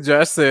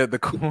 Josh said the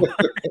coin.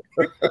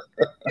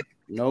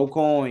 No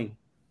coin.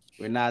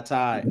 We're not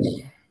tied.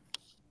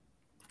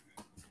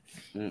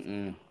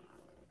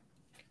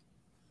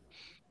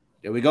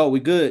 There we go. We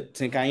good.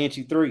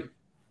 Tenkaichi 3.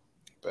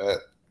 Bet.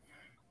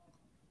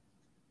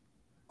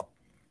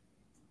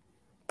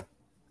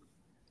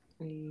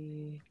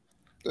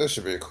 That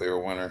should be a clear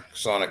winner.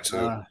 Sonic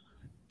 2.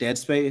 Dead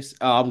Space.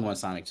 Oh, I'm going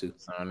Sonic 2.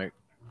 Sonic.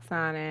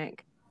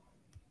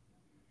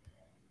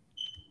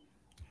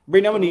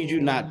 Brittany, I'm gonna need you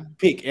to not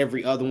pick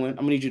every other one. I'm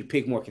gonna need you to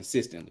pick more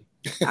consistently.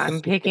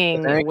 I'm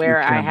picking Thank you,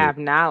 where I Kimber. have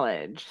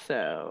knowledge.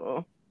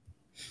 So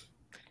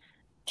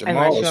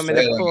Jamal unless is you want me to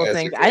failing pull as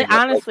things, a I game of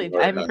honestly,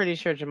 right I'm now. pretty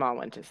sure Jamal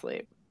went to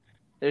sleep.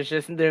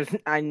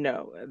 I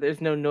know there's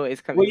no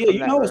noise coming. Well, yeah, from you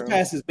that know it's room.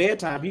 past his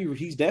bedtime.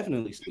 He's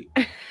definitely asleep.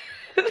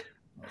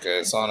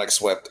 Okay, Sonic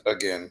swept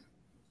again.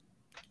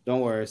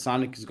 Don't worry,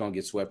 Sonic is gonna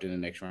get swept in the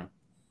next round.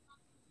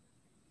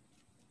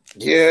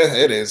 Yeah,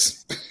 it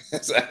is.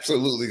 It's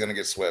absolutely going to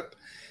get swept.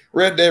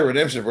 Red Dead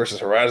Redemption versus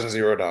Horizon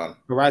Zero Dawn.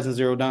 Horizon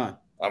Zero Dawn.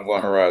 I'm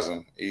going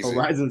Horizon. Easy.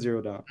 Horizon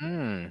Zero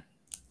Dawn.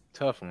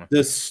 Tough one.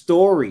 The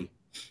story.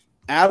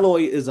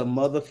 Alloy is a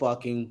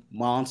motherfucking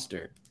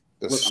monster.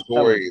 The Look,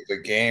 story, the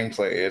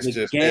gameplay, it's the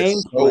just gameplay.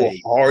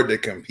 it's so hard to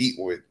compete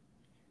with.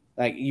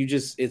 Like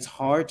it's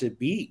hard to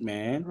beat,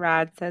 man.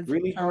 Rod says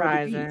Really hard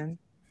to beat. Horizon.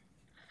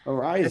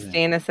 Horizon.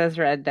 Christina says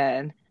Red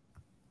Dead.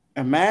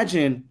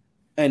 Imagine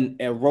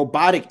a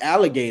robotic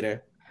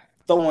alligator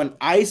throwing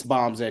ice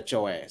bombs at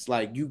your ass.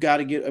 Like you got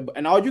to get,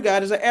 and all you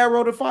got is an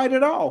arrow to fight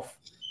it off.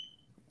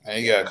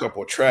 And you got a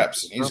couple of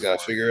traps, and you just got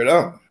to figure it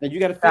out. And you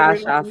got to figure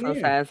Josh it out. also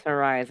says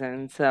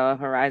Horizon, so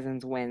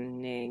Horizon's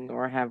winning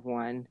or have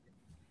won.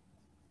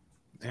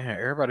 Damn,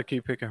 everybody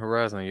keep picking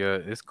Horizon. Yeah,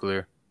 it's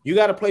clear. You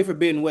got to play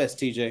Forbidden West,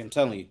 TJ. I'm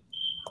telling you.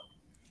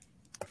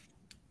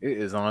 It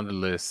is on the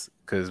list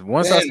because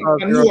once Man, I saw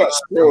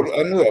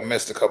I knew I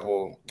missed a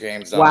couple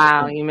games.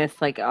 Wow, you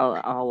missed like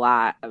a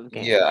lot of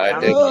games. Yeah, I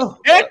did. Whoa.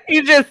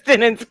 You just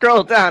didn't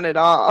scroll down at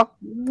all.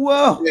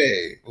 Whoa.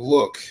 Hey,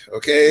 look,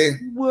 okay.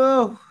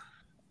 Whoa.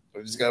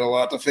 We just got a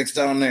lot to fix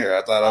down there.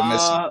 I thought I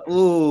missed it.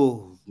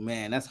 Ooh,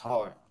 man, that's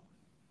hard.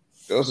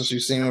 Ghost of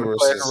Tsushima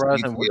Play versus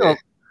Horizon. GTA.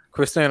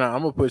 Christina,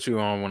 I'm gonna put you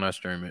on when I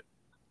stream it.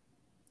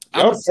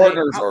 Y'all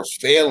partners are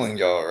failing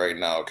y'all right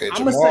now. Okay, I'ma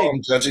Jamal, say-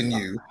 I'm judging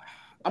you.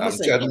 I'm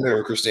judging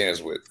whoever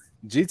Christina's with.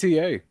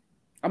 GTA.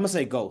 I'm gonna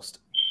say Ghost.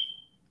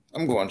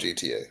 I'm going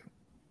GTA.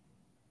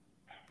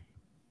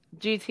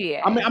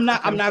 GTA. I mean, I'm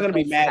not gonna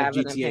be mad if Have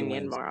an GTA opinion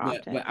wins, more but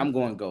often. I'm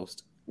going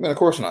Ghost. I mean, of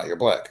course not. You're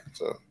black,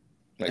 so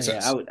makes Yeah,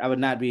 sense. I would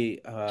not be.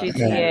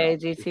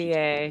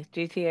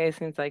 GTA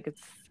seems like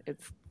it's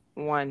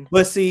one.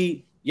 But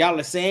see, y'all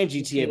are saying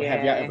GTA, but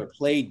have y'all ever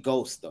played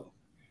Ghost though?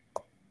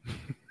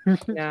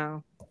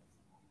 No.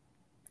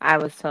 I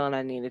was told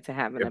I needed to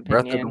have an If Breath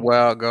of the opinion.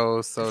 Wild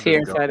goes, so does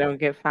Here, so I Ghost. don't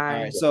get All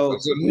fired. right, so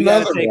There's we gotta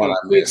another take one a I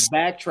quick missed.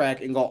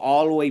 backtrack and go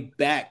all the way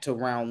back to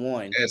round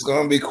one. It's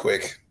gonna be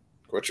quick.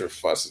 What you're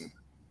fussing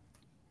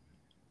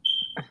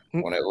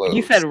when it loads.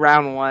 You said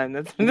round one.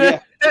 That's Yeah.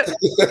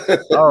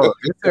 Oh,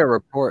 it's a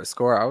report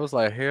score. I was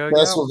like, hell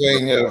yeah.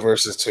 Castlevania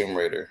versus Tomb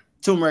Raider.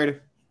 Tomb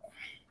Raider.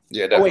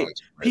 Yeah, Oh, definitely. wait,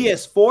 Tomb Raider.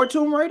 PS4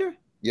 Tomb Raider?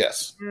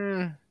 Yes.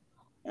 Tomb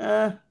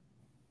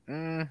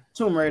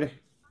Raider.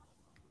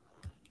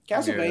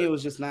 Castlevania Yeah,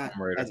 was just not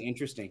Tomb Raider. as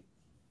interesting.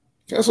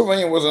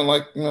 Castlevania wasn't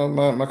like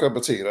my cup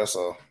of tea. That's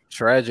all.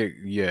 Tragic,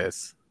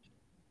 yes.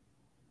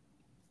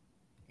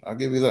 I'll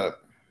give you that.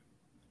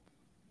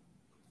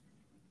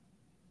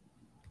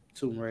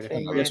 Tomb Raider.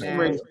 Tomb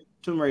Raider.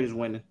 Tomb Raider's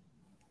winning.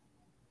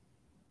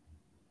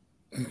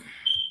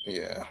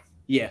 Yeah.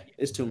 Yeah,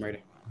 it's Tomb Raider.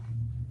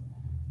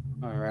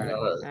 All right. All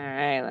All right.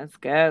 right, let's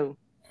go.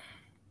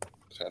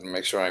 Just had to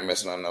make sure I ain't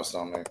missing nothing else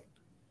down there.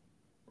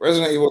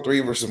 Resident Evil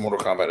 3 versus Mortal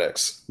Kombat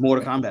X.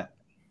 Mortal Kombat.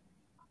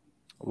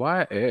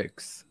 Why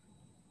X?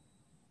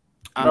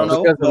 I don't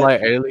know, because of but,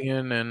 like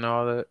Alien and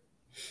all that.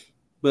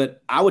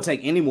 but I would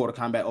take any Mortal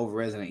Kombat over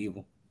Resident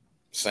Evil.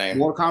 Same.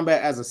 Mortal Kombat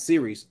as a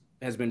series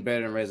has been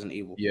better than Resident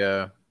Evil.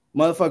 Yeah.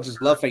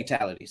 Motherfuckers love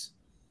fatalities.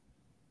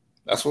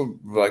 That's what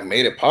like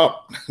made it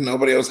pop.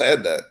 Nobody else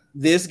had that.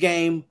 This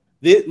game,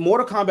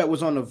 Mortal Kombat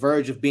was on the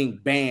verge of being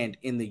banned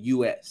in the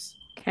U.S.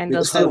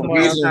 Kendall It's says the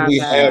Mortal reason we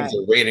have Kombat.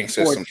 the rating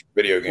system for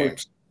video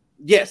games.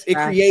 Yes, it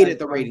That's created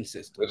the fun. rating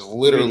system. It's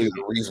literally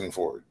the reason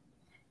for it.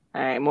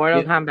 All right,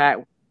 Mortal Yeah.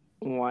 Kombat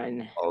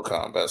 1. Mortal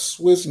Kombat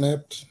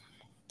Swizznipped.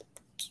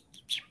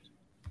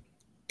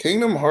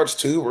 Kingdom Hearts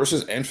 2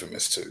 versus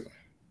Infamous 2.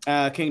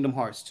 Kingdom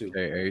Hearts 2.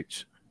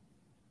 AH.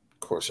 Of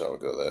course, y'all would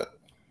go that.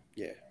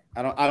 Yeah,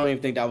 I don't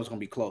even think that was gonna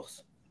be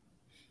close.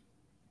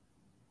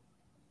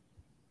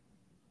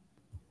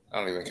 I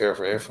don't even care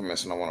for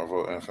Infamous, and I want to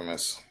vote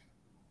Infamous.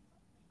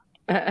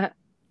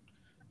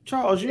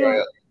 Charles, you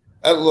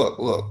Yeah.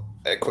 Look.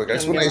 A quick Kingdom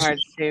explanation.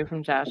 Hearts 2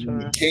 from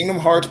Joshua. Kingdom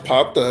Hearts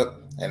popped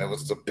up, and it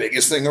was the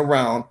biggest thing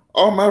around.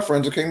 All my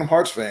friends are Kingdom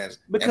Hearts fans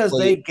because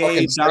and they played fucking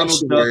gave Donald Duck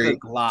Sanctuary a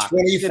Glock.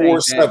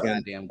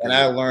 24/7, and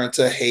I learned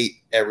to hate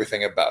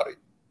everything about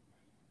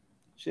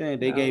it.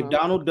 They gave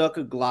Donald Duck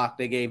a Glock.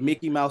 They gave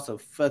Mickey Mouse a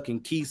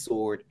fucking key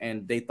sword,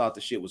 and they thought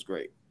the shit was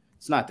great.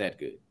 It's not that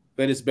good,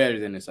 but it's better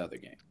than this other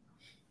game.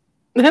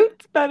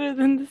 That's better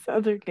than this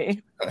other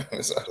game.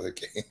 It's out of the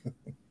game.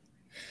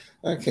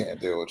 I can't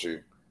deal with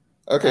you.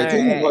 Okay, All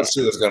Kingdom right. Hearts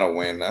 2 is gonna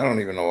win. I don't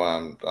even know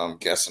why I'm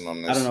guessing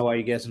on this. I don't know why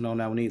you're guessing on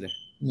that one either.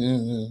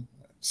 Mhm.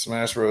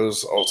 Smash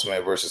Bros.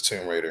 Ultimate versus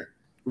Tomb Raider.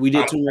 We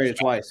did Tomb Raider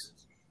twice,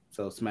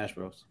 so Smash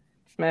Bros.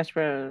 Smash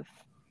Bros.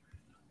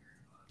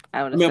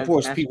 I would I have mean, said of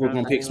course, Smash people are Bros.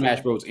 gonna pick anyway.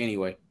 Smash Bros.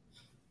 Anyway,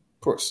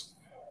 Of course.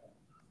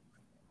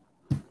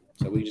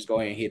 so we just go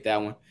ahead and hit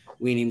that one.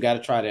 We ain't even got to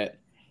try that.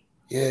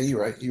 Yeah,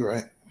 you're right. You're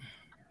right.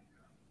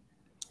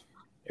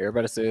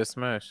 Everybody says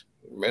Smash.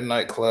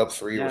 Midnight Club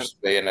 3 Yeah. versus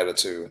Bayonetta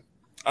 2.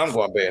 I'm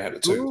going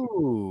Bayonetta 2.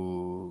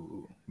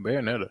 Ooh,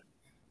 Bayonetta.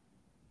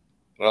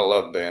 I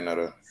love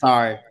Bayonetta.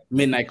 Sorry,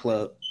 Midnight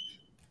Club.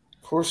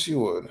 Of course you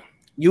would.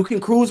 You can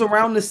cruise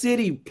around the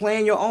city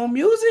playing your own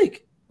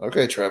music.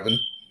 Okay, Trevin.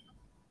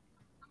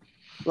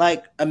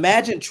 Like,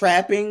 imagine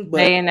trapping,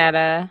 but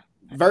Bayonetta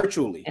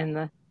virtually. in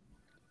the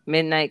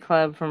Midnight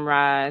Club from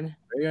Rod.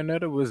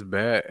 Bayonetta was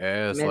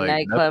badass. Midnight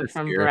like, Club nothing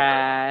from scared her.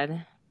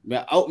 Brad.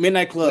 Oh,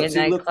 Midnight Club. See,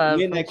 Midnight look, Club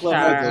Midnight from Club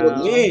has a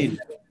Charles. win.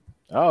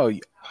 Oh,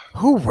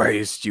 who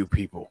raised you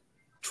people?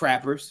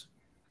 Trappers.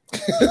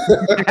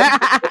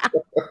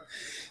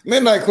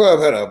 Midnight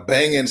Club had a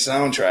banging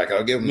soundtrack.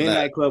 I'll give them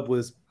Midnight Club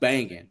was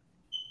banging.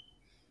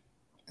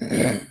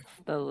 that.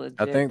 The legit,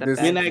 I think the this,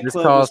 best. Midnight this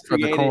Club calls was for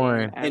the created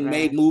coin. and ever.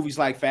 made movies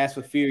like Fast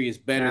and Furious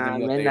better Nah,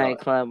 than what Midnight they are.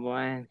 Club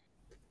won.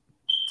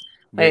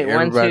 Did Wait,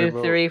 1, everybody 2,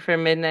 vote? 3 for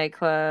Midnight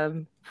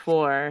Club,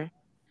 4,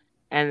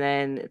 and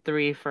then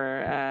 3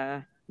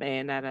 for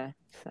Bayonetta.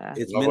 So.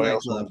 It's Nobody Midnight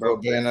else Club, want to bro.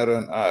 vote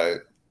Bayonetta? All right.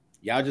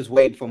 Y'all just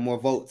waiting for more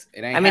votes.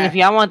 It ain't I mean, if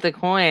happening. y'all want the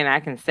coin, I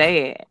can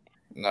say it.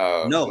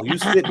 No. No, you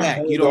sit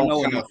back. You don't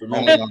know enough.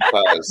 Remember? Only on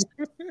ties.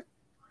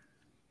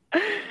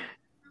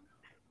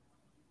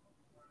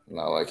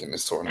 Not liking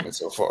this tournament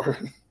so far.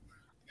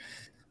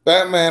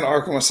 Batman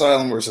Arkham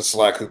Asylum versus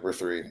Sly Cooper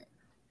 3.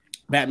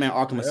 Batman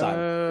Arkham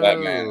Asylum.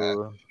 Batman.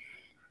 Oh.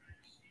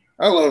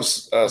 I love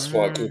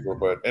Sly Cooper,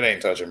 but it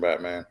ain't touching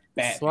Batman.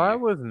 Batman. Sly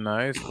was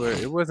nice, but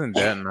it wasn't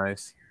that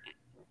nice.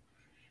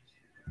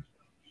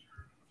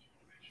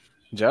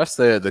 Josh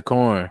said the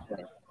coin.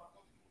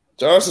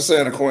 Josh is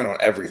saying a coin on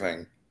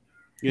everything.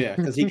 Yeah,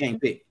 because he can't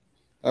pick.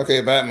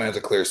 Okay, Batman's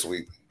a clear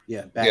sweep.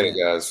 Yeah, Get Batman. it,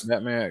 guys.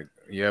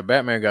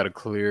 Batman got a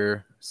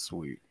clear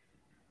sweep.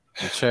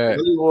 The chat.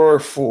 Bloody Roar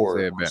 4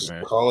 Said versus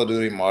Batman. Call of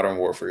Duty Modern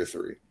Warfare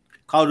 3.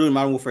 Call of Duty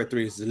Modern Warfare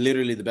 3 is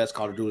literally the best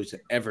Call of Duty to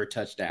ever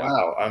touch down.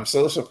 Wow, I'm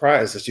so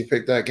surprised that you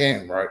picked that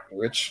game, right,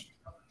 Rich?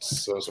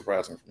 So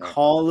surprising for me.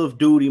 Call of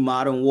Duty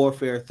Modern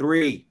Warfare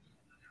 3.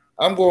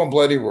 I'm going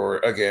Bloody Roar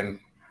again.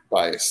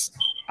 Bias.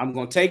 I'm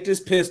gonna take this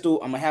pistol.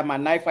 I'm gonna have my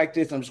knife like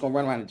this. I'm just gonna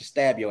run around and just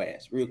stab your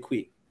ass real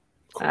quick.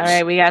 All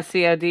right, we got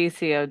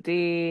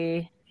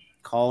COD.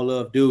 Call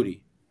of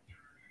Duty.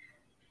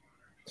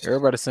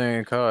 Everybody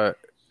saying COD.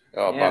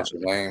 Oh, a Yeah. bunch of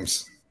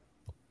names.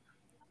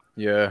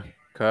 Yeah,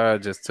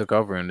 COD just took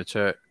over in the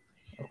chat.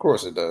 Of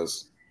course it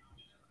does.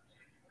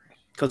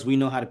 Because we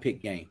know how to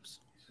pick games.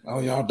 Oh,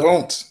 y'all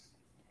don't.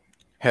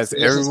 Has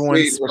Assassin's everyone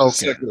Creed versus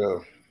spoken?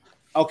 Sekiro.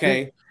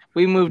 Okay.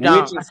 We moved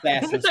on. Which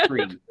Assassin's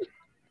Creed?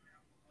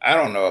 I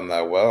don't know them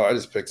that well. I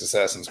just picked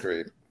Assassin's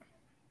Creed.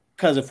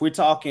 Because if we're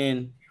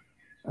talking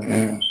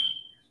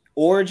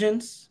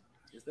Origins,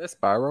 Is that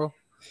Spyro?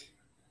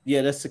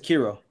 yeah, that's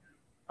Sekiro.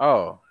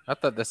 Oh, I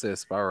thought that said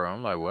Spyro.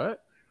 I'm like,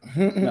 what?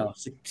 No,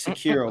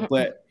 Sekiro.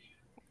 But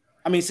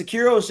I mean,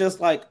 Sekiro is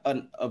just like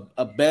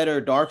a better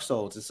Dark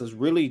Souls. It's a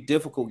really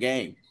difficult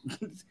game.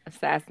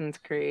 Assassin's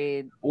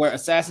Creed. Where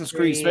Assassin's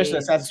Creed, especially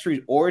Assassin's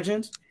Creed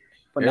Origins,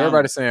 phenomenal.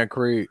 Everybody saying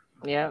Creed.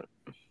 Yep.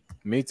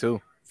 Me too.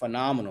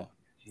 Phenomenal.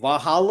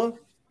 Valhalla,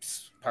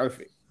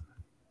 perfect.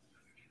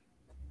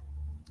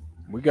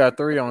 We got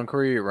 3 on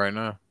Creed right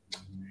now.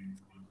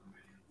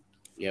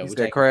 Yeah, He we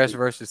said Crash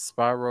versus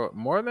Spyro.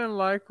 More than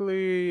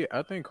likely,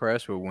 I think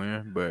Crash will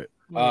win, but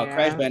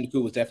Crash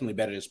Bandicoot was definitely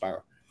better than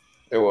Spyro.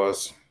 It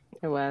was.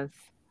 It was.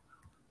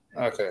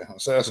 Okay,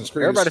 Assassin's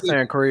Creed. everybody's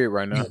saying Creed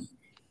right now.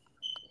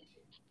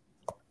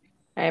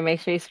 All right, make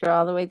sure you scroll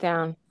all the way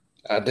down.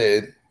 I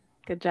did.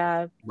 Good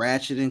job.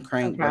 Ratchet and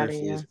Crank I'm proud of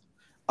versus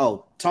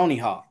you. Tony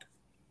Hawk.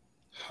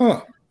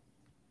 Huh.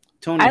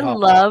 Tony I Hawk.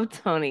 love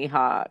Tony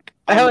Hawk.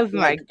 That I'm was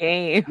my like-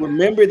 game.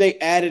 Remember they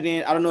added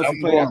in, I don't know if I'm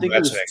you played, I going think it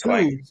was Ratchet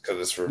and 2, because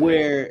it's for me.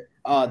 where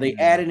they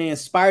added in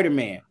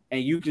Spider-Man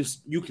and you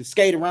can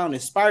skate around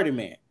as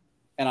Spider-Man.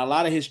 And a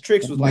lot of his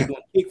tricks was like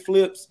doing kick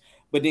flips,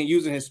 but then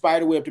using his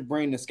spider web to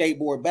bring the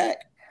skateboard back.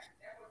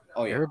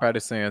 Oh yeah.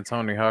 Everybody's saying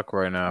Tony Hawk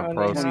right now. Tony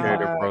Pro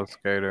skater, Hawk. pro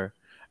skater.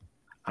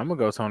 I'm gonna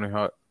go Tony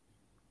Hawk.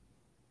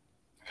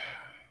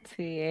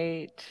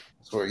 TH.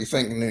 So you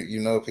think you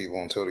know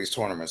people until these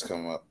tournaments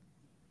come up.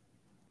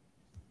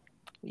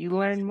 You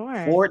learn more.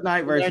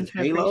 Fortnite You learn versus to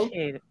Halo.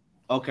 appreciate it.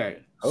 Okay.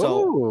 So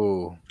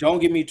Oh, don't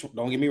get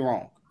me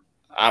wrong.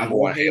 I'm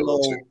going Halo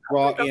too.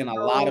 brought in a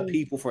lot of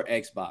people for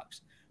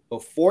Xbox,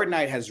 but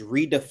Fortnite has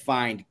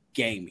redefined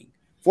gaming.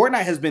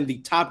 Fortnite has been the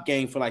top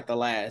game for like the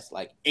last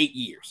 8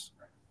 years.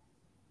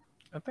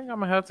 I think I'm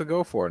gonna have to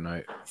go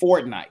Fortnite.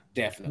 Fortnite,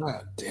 definitely.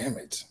 God damn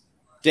it.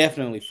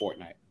 Definitely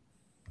Fortnite.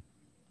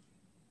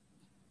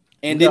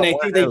 And We then got they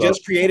one think they Halo.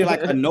 just created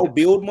like a no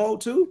build mode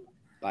too.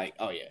 Like,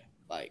 oh yeah,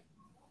 like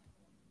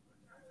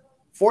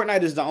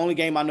Fortnite is the only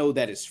game I know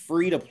that is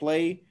free to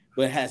play,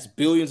 but has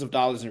billions of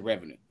dollars in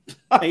revenue.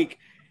 like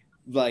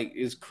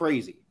it's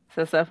crazy.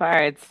 So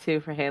far it's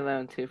 2 for Halo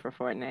and 2 for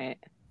Fortnite.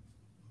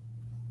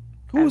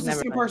 Who was the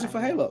same person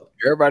for Halo?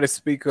 Everybody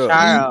speak up.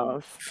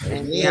 Charles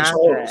and Me and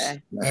Charles.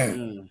 DeAndre.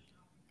 Man.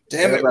 Damn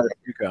it. Everybody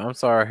speak up. I'm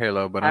sorry,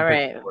 Halo, but All I'm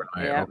right. picking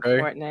Fortnite, Yep, okay?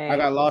 Fortnite. I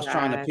got lost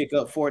trying to Josh. pick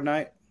up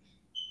Fortnite.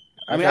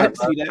 I I mean, I got can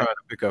see trying that. to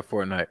pick up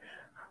Fortnite.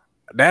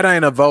 That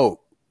ain't a vote.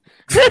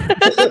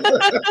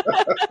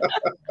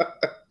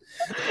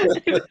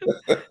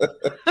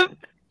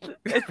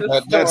 It's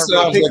a That store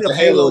sounds Picked like up a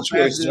Halo faster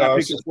choice, than I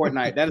picked Josh. up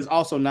Fortnite. That is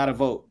also not a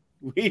vote.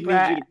 We need you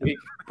Brad- to pick.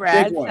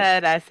 Brad Pick one.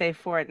 said I say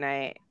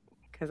Fortnite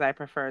because I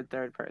prefer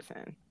third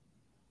person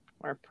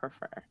or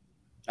prefer.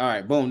 All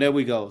right, boom, there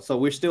we go. So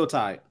we're still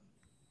tied.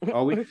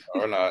 Are we?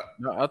 Or not.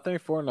 No, I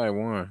think Fortnite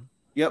won.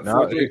 Yep, No,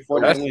 4-3. that's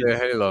Fortnite the wins.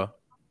 Halo.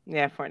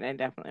 Yeah, Fortnite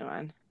definitely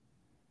won.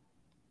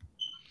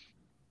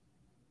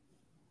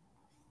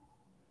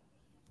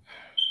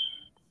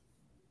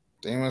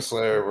 Demon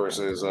Slayer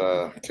versus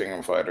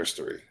Kingdom Fighters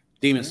 3.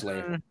 Demon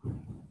Slayer.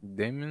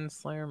 Demon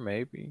Slayer,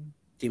 maybe.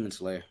 Demon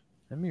Slayer.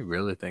 Let me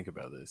really think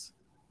about this.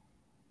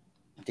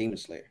 Demon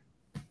Slayer.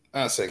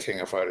 I'd say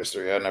King of Fighters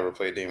 3. I never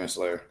played Demon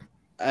Slayer.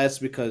 That's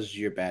because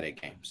you're bad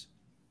at games.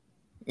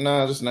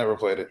 No, I just never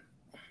played it.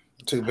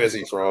 Too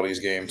busy for all these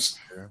games.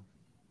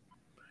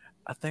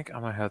 I think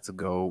I'm gonna have to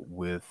go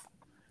with.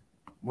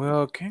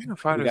 Well, King of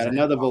Fighters. We got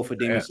another vote for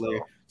Demon Slayer.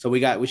 So we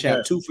should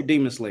have 2 for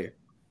Demon Slayer.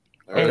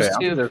 There's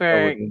I'm 2 gonna go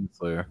for with Demon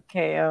Slayer.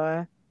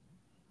 KOA.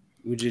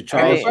 Would you All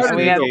try? right, Fighters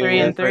we got is 3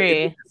 and like,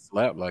 it 3.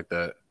 Slap like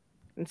that.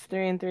 It's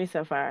 3 and 3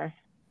 so far.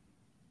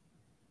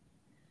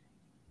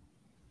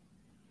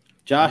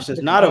 Josh,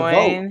 that's not a vote.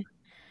 Dwayne-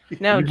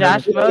 No,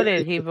 Josh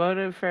voted. He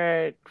voted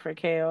for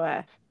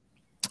KOF.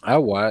 I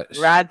watched.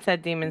 Rod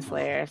said Demon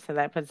Slayer, so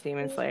that puts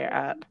Demon Slayer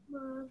up.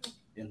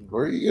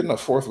 Where are you getting a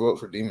 4th vote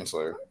for Demon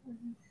Slayer?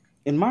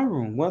 In my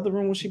room. What other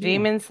room was she in?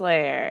 Demon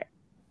Slayer.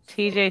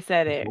 TJ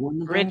said it.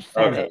 Rich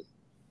said Okay. it.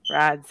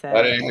 Rod said I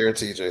it. didn't hear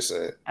TJ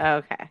say it.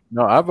 Okay.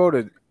 No, I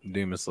voted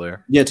Demon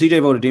Slayer. Yeah,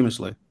 TJ voted Demon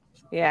Slayer.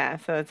 Yeah,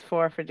 so it's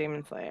 4 for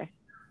Demon Slayer.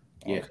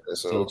 Yeah. Okay,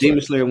 So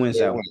Demon Slayer wins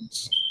that one.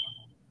 wins.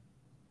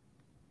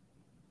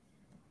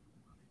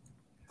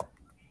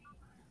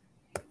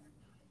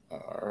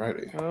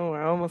 Alrighty. Oh,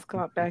 we're almost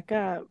caught back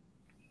up.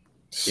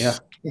 Yeah.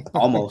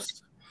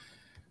 Almost.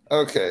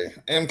 Okay.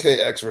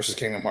 MKX versus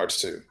Kingdom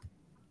Hearts 2.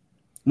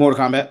 Mortal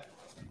Kombat.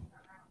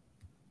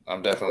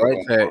 I'm definitely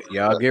Right, going chat.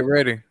 Y'all get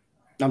ready.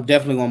 I'm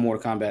definitely going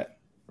Mortal Kombat.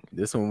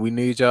 This one we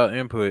need y'all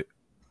input.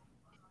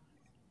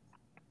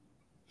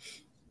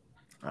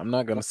 I'm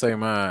not gonna say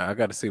mine. I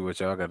got to see what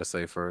y'all got to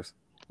say first.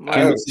 I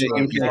have say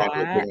some MK. fun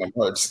with Kingdom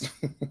Hearts.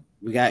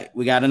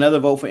 We got another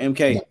vote for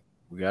MK.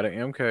 We got an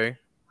MK.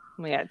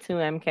 We got 2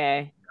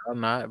 MK. Y'all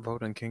not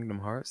voting Kingdom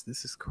Hearts.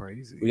 This is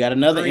crazy. We got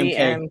another 3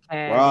 MK.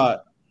 MK. Rod.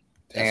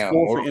 Damn,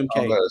 4 for Mortal MK.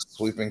 Kombat is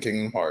sweeping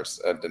Kingdom Hearts.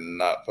 I did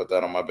not put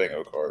that on my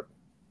bingo card.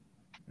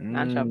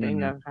 Not your Mm.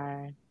 bingo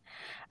card.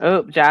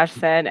 Oh, Josh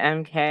said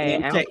MK.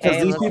 MK, 'cause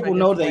these looks people like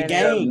know it's their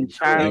winning. game.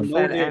 Charles They know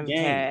said their MK.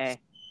 games.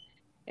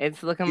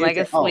 It's looking Here's like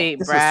a the- oh, sweep.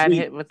 this is Brad sweep.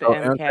 hit with the So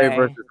MK. MK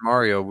versus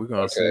Mario. We're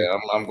gonna Okay, see.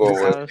 I'm going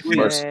with Oh,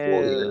 first school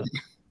here. shit.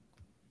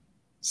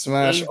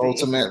 Smash Easy.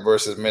 Ultimate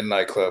versus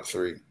Midnight Club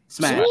 3.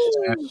 Smash.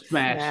 Smash.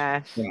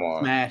 Smash. Come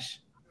on. Smash.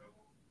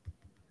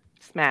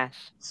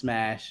 Smash.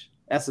 Smash.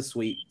 That's a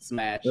sweep.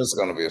 Smash. This is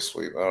going to be a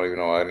sweep. I don't even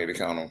know why I need to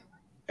count them.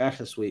 That's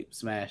a sweep.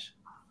 Smash.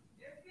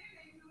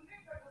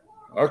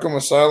 Arkham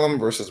Asylum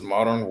versus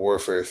Modern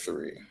Warfare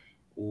 3.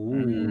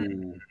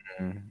 Ooh.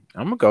 I'm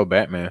gonna go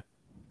Batman.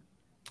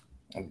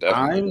 I'm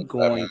definitely I'm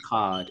going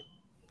COD.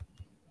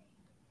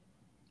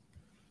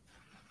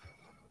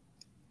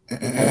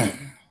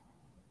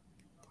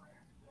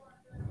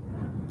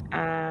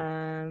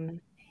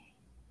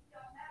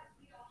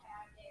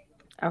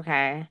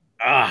 Okay.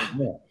 Ah,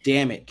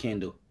 damn it,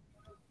 Kendall.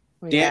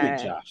 We Damn it,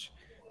 got- Josh.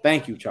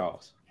 Thank you,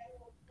 Charles.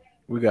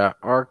 We got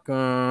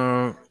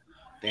Arkham.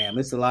 Damn,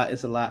 it's a lot.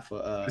 It's a lot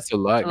for It's a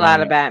lot. A lot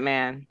going of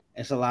Batman.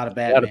 it's a lot of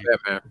on. A lot of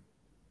Batman.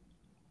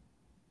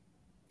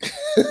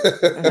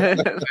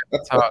 Batman.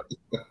 Talk.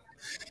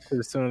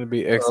 It's soon to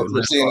be exit.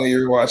 Christina,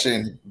 you're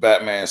watching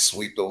Batman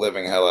sweep the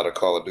living hell out of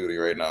Call of Duty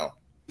right now.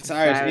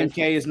 Cyrus, Cyrus.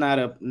 MK is not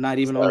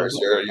even on. Cyrus,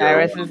 you're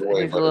Cyrus one is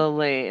away, he's a buddy. little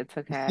late. It's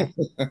okay.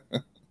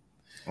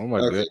 Oh my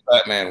Okay,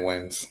 god. Batman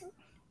wins.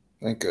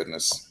 Thank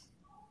goodness.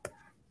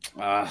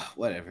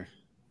 Whatever.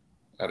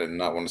 I did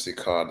not want to see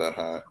COD that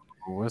high.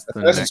 What's the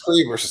Assassin's next?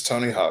 Creed versus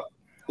Tony Hawk.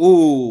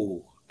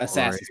 Ooh,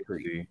 Assassin's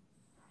Creed. Crazy.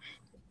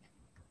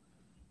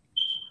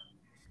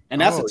 And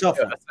that's Oh, a tough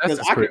yeah, one. 'Cause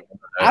Assassin's Creed.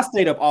 I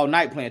stayed up all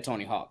night playing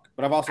Tony Hawk,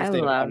 but I've also I stayed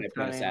up all love night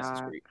playing Tony Assassin's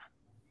Hawk. Creed.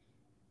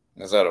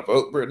 Is that a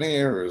vote, Brittany,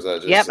 or is that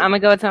just? Yep, I'm gonna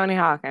go with Tony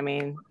Hawk. I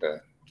mean, Okay.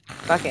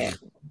 fuck it.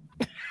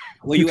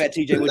 Where you at,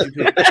 TJ? What'd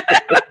you pick?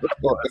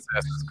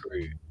 Assassin's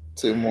Creed.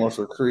 2 more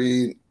for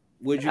Creed.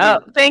 What'd you Oh,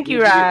 get? thank you,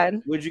 What'd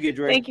Rod. What'd you get,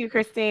 Dre? Thank you,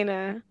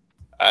 Christina.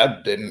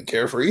 I didn't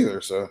care for either,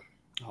 so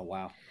Oh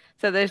wow.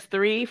 So there's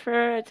 3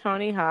 for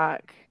Tony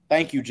Hawk,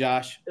 Thank you,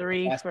 Josh.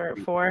 3 That's for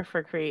Creed. 4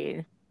 for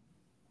Creed.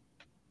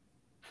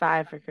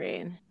 5 for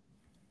Creed.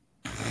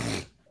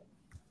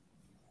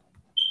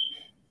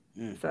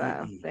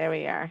 So there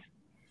we are.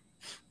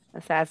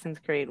 Assassin's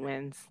Creed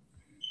wins.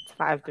 It's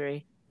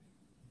 5-3.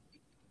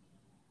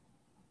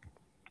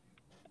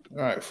 All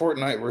right,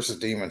 Fortnite versus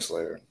Demon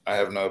Slayer. I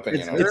have no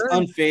opinion on It's it.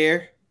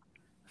 unfair.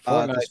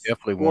 Fortnite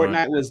definitely won.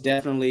 Fortnite was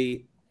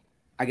definitely,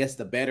 I guess,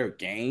 the better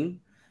game.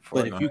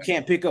 But if you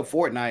can't pick up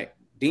Fortnite,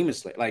 Demon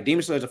Slayer, like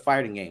Demon Slayer is a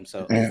fighting game,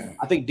 so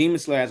I think Demon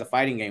Slayer as a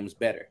fighting game is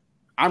better.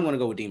 I'm gonna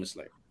go with Demon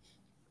Slayer.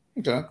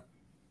 Okay.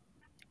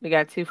 We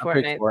got 2 I picked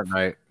Fortnite.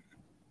 Fortnite.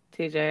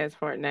 TJ has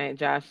Fortnite.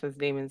 Josh has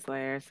Demon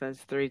Slayer. So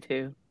it's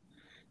 3-2.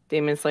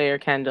 Demon Slayer,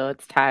 Kendall.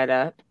 It's tied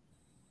up.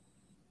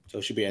 So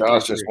it should be at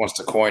Josh 3-3. just wants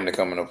the coin to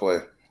come into play.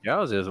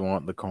 Y'all just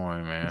want the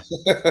coin, man.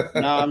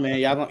 Nah, man,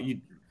 y'all gonna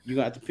you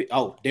gonna have to pick.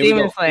 Oh, there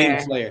Demon we go. Slayer.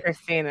 Demon Slayer.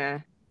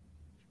 Christina.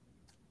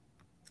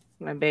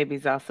 My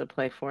babies also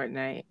play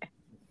Fortnite.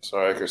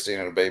 Sorry,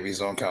 Christina, the babies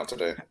don't count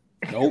today.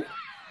 Nope.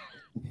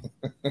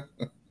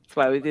 That's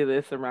why we do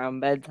this around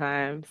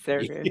bedtime.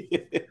 Circus.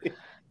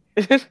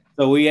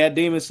 So we had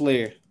Demon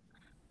Slayer.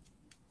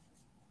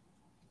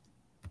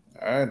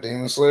 All right,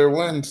 Demon Slayer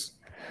wins.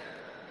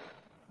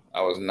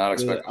 I was not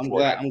expecting. I'm Fortnite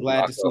glad to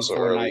knock see us so Fortnite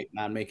early.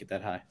 not make it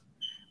that high.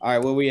 All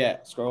right, where we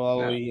at? Scroll all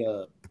the way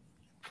up.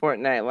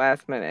 Fortnite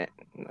last minute.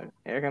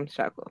 Here comes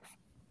Chuckles.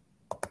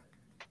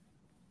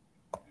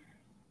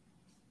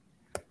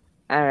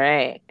 All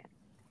right.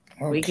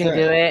 We can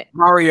do it.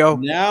 Mario.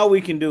 Now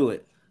we can do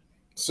it.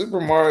 Super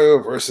Mario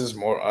versus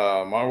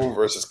Marvel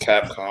versus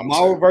Capcom.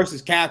 Marvel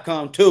versus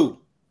Capcom 2.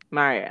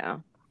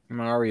 Mario.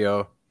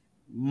 Mario.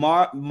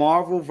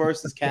 Marvel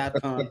versus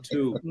Capcom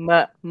 2.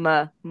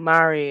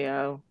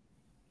 Mario.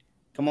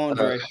 Come on,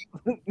 Dre.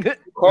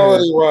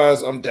 Quality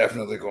wise, I'm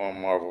definitely going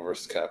Marvel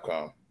versus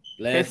Capcom.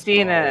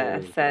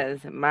 Christina says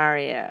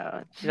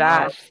Mario.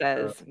 Josh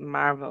says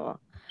Marvel.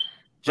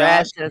 Josh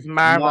Brad says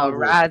Marvel.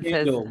 Rod says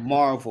Kendall,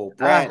 Marvel.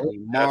 Bradley,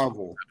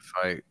 Marvel.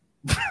 Fight.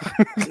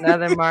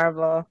 another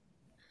Marvel.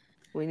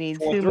 We need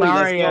 2 4-3, let's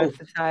Marios go.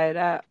 to tie it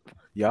up.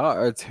 Y'all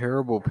are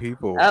terrible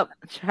people. Oh,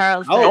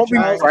 Charles. Oh, said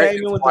Charles right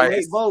came in with twice. a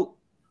late vote.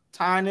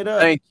 Tying it up.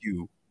 Thank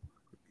you.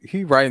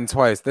 He writing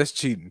twice. That's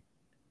cheating.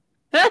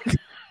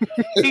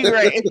 He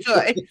right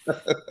twice.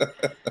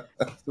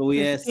 So we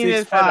had He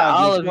just 6-5. said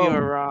all Let's of go. you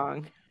are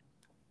wrong.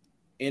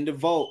 In the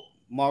vote,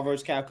 Marvel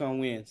vs. Capcom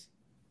wins.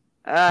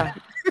 My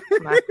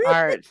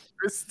heart.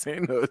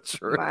 Christina,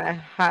 true. My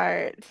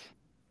heart.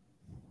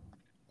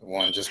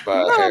 One just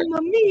by a hair.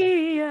 Mamma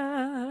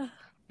mia.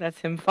 That's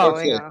him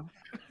falling Okay. off.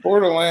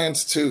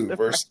 Borderlands 2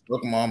 versus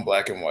Pokemon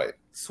Black and White.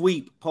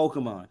 Sweep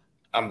Pokemon.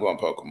 I'm going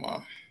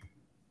Pokemon.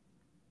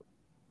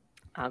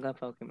 I'll go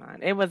Pokemon.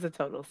 It was a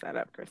total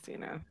setup,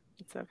 Christina.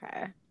 It's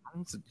okay.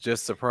 I'm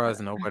just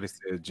surprised nobody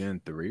said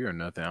Gen 3 or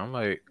nothing. I'm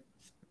like,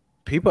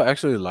 people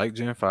actually like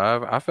Gen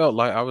 5. I felt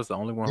like I was the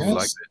only one who Yes.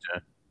 liked that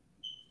gen.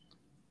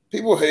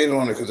 People hated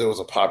on it because it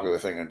was a popular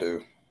thing to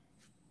do.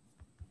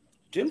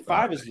 Gen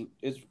 5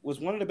 was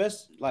one of the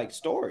best like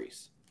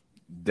stories.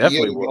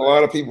 Definitely. Yeah, was. a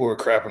lot of people were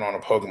crapping on the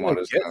Pokemon. Well,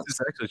 As yes, well. this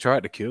actually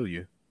tried to kill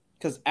you.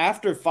 Because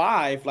after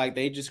 5, like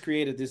they just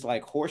created this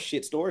like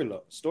horseshit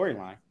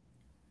storyline.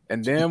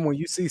 And then when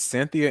you see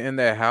Cynthia in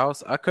that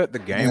house, I cut the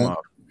game off.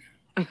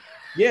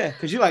 Yeah,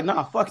 because you're like,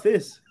 nah, fuck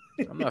this.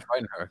 I'm not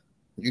fighting her.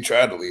 You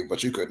tried to leave,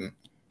 but you couldn't.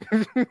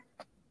 All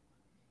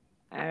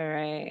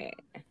right.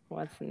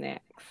 What's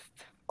next?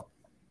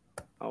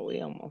 Oh,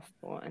 we almost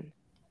won.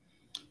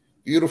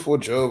 Beautiful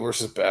Joe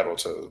versus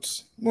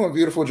Battletoads. More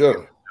Beautiful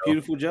Joe.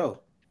 Beautiful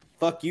Joe.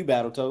 Fuck you,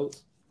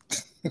 Battletoads.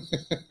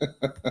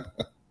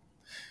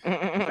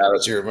 Now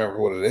that you remember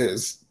what it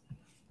is.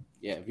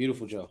 Yeah,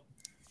 Beautiful Joe.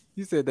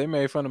 You said they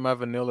made fun of my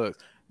vanilla.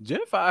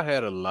 Gen 5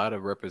 had a lot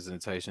of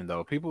representation,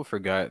 though. People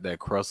forgot that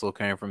Crustle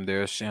came from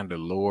there,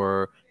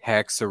 Chandelure,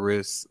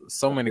 Haxorus,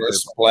 so many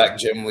There's good black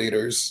gym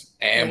leaders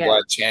and Yeah.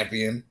 black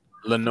champion.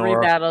 3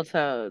 Lenore.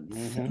 Battletoads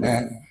Mm-hmm.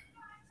 Man,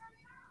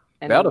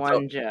 and Battletoad.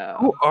 1 Joe.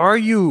 Who are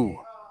you?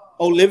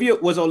 Olivia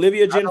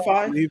I Gen don't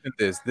 5? believe in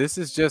this. This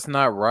is just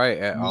not right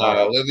at all.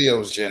 no, Olivia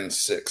was Gen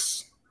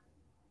 6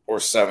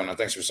 or 7. I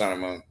think she was Sun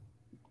and Moon.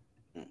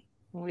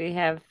 We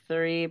have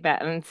 3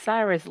 and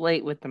Cyrus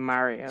late with the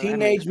Mario. That Teenage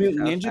makes me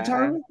Mutant so Ninja sad.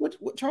 Turtle?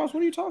 What Charles,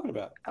 what are you talking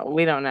about?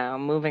 We don't know.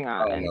 Moving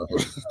I don't on. know.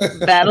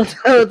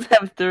 Battletoads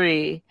have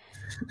 3.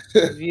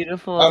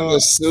 Beautiful. I'm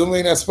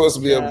assuming that's supposed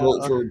to be a Yeah.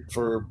 vote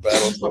for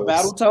Battletoads. For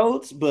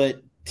Battletoads,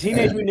 but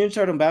Teenage Mutant Ninja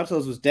Turtle and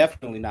Battletoads was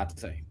definitely not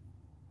the same.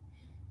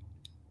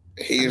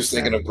 He was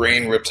thinking of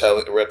green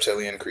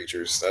reptilian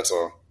creatures. That's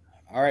all.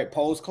 All right,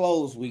 polls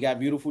closed. We got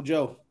Beautiful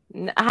Joe.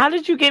 How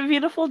did you get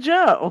Beautiful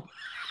Joe?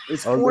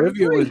 It's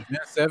Olivia 43. was Gen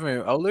 7.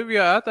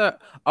 Olivia, I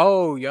thought.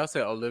 Oh, y'all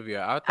said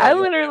Olivia. I thought I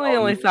y'all literally said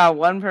only Olivia, saw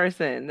one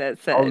person that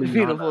said Oliana.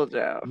 Beautiful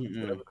Joe.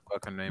 Mm-mm. whatever the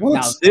fuck her name What?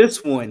 is. Now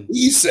this one,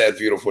 He said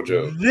Beautiful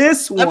Joe.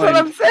 this That's what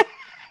I'm one saying.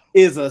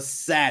 is a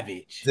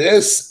savage.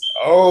 This,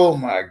 oh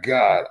my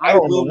God. I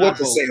don't know will what not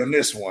to vote. say on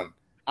this one.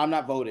 I'm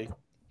not voting.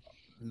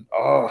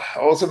 Oh,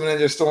 Ultimate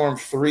Ninja Storm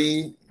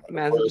 3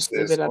 Might as well just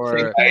leave it up to Or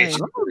the Hey,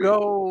 coin. I'm gonna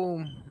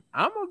go.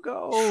 I'm gonna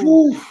go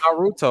Whew.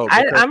 Naruto.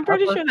 I'm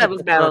pretty sure that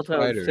was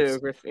Battletoads too,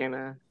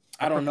 Christina.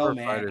 I don't know, prefer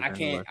man. fighters I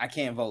anyway.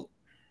 can't vote.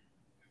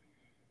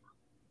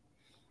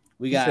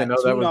 We You said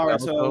got no, that 2 was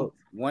Naruto, Battletoads?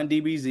 1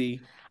 DBZ.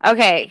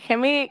 Okay,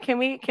 can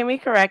we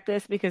correct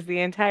this because the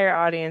entire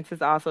audience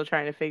is also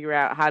trying to figure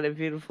out how did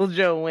Beautiful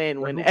Joe win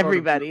when Who voted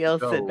everybody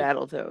else Beautiful said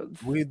Joe?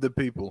 Battletoads? We the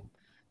people.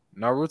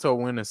 Naruto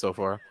winning so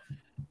far.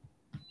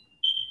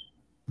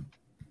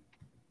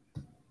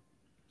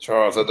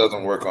 Charles, that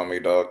doesn't work on me,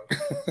 dog.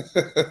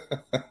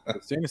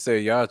 Christina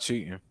said y'all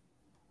cheating.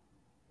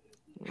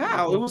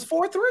 How? It was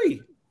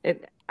 4-3.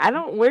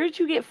 Where did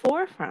you get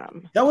 4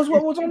 from? That was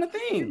what was on the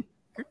thing.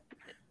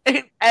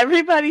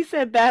 Everybody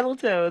said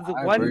Battletoads.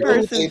 I One agree.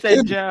 person They said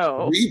didn't.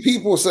 Joe. 3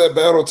 people said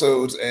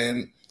Battletoads,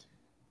 and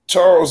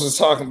Charles is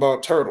talking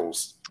about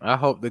turtles. I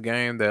hope the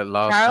game that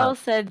lost. Charles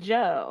said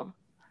Joe.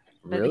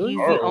 But Really? he's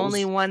Charles the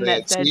only one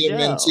that said Joe.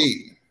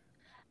 TMNT.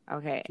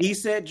 Okay. He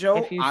said Joe.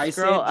 If you I said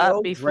scroll up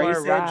Joe. before Dre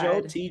said Joe.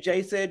 Rod.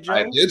 TJ said Joe.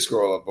 I did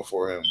scroll up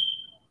before him.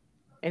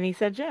 And he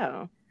said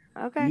Joe.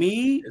 Okay.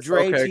 Me, It's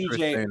Dre, okay, TJ,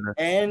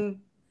 Christina.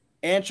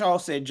 and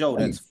Charles said Joe.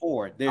 That's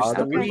 4. There's All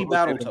the 3 people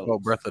said to vote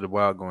Battletoads. Breath of the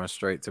Wild going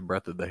straight to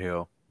Breath of the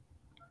Hill.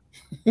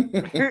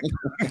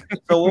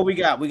 So what we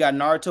got? We got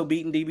Naruto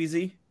beating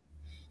DBZ.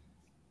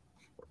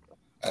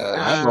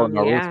 I know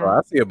Naruto. Yeah.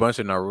 I see a bunch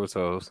of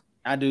Narutos.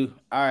 I do.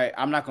 All right,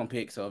 I'm not gonna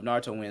pick. So if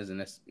Naruto wins, then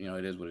that's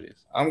it is what it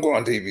is. I'm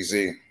going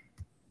DBZ.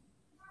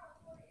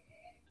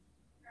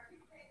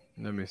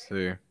 Let me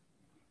see.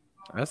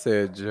 I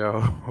said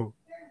Joe.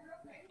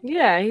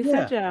 Yeah, he Yeah.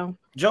 said Joe.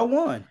 Joe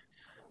won.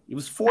 It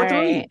was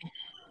 4-3.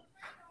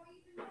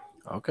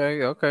 All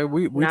Okay.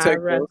 We take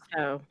those.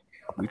 Naruto.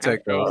 We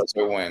take those.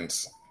 Naruto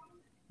wins.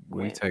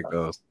 We take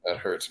those. That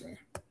hurts me.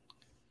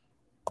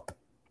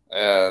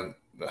 And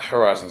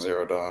Horizon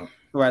Zero Dawn.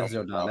 Horizon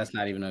Zero Dawn. That's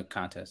not even a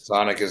contest.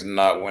 Sonic is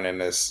not winning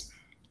this.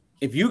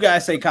 If you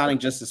guys say Sonic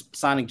just to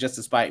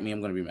spite me,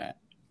 I'm gonna be mad.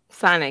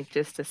 Sonic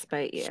just to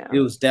spite you. It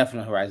was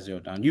definitely Horizon Zero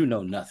Dawn. You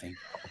know nothing.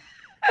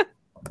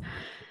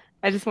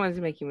 I just wanted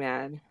to make you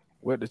mad.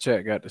 What the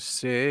chat got to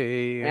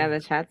say? Yeah,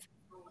 the chat's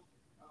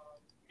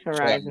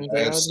Horizon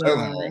Zero It's 7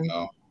 right Dawn.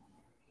 now.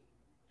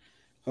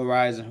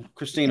 Horizon.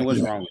 Christina, what's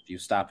wrong with you?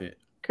 Stop it.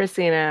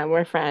 Christina,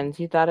 we're friends.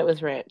 You thought it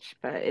was Rich,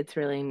 but it's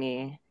really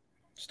me.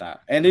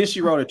 Stop. And then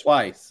she wrote it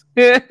twice.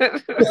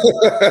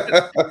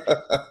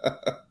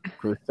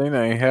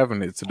 Christina ain't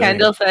having it today.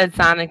 Kendall said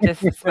Sonic just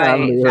to I spite.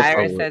 knew it.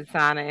 Tyra said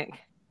Sonic.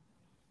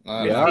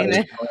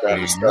 Yeah,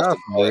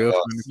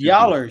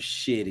 Y'all are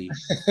shitty.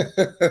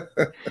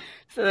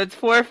 So it's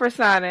 4 for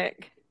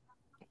Sonic,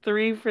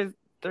 3 for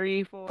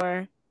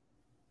 4.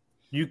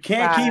 You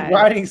can't keep 5.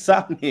 writing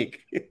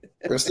Sonic.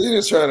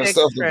 Christina's trying to 6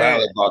 stuff the for-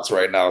 ballot box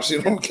right now.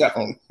 She don't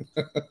count.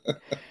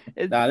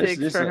 It's Nah,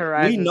 6 for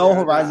Horizon. we know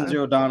Zero Horizon Dawn.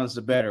 Zero Dawn is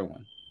the better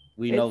one.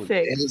 We know It's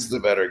that. 6. It is the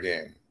better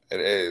game. It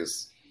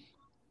is.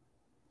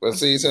 But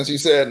see, since you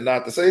said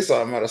not to say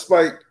something out of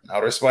spite, now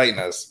they're spiting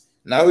us.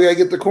 Now we gotta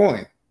get the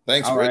coin.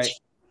 Thanks, All Rich. right.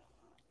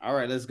 All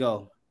right, let's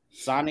go.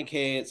 Sonic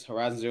heads,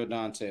 Horizon Zero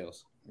Dawn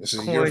tails. This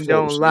is your Coin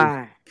don't first.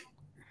 lie.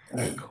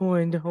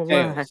 Coin don't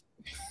lie. Tails.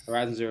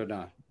 Horizon Zero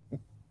Dawn.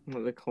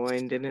 Well, the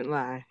coin didn't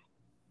lie.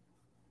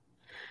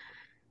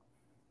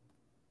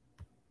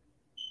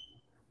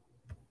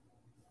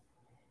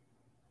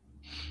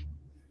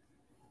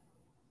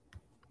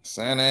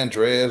 San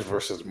Andreas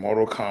versus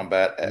Mortal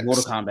Kombat X.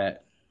 Mortal Kombat.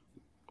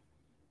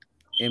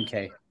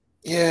 MK.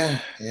 Yeah.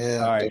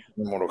 All right.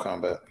 Definitely Mortal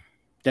Kombat.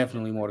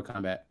 Definitely Mortal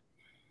Kombat.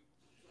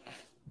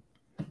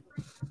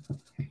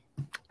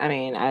 I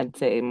mean, I'd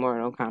say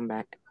Mortal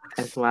Kombat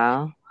as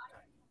well.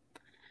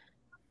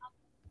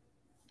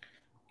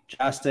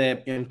 Josh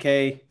said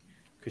MK.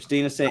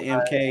 Christina said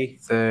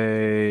MK.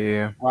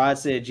 Say Rod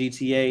said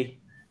GTA.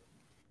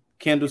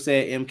 Kendall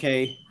said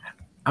MK.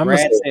 I'm Brad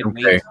gonna say said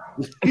MK.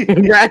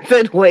 wait. Brad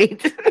said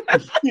wait.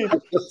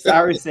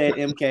 Cyrus said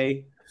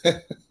MK.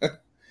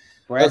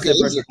 Brad Okay, said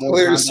this is a Mortal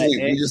clear Kombat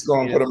sweep. We X. just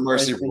gonna put a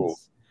mercy Yes. rule.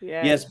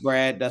 Yeah. Yes,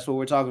 Brad. That's what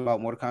we're talking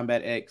about. Mortal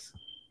Kombat X.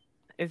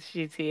 It's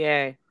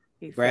GTA.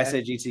 He Brad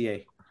said. said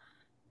GTA.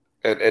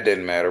 It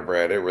didn't matter,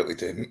 Brad. It really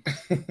didn't.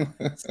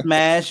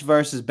 Smash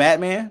versus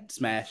Batman.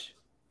 Smash.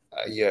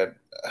 Yeah,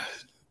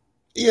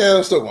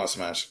 I still want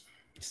Smash.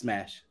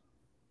 Smash.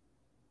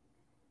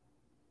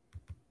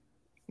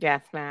 Yeah,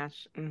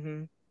 Smash.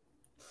 Mm-hmm.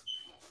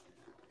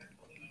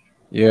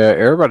 Yeah,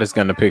 everybody's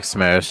gonna pick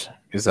Smash.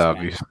 It's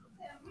obvious.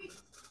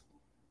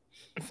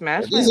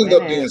 Smash. This might ends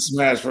up win being it.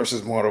 Smash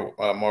versus Marvel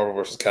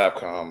versus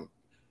Capcom.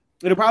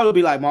 It'll probably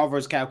be like Marvel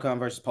vs. Capcom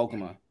versus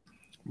Pokemon.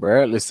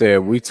 Bradley said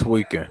we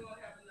tweaking.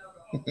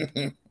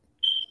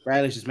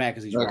 Bradley's just mad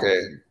because he's Okay,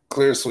 wrong.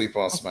 clear sweep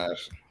on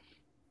Smash.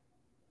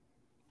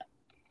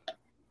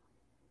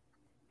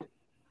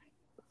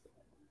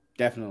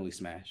 Definitely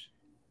Smash.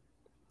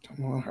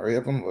 Come on, hurry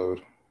up and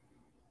load.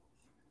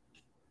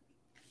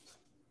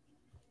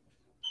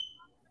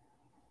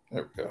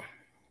 There we go.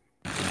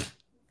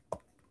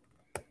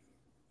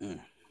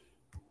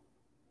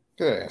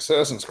 Okay,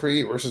 Assassin's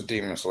Creed versus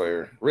Demon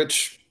Slayer.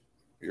 Rich,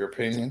 your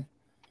opinion?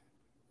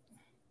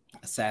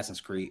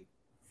 Assassin's Creed.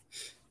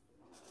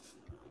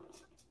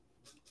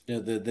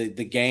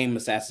 The game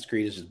Assassin's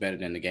Creed is just better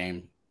than the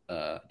game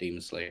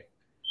Demon Slayer.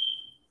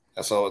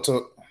 That's all it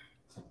took.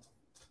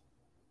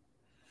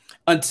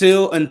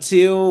 Until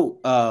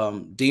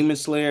Demon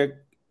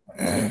Slayer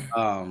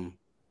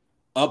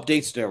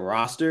updates their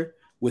roster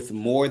with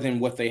more than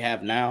what they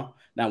have now.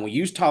 Now, when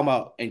you talk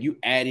about and you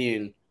add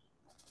in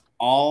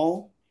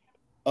all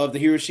of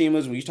the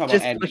Hiroshimas, when you talk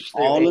about adding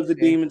all of the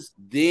demons,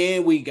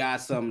 then we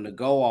got something to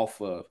go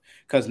off of.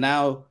 Because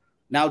now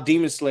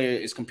Demon Slayer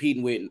is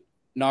competing with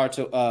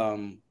Naruto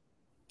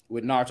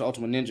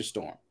Ultimate Ninja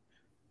Storm,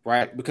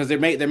 right? Because they're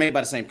made by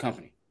the same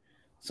company.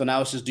 So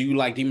now it's just, do you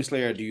like Demon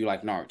Slayer or do you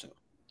like Naruto?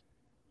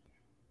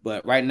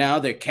 But right now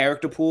their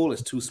character pool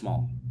is too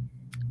small.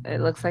 It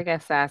looks like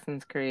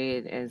Assassin's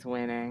Creed is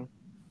winning.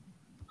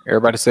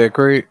 Everybody said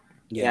Creed.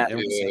 Yeah,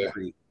 everybody said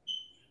Creed.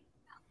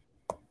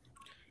 All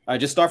right,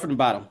 just start from the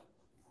bottom.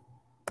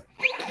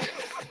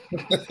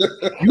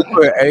 You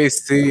put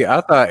AC.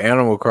 I thought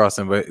Animal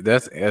Crossing, but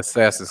that's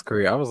Assassin's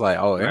Creed. I was like,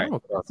 oh, Right. Animal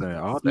Crossing.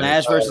 Oh,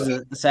 Smash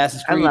versus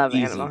Assassin's I Creed. love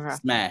easy. Animal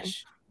Crossing.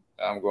 Smash.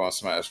 I'm going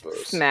Smash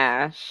Bros.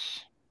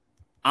 Smash.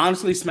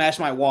 Honestly, Smash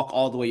might walk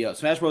all the way up.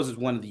 Smash Bros is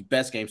one of the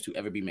best games to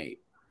ever be made.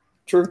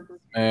 True.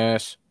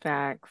 Smash.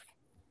 Facts.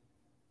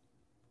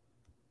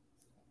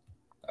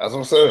 As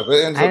I'm saying, if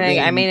it ends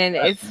up being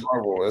it's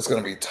Marvel, it's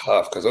going to be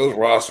tough because those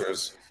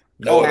rosters.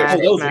 Those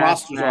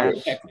rosters are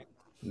Smash.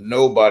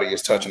 Nobody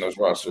is touching those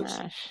rosters.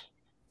 Smash.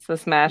 So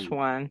Smash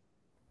won.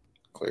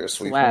 Clear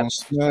sweep Swept. on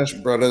Smash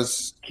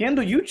Brothers.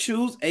 Kendall, you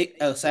choose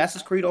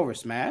Assassin's Creed over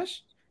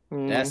Smash?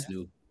 That's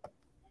new.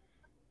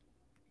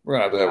 We're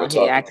gonna have to have a He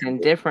talk. acting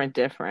different.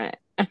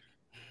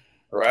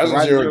 Horizon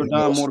Zero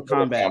Dawn, Mortal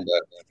Kombat.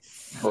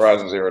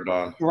 Horizon Zero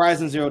Dawn.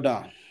 Horizon Zero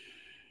Dawn.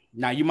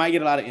 Now you might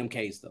get a lot of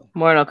MKs though.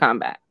 Mortal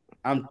Kombat.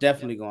 I'm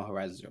definitely going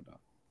Horizon Zero Dawn.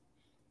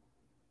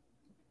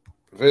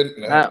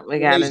 Oh, we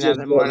got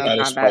another Mortal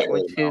Kombat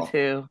with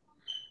 2-2,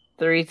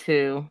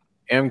 3-2,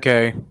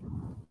 MK.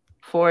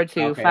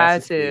 4-2, Okay,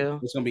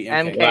 5-2. It's gonna be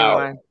MK. MK Wow.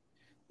 won.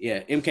 Yeah,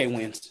 MK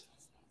wins.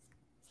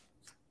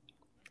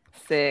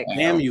 6.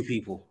 Damn you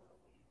people.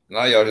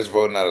 Now y'all just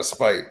voting out of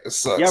spite. It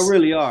sucks. Y'all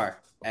really are,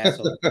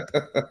 asshole.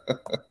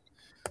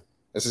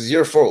 This is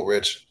your fault,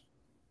 Rich.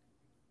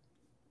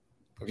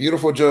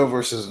 Beautiful Joe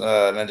versus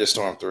Ninja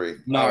Storm 3.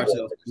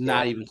 Naruto.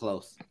 Not even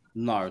close.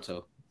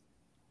 Naruto.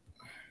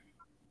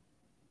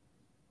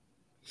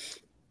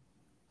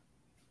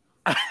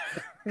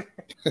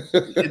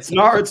 It's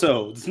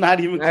Naruto. It's not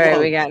even All close. right,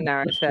 we got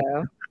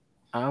Naruto.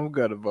 I'm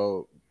gonna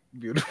vote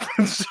beautiful.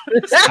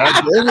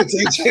 God damn it,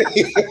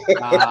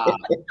 TJ.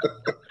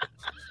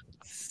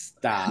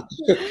 Stop.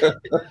 We You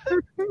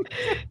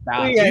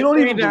got don't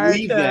 3 even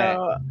believe that.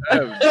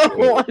 Naruto.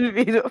 One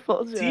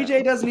beautiful Joe.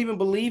 TJ doesn't even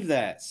believe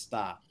that.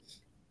 Stop.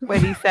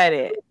 But he said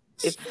it.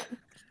 It's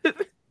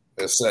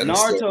It's set in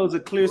stone. Naruto's a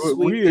clear sweep.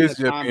 We in is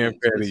the just being comments.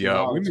 petty, It's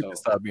y'all. We need Naruto. to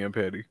stop being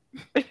petty.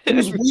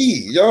 Who's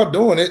we? Y'all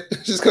doing it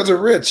just because of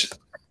Rich.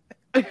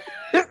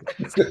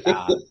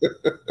 Stop.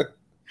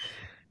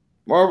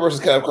 Marvel versus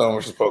Capcom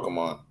versus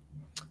Pokemon.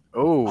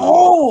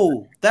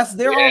 Oh, That's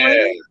there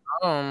already?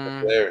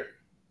 There.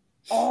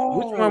 Oh.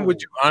 Which one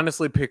would you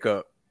honestly pick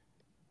up?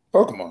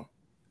 Pokemon.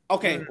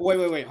 Okay,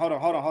 wait. Hold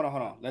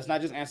on. Let's not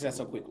just answer that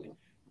so quickly.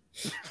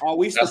 Are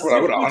we That's what I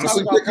would specifically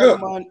honestly talking pick about up.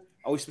 Pokemon?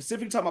 Are we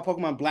specifically talking about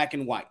Pokemon Black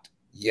and White?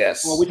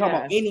 Yes. Or are we talking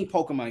about Yes. any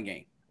Pokemon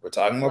game? We're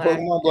talking about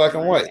Pokemon Black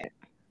and White.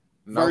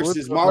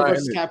 Versus Marvel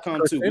versus Capcom 2?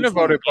 Christina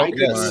voted Which one?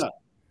 Pokemon.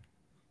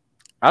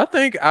 I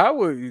think I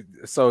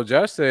would. So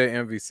Josh said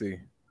MVC.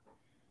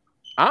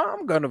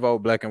 I'm gonna vote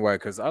Black and White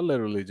because I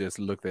literally just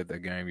looked at the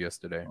game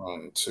yesterday.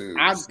 1, 2,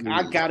 I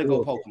 3, gotta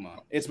go 4. Pokemon.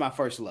 It's my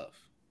first love.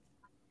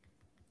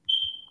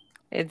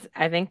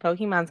 I think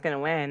Pokemon's gonna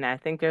win. I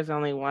think there's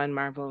only one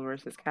Marvel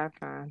versus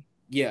Capcom.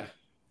 Yeah.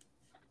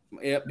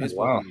 Yep, it's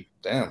Wow. Pokemon.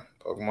 Damn.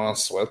 Pokemon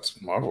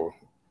swept Marvel.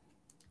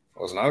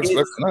 Was not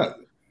expecting that.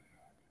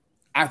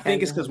 I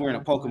think it's because we're in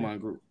a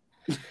Pokemon group.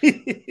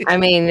 I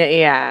mean,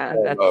 yeah,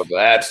 Oh,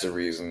 that's the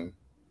reason.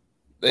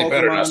 They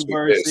better not Pokemon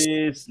sweep this.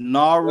 versus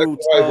Naruto.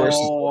 Black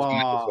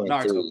and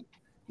White versus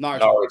Naruto.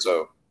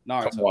 Naruto.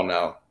 Naruto. Come on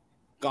now.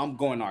 I'm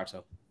going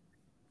Naruto.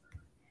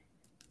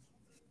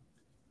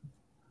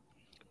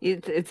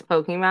 it's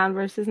Pokemon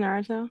versus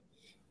Naruto.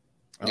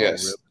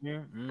 Yes.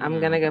 really? I'm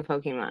gonna go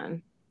Pokemon.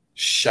 Which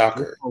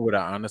Shocker. one would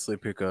I honestly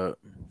pick up?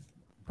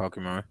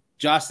 Pokemon.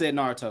 Josh said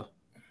Naruto.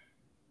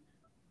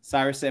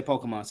 Cyrus said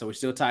Pokemon, so we're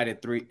still tied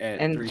at 3.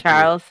 And 3-3.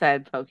 Charles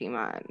said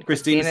Pokemon.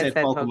 Christina Christina said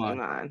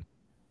Pokemon.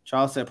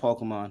 Charles said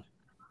Pokemon.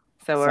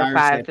 So we're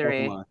Cyrus said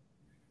 5-3. Pokemon.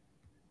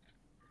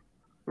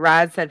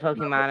 Rod said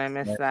Pokemon. I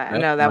missed that.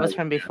 No, that was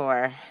from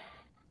before.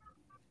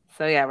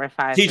 So yeah, we're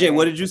 5. TJ,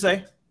 what did you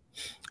say?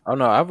 Oh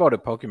no, I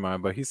voted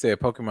Pokemon, but he said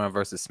Pokemon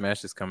versus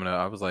Smash is coming up.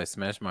 I was like,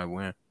 Smash might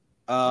win.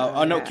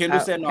 Oh no, Kendall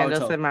said Naruto.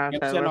 Kendall said Naruto.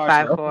 Kendall said We're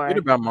I 5-4. forget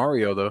about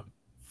Mario though.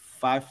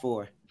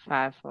 5-4.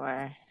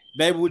 5-4.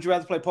 Baby, would you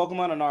rather play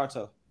Pokemon or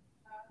Naruto?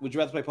 Would you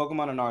rather play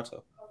Pokemon or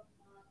Naruto?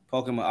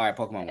 Pokemon. All right,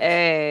 Pokemon.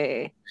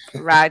 Hey,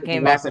 Rod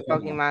came back Rod for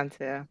said Pokemon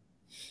too.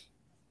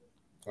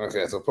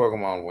 Okay, so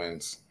Pokemon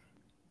wins.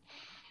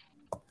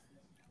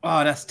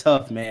 Oh, that's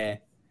tough, man.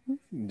 I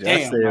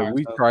Damn, said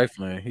we Naruto.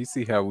 trifling. He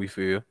see how we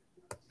feel.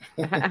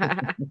 All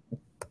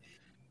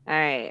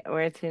right,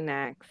 where to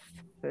next?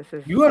 This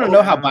is. You want to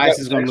know how um, biased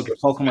is going to look if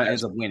Next, Pokemon Smash.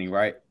 ends up winning,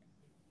 right?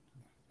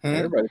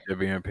 Everybody could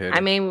be in petty. I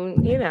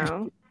mean, you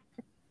know,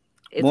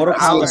 it's Mortal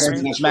This is Kombat a ours.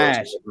 versus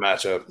Smash.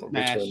 matchup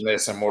Smash. between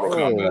this and Mortal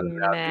Oh.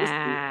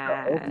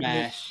 Kombat.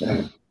 Smash.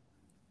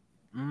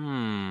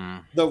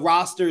 The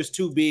roster is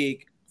too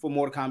big for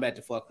Mortal Kombat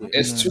to fuck with.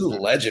 It's too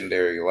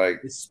legendary. Like,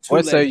 It's too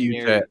What say you,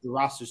 legendary. Chat? The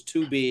roster's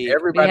too big.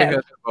 Everybody Yeah.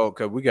 has to vote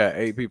because we got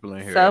 8 people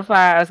in here. So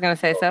far, I was gonna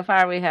say, so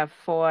far we have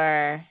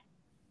 4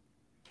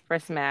 for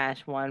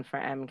Smash, 1 for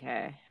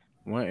MK.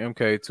 1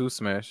 MK, 2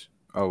 Smash.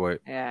 Oh wait,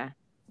 Yeah,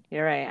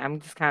 you're right.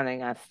 I'm just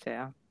counting us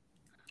too.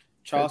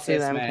 Charles Two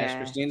said Smash. MK.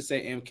 Christina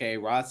said MK.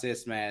 Rod said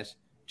Smash.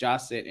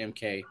 Josh said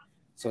MK.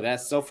 So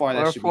that's so far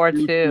that Or should 4-2.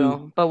 be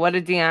 2-2. But what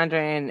did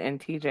DeAndre and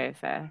TJ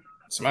say?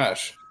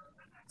 Smash.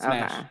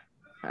 Smash.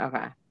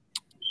 Okay.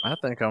 I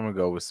think I'm gonna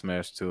go with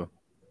Smash too.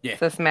 Yeah.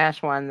 So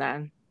Smash 1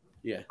 then.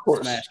 Yeah.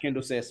 course. Smash.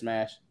 Kendall said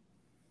Smash.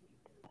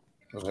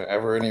 Was there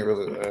ever any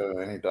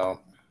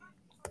doubt?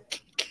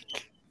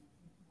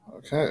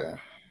 Okay.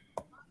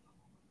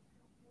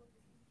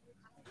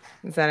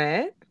 Is that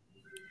it?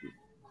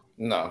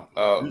 No.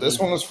 This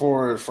one is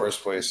for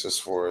first place. This is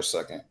for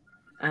second.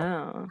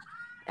 Oh.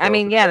 I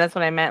mean, yeah, that's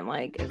what I meant.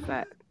 Like, is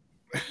that.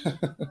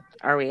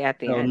 Are we at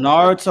the So end?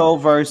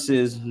 Naruto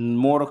versus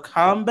Mortal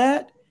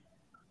Kombat.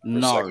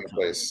 For second Naruto.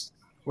 place.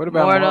 What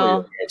about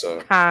Mortal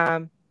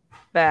Naruto.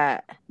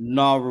 Kombat.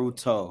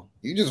 Naruto.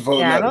 You just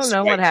voted. Yeah, I out of don't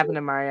know what spite. happened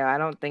to Mario. I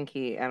don't think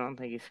he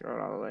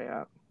scrolled all the way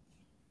up.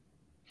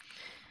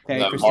 Okay,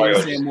 No, Christina Mario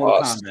said just Mortal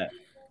lost. Kombat.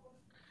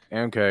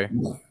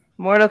 MK?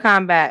 Mortal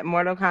Kombat,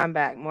 Mortal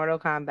Kombat, Mortal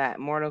Kombat,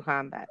 Mortal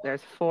Kombat.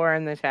 There's 4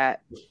 in the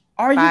chat.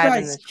 Are you 5 in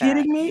guys the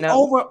kidding chat. me?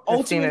 No, Over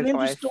Christina Ultimate Ninja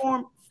twice.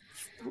 Storm?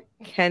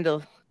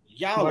 Kendall,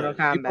 Y'all Mortal are,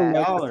 Kombat.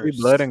 y'all are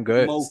See blood and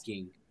guts.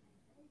 smoking.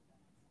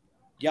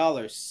 Y'all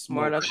are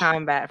smoking. Mortal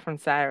Kombat from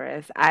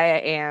Cyrus. I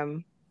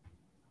am,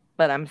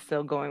 but I'm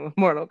still going with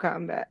Mortal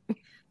Kombat.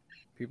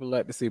 People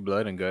like to see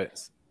blood and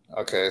guts.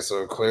 Okay,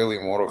 so clearly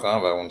Mortal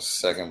Kombat won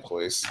second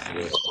place.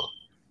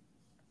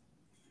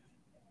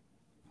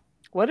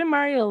 What did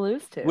Mario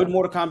lose to? Would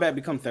Mortal Kombat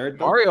become third?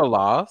 Though? Mario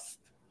lost.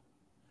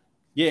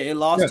 Yeah, it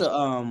lost Yes. to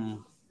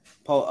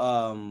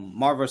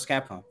Marvel vs.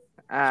 Capcom.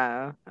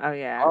 Oh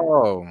yeah.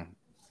 Oh,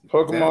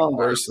 Pokemon Yeah.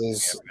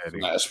 versus Yeah,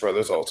 Smash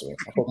Brothers Ultimate.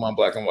 Pokemon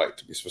Black and White,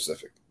 to be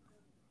specific.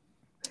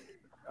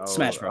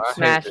 Smash Bros. I hate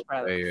Smash to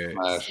Brothers. say it.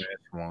 Smash. Smash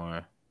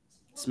won.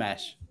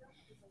 Smash.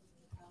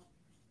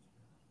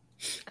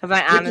 Because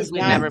I honestly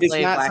never it's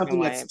played not Black something and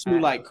White. that's too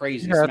but- like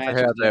crazy. You have Smash to is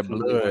have that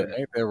definitely blood. one.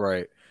 Ain't that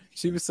right?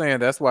 She was saying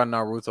that's why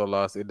Naruto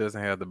lost. It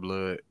doesn't have the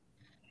blood.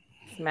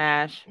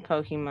 Smash,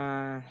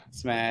 Pokemon,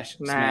 Smash.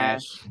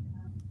 Smash.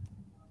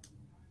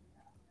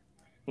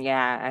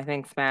 Yeah, I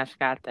think Smash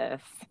got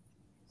this.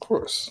 Of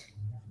course.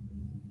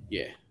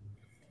 Yeah.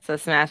 So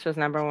Smash was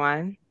number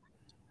 1.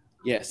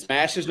 Yeah.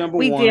 Smash is number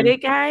We one. did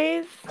it,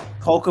 guys.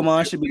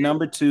 Pokemon should be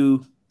number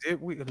 2.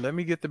 Did we? Let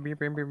me get the beep.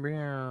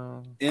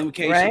 MK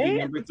should Right? be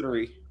number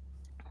 3.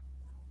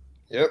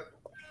 Yep.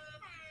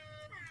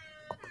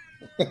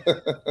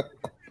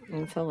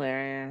 It's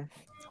hilarious.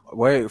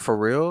 Wait, for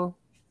real?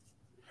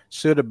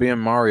 Should have been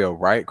Mario,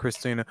 right,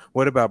 Christina?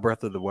 What about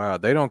Breath of the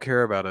Wild? They don't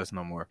care about us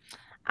no more.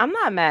 I'm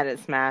not mad at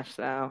Smash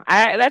though.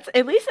 That's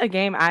at least a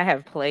game I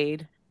have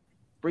played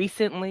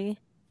recently.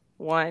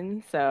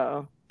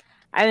 So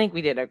I think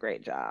we did a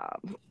great job.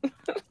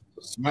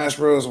 Smash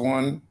Bros.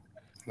 won.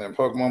 Then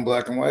Pokemon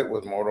Black and White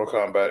with Mortal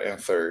Kombat in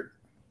third.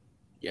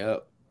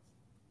 Yep.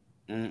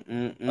 All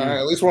right,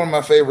 at least one of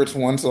my favorites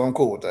won, so I'm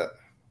cool with that.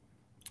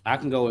 I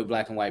can go with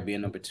Black and White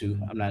being number 2.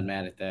 I'm not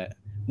mad at that.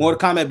 Mortal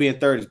Kombat being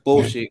third is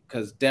bullshit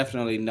because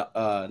definitely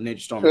Ninja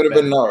Storm. Could is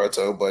have been better.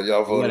 Naruto, but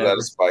y'all voted Whatever. out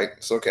of spite.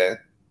 It's okay.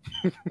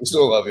 We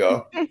still love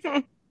y'all.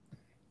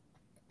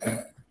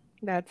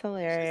 That's She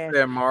hilarious.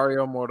 said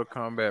Mario, Mortal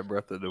Kombat,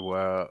 Breath of the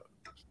Wild.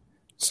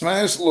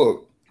 Smash,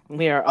 look.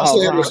 We are I'll all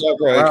say wrong. this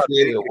outright. I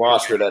created a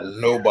roster that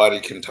nobody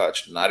can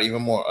touch. Not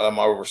even more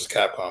Marvel vs.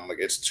 Capcom. Like,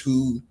 it's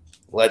too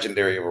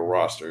legendary of a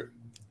roster.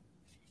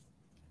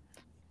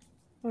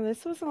 Well,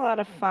 this was a lot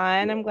of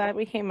fun. I'm glad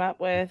we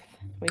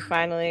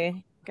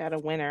finally got a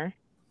winner.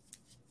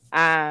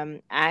 I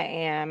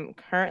am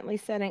currently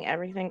setting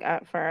everything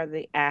up for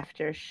the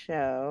after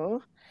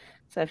show.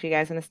 So if you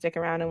guys want to stick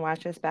around and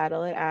watch us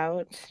battle it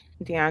out,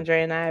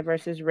 DeAndre and I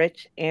versus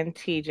Rich and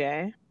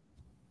TJ.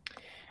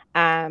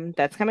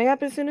 That's coming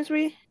up as soon as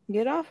we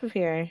get off of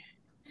here.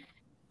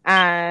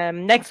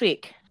 Next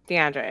week,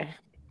 DeAndre.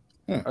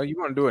 Oh, you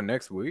want to do it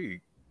next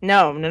week?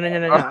 No.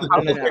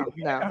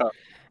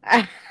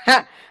 I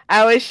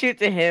always shoot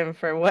to him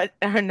for what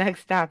our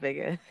next topic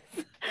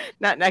is.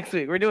 Not next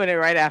week. We're doing it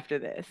right after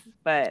this.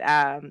 But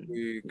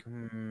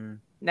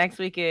next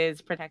week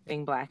is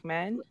protecting Black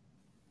men.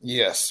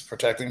 Yes,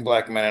 protecting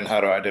Black men and how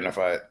to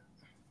identify it.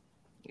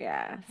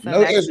 Yeah. So No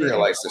next week-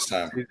 Israelites this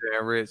time. TJ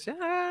and Rich.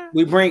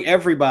 We bring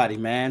everybody,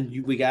 man.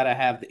 We gotta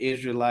have the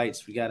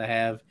Israelites. We gotta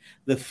have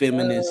the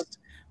feminists.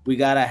 We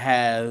gotta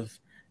have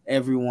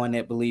everyone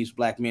that believes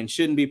black men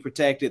shouldn't be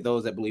protected,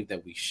 those that believe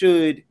that we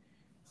should.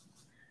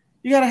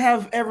 You got to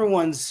have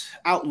everyone's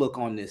outlook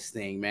on this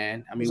thing,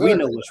 man. I mean, we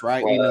know what's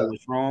right, we know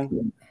what's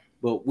wrong,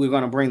 but we're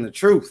going to bring the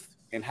truth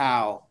and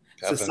how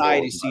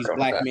society sees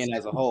black men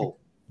as a whole.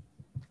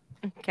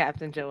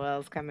 Captain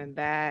Joel's coming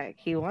back.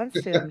 He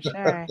wants to, I'm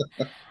sure.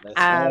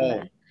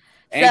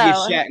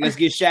 And let's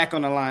get Shaq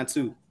on the line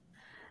too.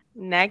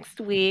 Next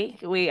week,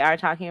 we are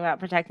talking about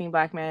protecting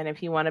black men.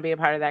 If you want to be a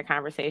part of that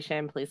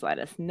conversation, please let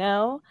us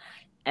know.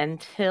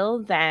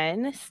 Until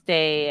then,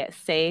 stay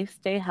safe,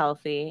 stay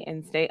healthy,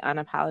 and stay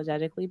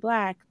unapologetically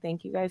black.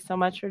 Thank you guys so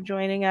much for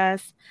joining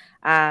us.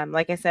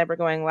 Like I said, we're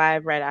going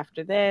live right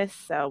after this,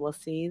 so we'll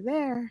see you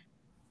there.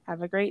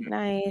 Have a great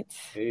night.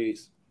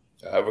 Peace.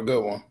 Have a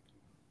good one.